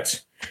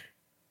crit.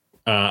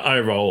 I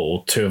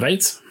roll 2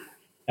 evades.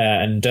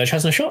 And Dirge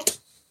has no shot.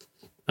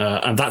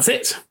 And that's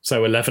it.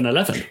 So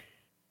 11-11.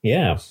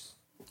 Yeah.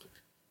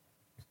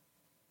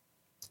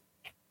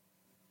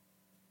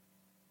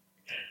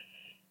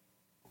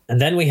 And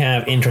then we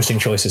have interesting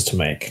choices to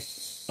make.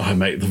 I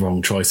make the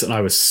wrong choice, and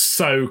I was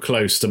so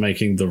close to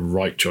making the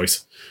right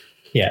choice.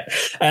 Yeah,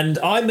 and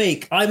I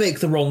make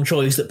the wrong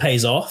choice that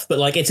pays off, but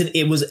like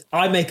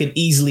I make an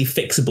easily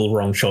fixable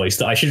wrong choice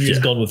that I should have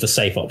just gone with the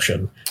safe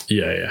option.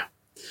 Yeah.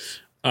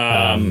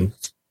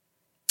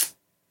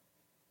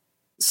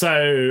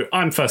 So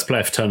I'm first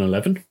player for turn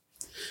 11.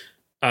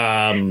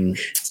 Turn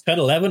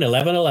 11,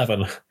 11,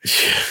 11.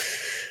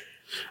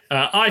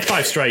 I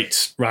 5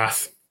 straight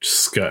Wrath,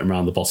 just skirting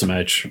around the bottom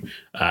edge,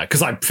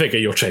 because I figure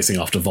you're chasing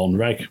after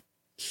Vonreg.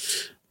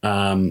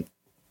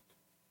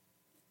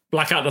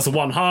 Blackout does a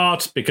 1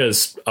 hard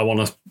because I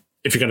want to.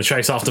 If you're going to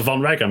chase after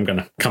Vonreg, I'm going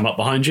to come up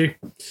behind you.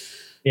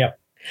 Yep.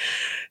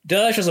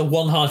 Dirge has a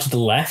 1 hard to the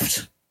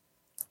left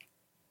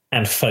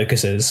and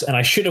focuses, and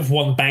I should have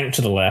 1 bank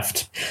to the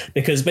left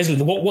because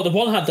basically what the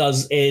 1 hard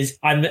does is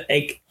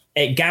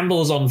it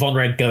gambles on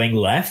Vonreg going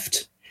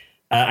left,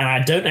 and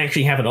I don't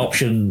actually have an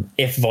option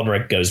if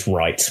Vonreg goes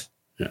right.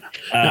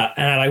 Yeah.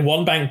 And I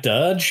 1 bank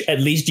Dirge.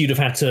 At least you'd have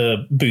had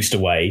to boost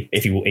away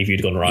if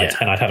you'd gone right,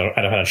 and I'd have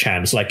had a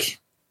chance. Like.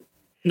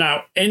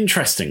 Now,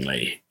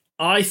 interestingly,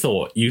 I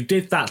thought you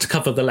did that to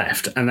cover the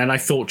left, and then I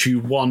thought you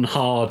 1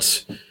 hard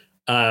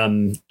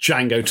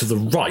Django to the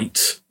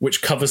right,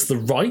 which covers the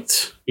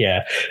right.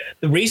 Yeah.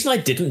 The reason I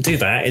didn't do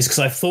that is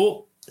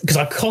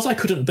because I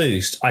couldn't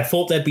boost, I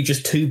thought there'd be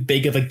just too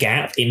big of a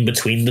gap in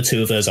between the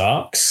 2 of those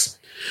arcs.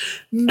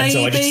 Maybe. And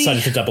so I just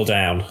decided to double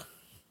down.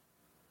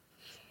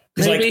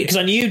 Because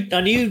I knew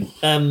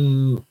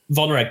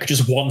Vonreg could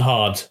just 1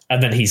 hard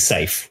and then he's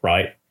safe,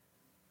 right?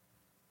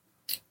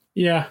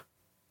 Yeah.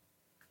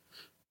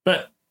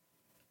 But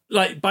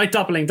like by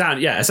doubling down,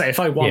 say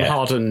if I 1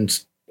 hard and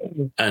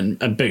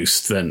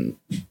boost, then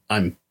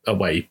I'm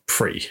away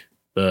free.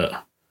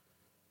 But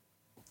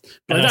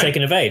And I take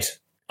an evade.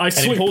 An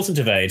swoop. important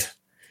evade.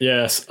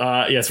 Yes,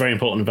 very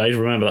important evade.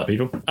 Remember that,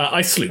 people.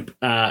 I sloop,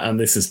 and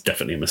this is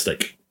definitely a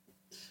mistake.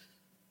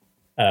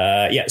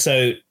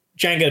 So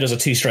Django does a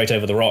 2 straight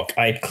over the rock.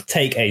 I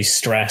take a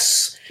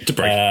stress,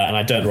 Debris. and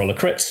I don't roll a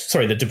crit.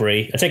 Sorry, the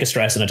debris. I take a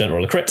stress and I don't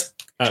roll a crit.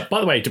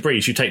 By the way,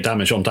 debris, you take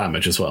damage on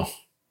damage as well.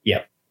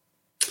 Yep.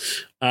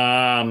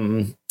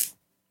 So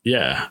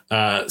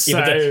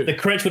the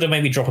crit would have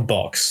made me drop a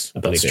box, I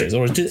believe it is.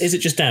 Or is it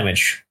just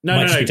damage?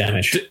 No.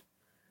 Damage.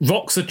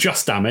 Rocks are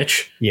just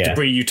damage. Yeah.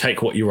 Debris, you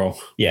take what you roll.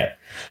 Yeah.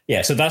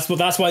 So that's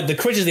why the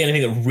crit is the only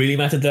thing that really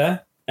mattered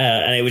there.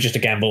 And it was just a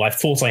gamble I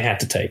thought I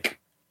had to take.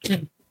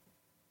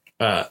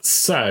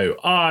 So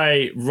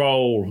I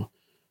roll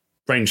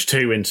range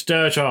 2 into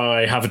Dirge.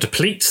 I have a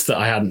deplete that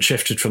I hadn't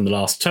shifted from the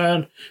last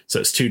turn. So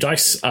it's 2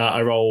 dice.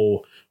 I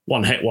roll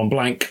 1 hit, 1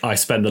 blank. I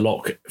spend the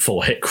lock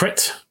for hit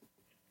crit.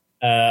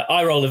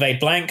 I roll evade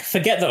blank.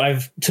 Forget that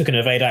I've took an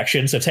evade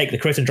action, so take the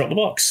crit and drop the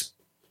box.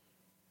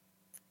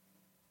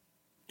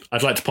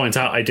 I'd like to point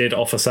out I did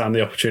offer Sam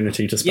the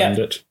opportunity to spend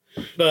it.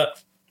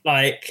 But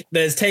like,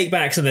 there's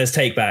takebacks and there's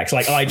takebacks.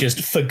 Like, I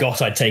just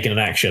forgot I'd taken an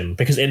action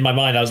because in my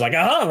mind I was like,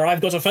 aha,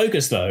 I've got a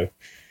focus though.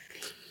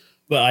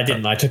 But I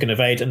didn't. I took an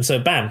evade, and so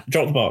bam,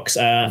 drop the box.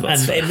 And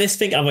in this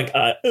thing, I'm like,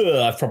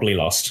 I've probably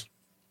lost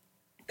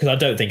because I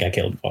don't think I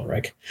killed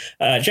Vonreg.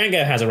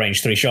 Django has a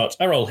range 3 shot.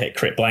 I roll hit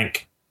crit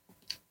blank.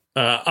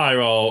 I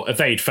roll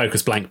evade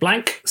focus blank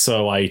blank,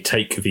 so I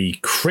take the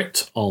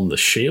crit on the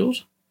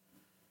shield.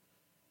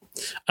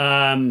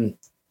 Blackout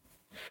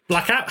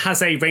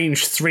has a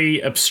range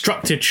 3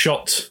 obstructed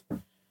shot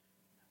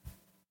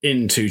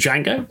into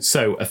Django,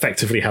 so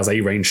effectively has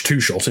a range 2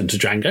 shot into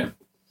Django.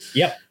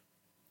 Yep.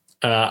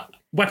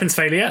 Weapons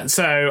failure,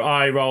 so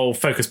I roll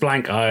focus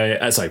blank.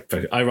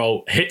 I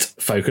roll hit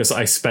focus.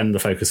 I spend the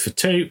focus for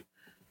 2.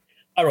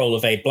 I roll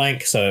evade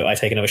blank, so I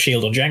take another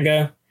shield on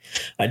Django.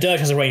 Dirge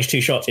has a range 2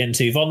 shot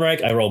into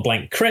Vonreg. I roll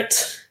blank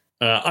crit.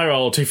 I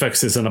roll 2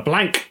 focuses and a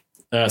blank,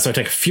 so I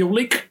take a fuel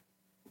leak.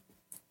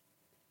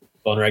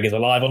 Vonreg is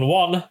alive on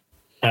 1,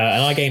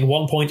 and I gain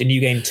 1 point and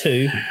you gain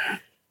 2.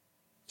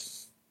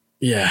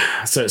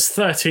 Yeah, so it's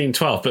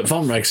 13-12, but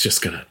Vonreg's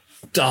just going to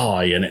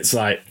die, and it's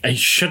like, he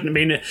shouldn't have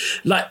been...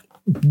 Like,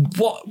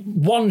 what?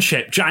 One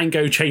ship,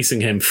 Django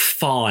chasing him,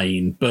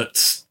 fine,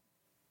 but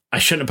I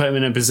shouldn't have put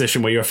him in a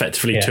position where you're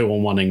effectively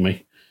 2-on-1ing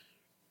me.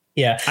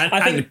 Yeah,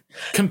 I think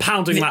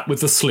compounding that with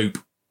the sloop.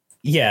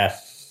 Yeah,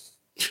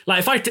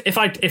 like if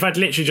I'd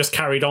literally just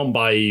carried on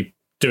by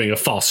doing a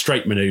fast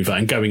straight maneuver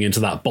and going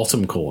into that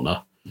bottom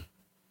corner,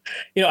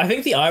 I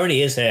think the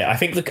irony is here. I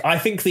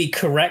think the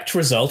correct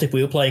result, if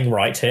we were playing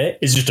right here,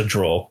 is just a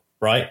draw,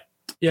 right?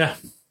 Yeah.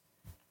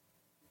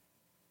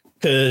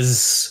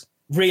 Because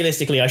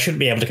realistically, I shouldn't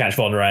be able to catch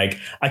Vonreg.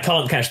 I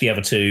can't catch the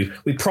other two.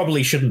 We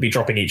probably shouldn't be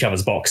dropping each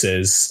other's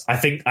boxes.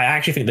 I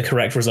actually think the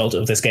correct result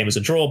of this game is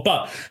a draw,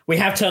 but we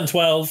have turn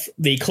 12.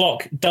 The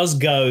clock does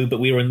go, but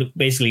we were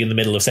basically in the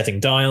middle of setting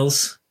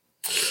dials.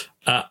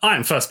 I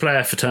am first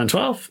player for turn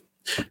 12.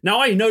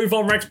 Now, I know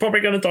Vonreg's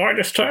probably going to die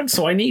this turn,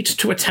 so I need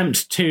to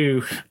attempt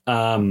to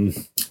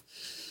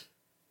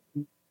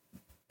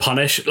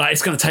punish. Like,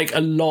 it's going to take a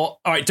lot.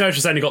 All right, Dirge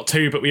has only got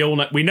 2, but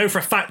we know for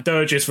a fact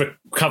Dirge is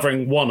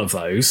recovering one of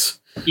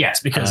those. Yes,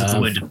 because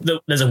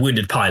there's a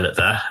wounded pilot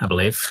there, I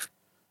believe.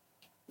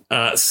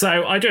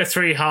 So I do a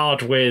 3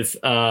 hard with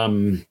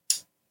Wrath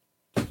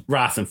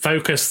and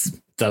Focus.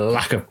 The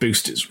lack of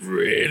boost is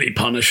really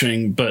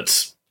punishing,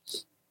 but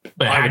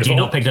had you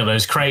not picked up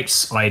those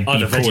crates, I'd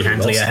be pretty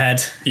handily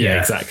ahead. Yeah,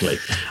 exactly.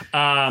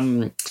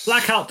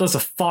 Blackout does a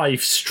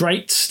 5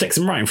 straight, sticks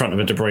him right in front of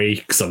a debris,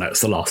 because I know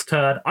it's the last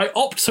turn. I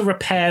opt to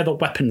repair the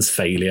weapon's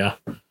failure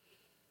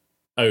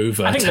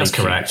over. I think that's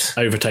correct.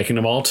 Overtaking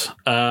the mod.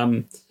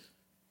 I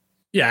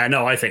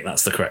think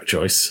that's the correct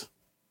choice.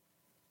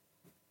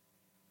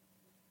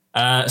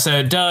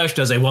 So Dirge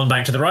does a 1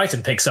 bank to the right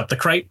and picks up the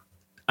crate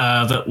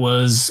that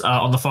was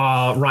on the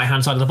far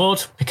right-hand side of the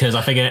board, because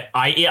I figure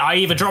I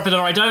either drop it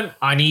or I don't.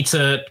 I need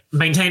to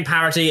maintain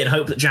parity and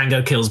hope that Django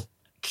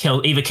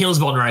either kills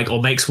Vonreg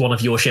or makes one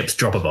of your ships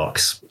drop a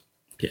box.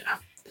 Yeah.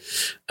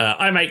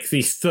 I make the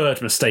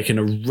 3rd mistake in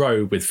a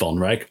row with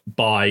Vonreg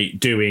by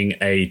doing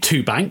a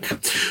 2 bank.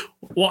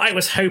 What I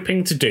was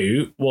hoping to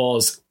do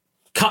was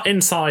cut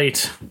inside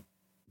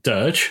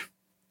Dirge,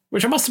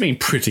 which I must have been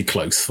pretty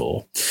close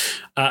for.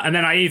 And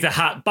then I either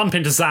bump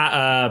into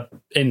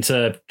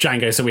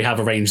Django so we have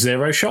a range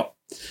 0 shot,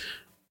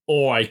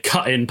 or I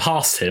cut in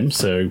past him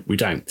so we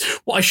don't.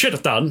 What I should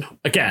have done,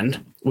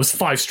 again, was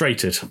 5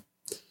 straighted.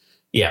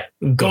 Yeah.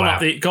 Gone up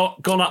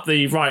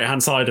the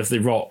right-hand side of the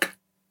rock,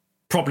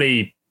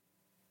 probably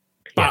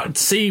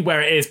see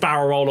where it is,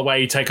 barrel roll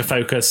away, take a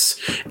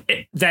focus.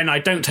 Then I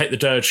don't take the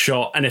Dirge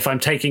shot, and if I'm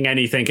taking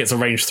anything, it's a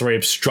range 3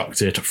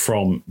 obstructed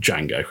from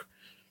Django.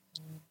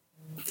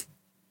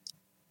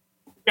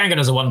 Django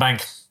does a 1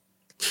 bank.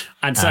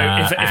 And so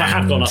if I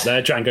had gone up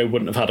there, Django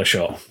wouldn't have had a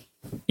shot.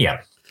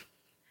 Yeah.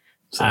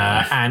 So,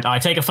 and I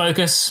take a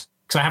focus,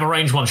 because I have a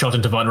range 1 shot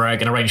into Vonreg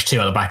and a range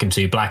 2 at the back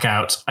into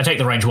Blackout. I take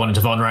the range 1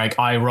 into Vonreg.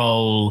 I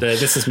roll...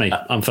 This is me.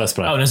 I'm first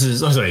player. This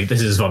is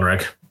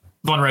Vonreg.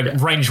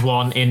 Vonreg, range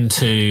 1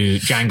 into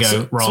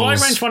Django, rolls. So I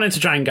range 1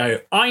 into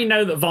Django. I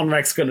know that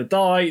Vonreg's going to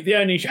die. The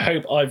only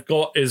hope I've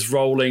got is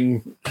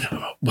rolling,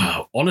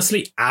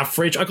 honestly,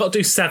 average. I got to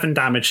do 7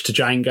 damage to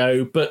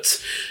Django,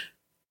 but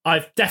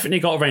I've definitely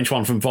got a range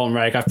 1 from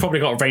Vonreg. I've probably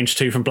got a range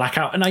 2 from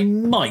Blackout, and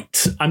I'm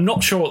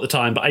not sure at the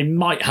time, but I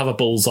might have a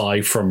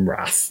bullseye from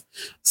Wrath.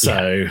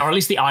 So, or at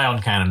least the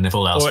ion cannon, if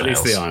all else fails. Or at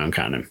least the ion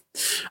cannon.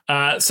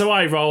 So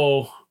I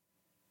roll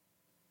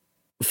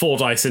 4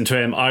 dice into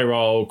him. I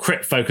roll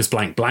crit, focus,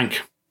 blank,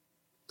 blank.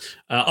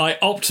 I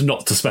opt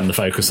not to spend the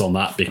focus on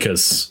that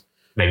because...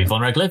 Maybe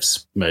Vonreg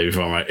lives.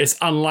 It's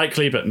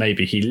unlikely, but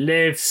maybe he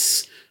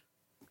lives.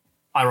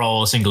 I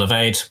roll a single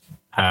evade.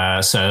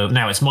 So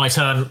now it's my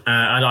turn,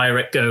 and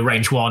I go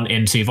range 1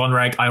 into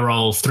Vonreg. I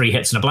roll 3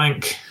 hits and a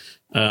blank.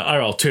 I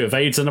roll 2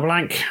 evades and a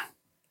blank.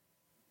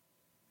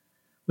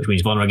 Which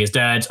means Vonreg is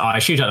dead. I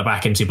shoot at the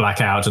back into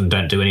Blackout and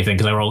don't do anything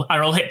because I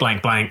roll hit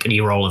blank blank, and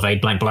you roll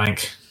evade blank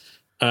blank.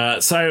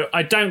 So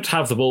I don't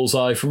have the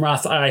bullseye from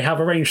Wrath. I have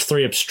a range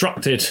 3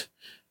 obstructed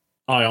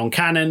ion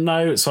cannon,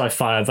 though, so I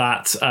fire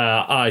that.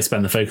 I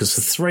spend the focus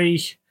for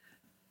 3.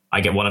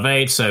 I get 1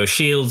 evade, so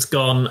shield's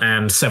gone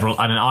and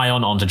an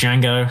ion onto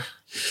Django.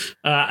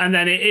 And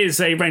then it is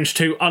a range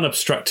 2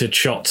 unobstructed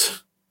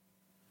shot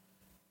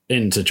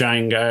into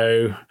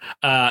Django.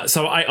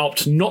 So I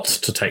opt not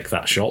to take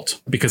that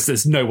shot because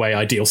there's no way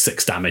I deal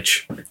 6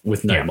 damage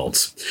with no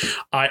mods.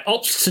 I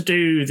opt to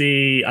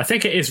do I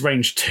think it is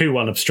range 2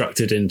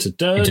 unobstructed into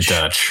Dirge.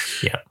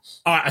 Yeah.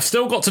 I've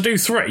still got to do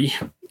 3,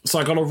 so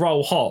I got to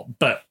roll hot,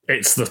 but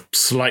it's the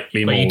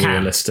slightly more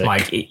realistic.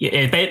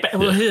 Here's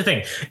the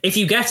thing: if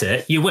you get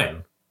it, you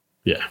win.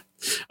 Yeah.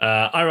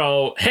 I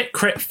roll hit,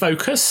 crit,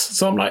 focus,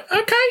 so I'm like,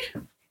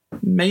 okay,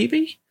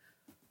 maybe.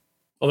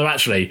 Although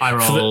actually, I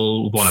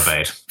roll 1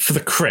 evade. For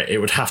the crit, it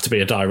would have to be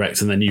a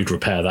direct, and then you'd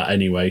repair that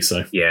anyway.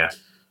 So yeah,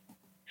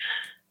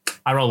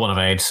 I roll 1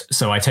 evade,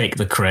 so I take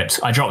the crit.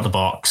 I drop the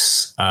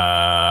box.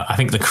 I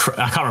think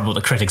I can't remember what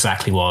the crit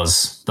exactly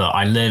was, but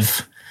I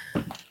live,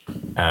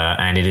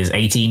 and it is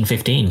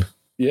 18-15.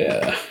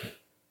 Yeah,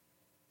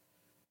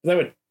 there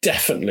were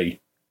definitely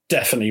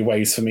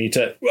ways for me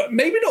to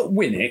maybe not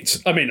win it.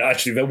 I mean,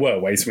 actually, there were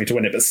ways for me to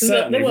win it, but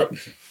certainly.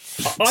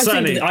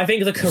 I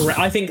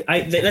think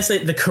let's say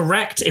the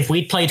correct. If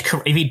we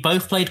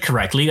both played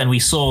correctly and we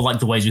saw like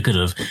the ways we could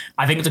have,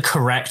 I think the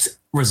correct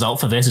result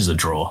for this is a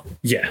draw.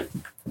 Yeah,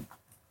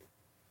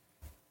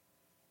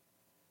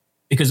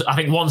 because I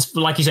think once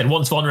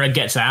Vonreg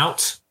gets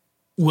out,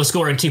 we're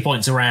scoring 2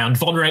 points around.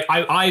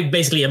 I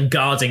basically am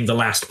guarding the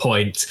last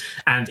point,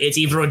 and it's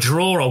either a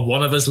draw or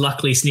one of us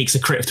luckily sneaks a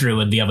crit through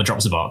and the other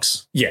drops a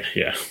box. Yeah.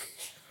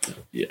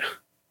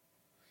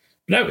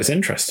 No, it's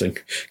interesting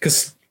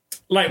because,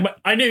 like,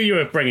 I knew you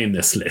were bringing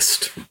this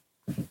list,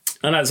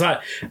 and that's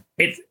like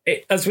it.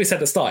 As we said at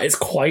the start, it's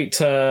quite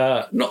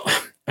not.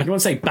 I don't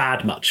want to say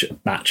bad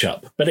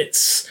matchup, but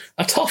it's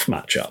a tough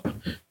matchup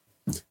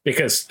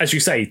because, as you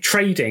say,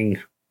 trading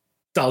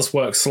does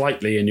work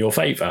slightly in your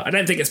favour. I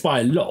don't think it's by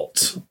a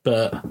lot,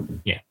 but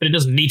yeah, but it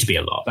doesn't need to be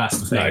a lot. That's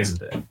the thing,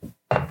 isn't it?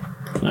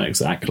 No,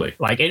 exactly.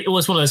 Like, it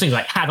was one of those things,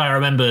 like, had I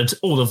remembered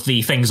all of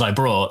the things I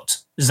brought,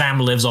 Zam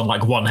lives on,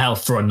 like, 1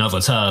 health for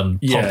another turn,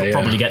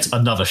 probably gets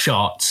another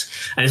shot.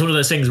 And it's one of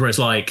those things where it's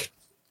like,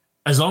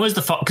 as long as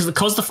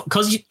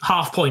because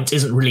half point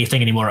isn't really a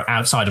thing anymore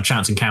outside of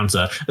chance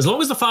encounter, as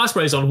long as the fast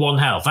spray is on 1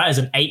 health, that is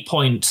an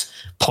 8-point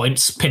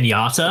points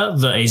pinata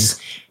that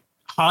is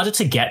harder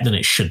to get than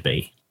it should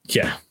be.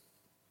 Yeah.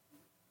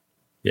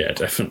 Yeah,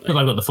 definitely. Because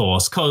I've got the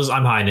force, because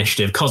I'm high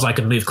initiative, because I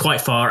can move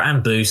quite far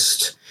and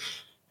boost.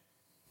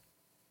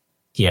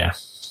 Yeah.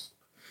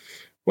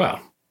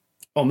 Well,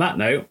 on that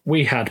note,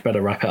 we had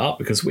better wrap it up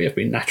because we have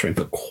been nattering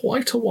for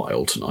quite a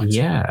while tonight.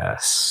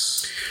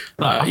 Yes.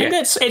 I think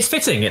it's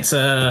fitting. It's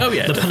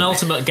the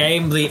penultimate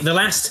game, the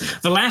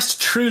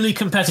last truly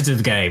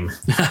competitive game,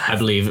 I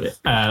believe we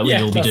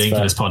will be doing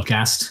for this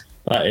podcast.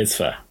 That is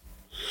fair.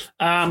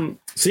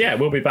 So yeah,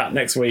 we'll be back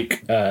next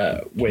week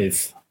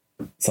with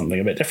something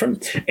a bit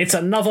different. It's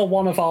another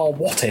one of our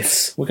what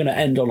ifs. We're going to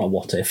end on a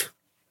what if.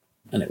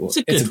 And it's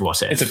a good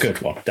what if. It's a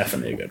good one.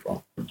 Definitely a good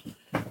one.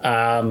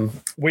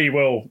 We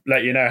will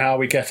let you know how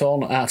we get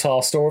on at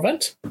our store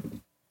event.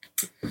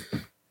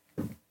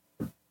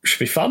 Should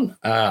be fun.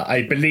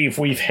 I believe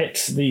we've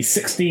hit the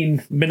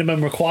 16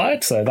 minimum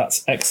required, so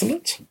that's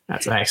excellent.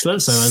 That's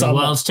excellent. So a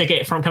world's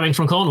ticket coming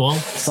from Cornwall.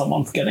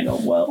 Someone's getting a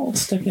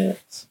world's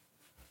ticket.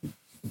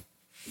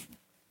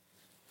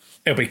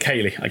 It'll be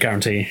Kaylee, I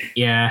guarantee.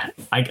 Yeah,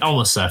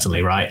 almost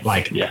certainly, right?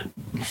 Like, yeah.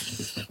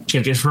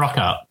 She'll just rock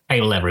up,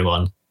 hail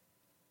everyone.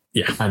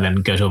 Yeah. And then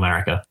go to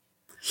America.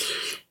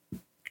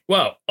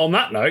 Well, on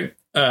that note,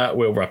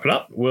 we'll wrap it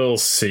up. We'll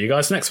see you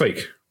guys next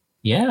week.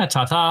 Yeah,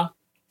 ta-ta.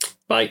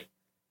 Bye.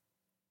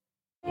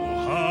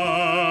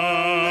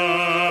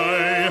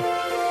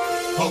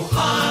 Oh,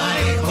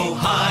 hi, oh,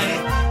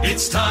 hi,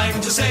 it's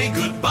time to say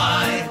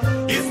goodbye.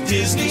 If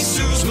Disney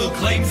zoos will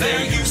claim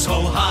fair use,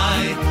 ho,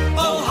 hi,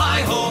 ho,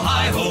 hi, ho,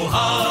 hi, ho,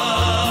 hi.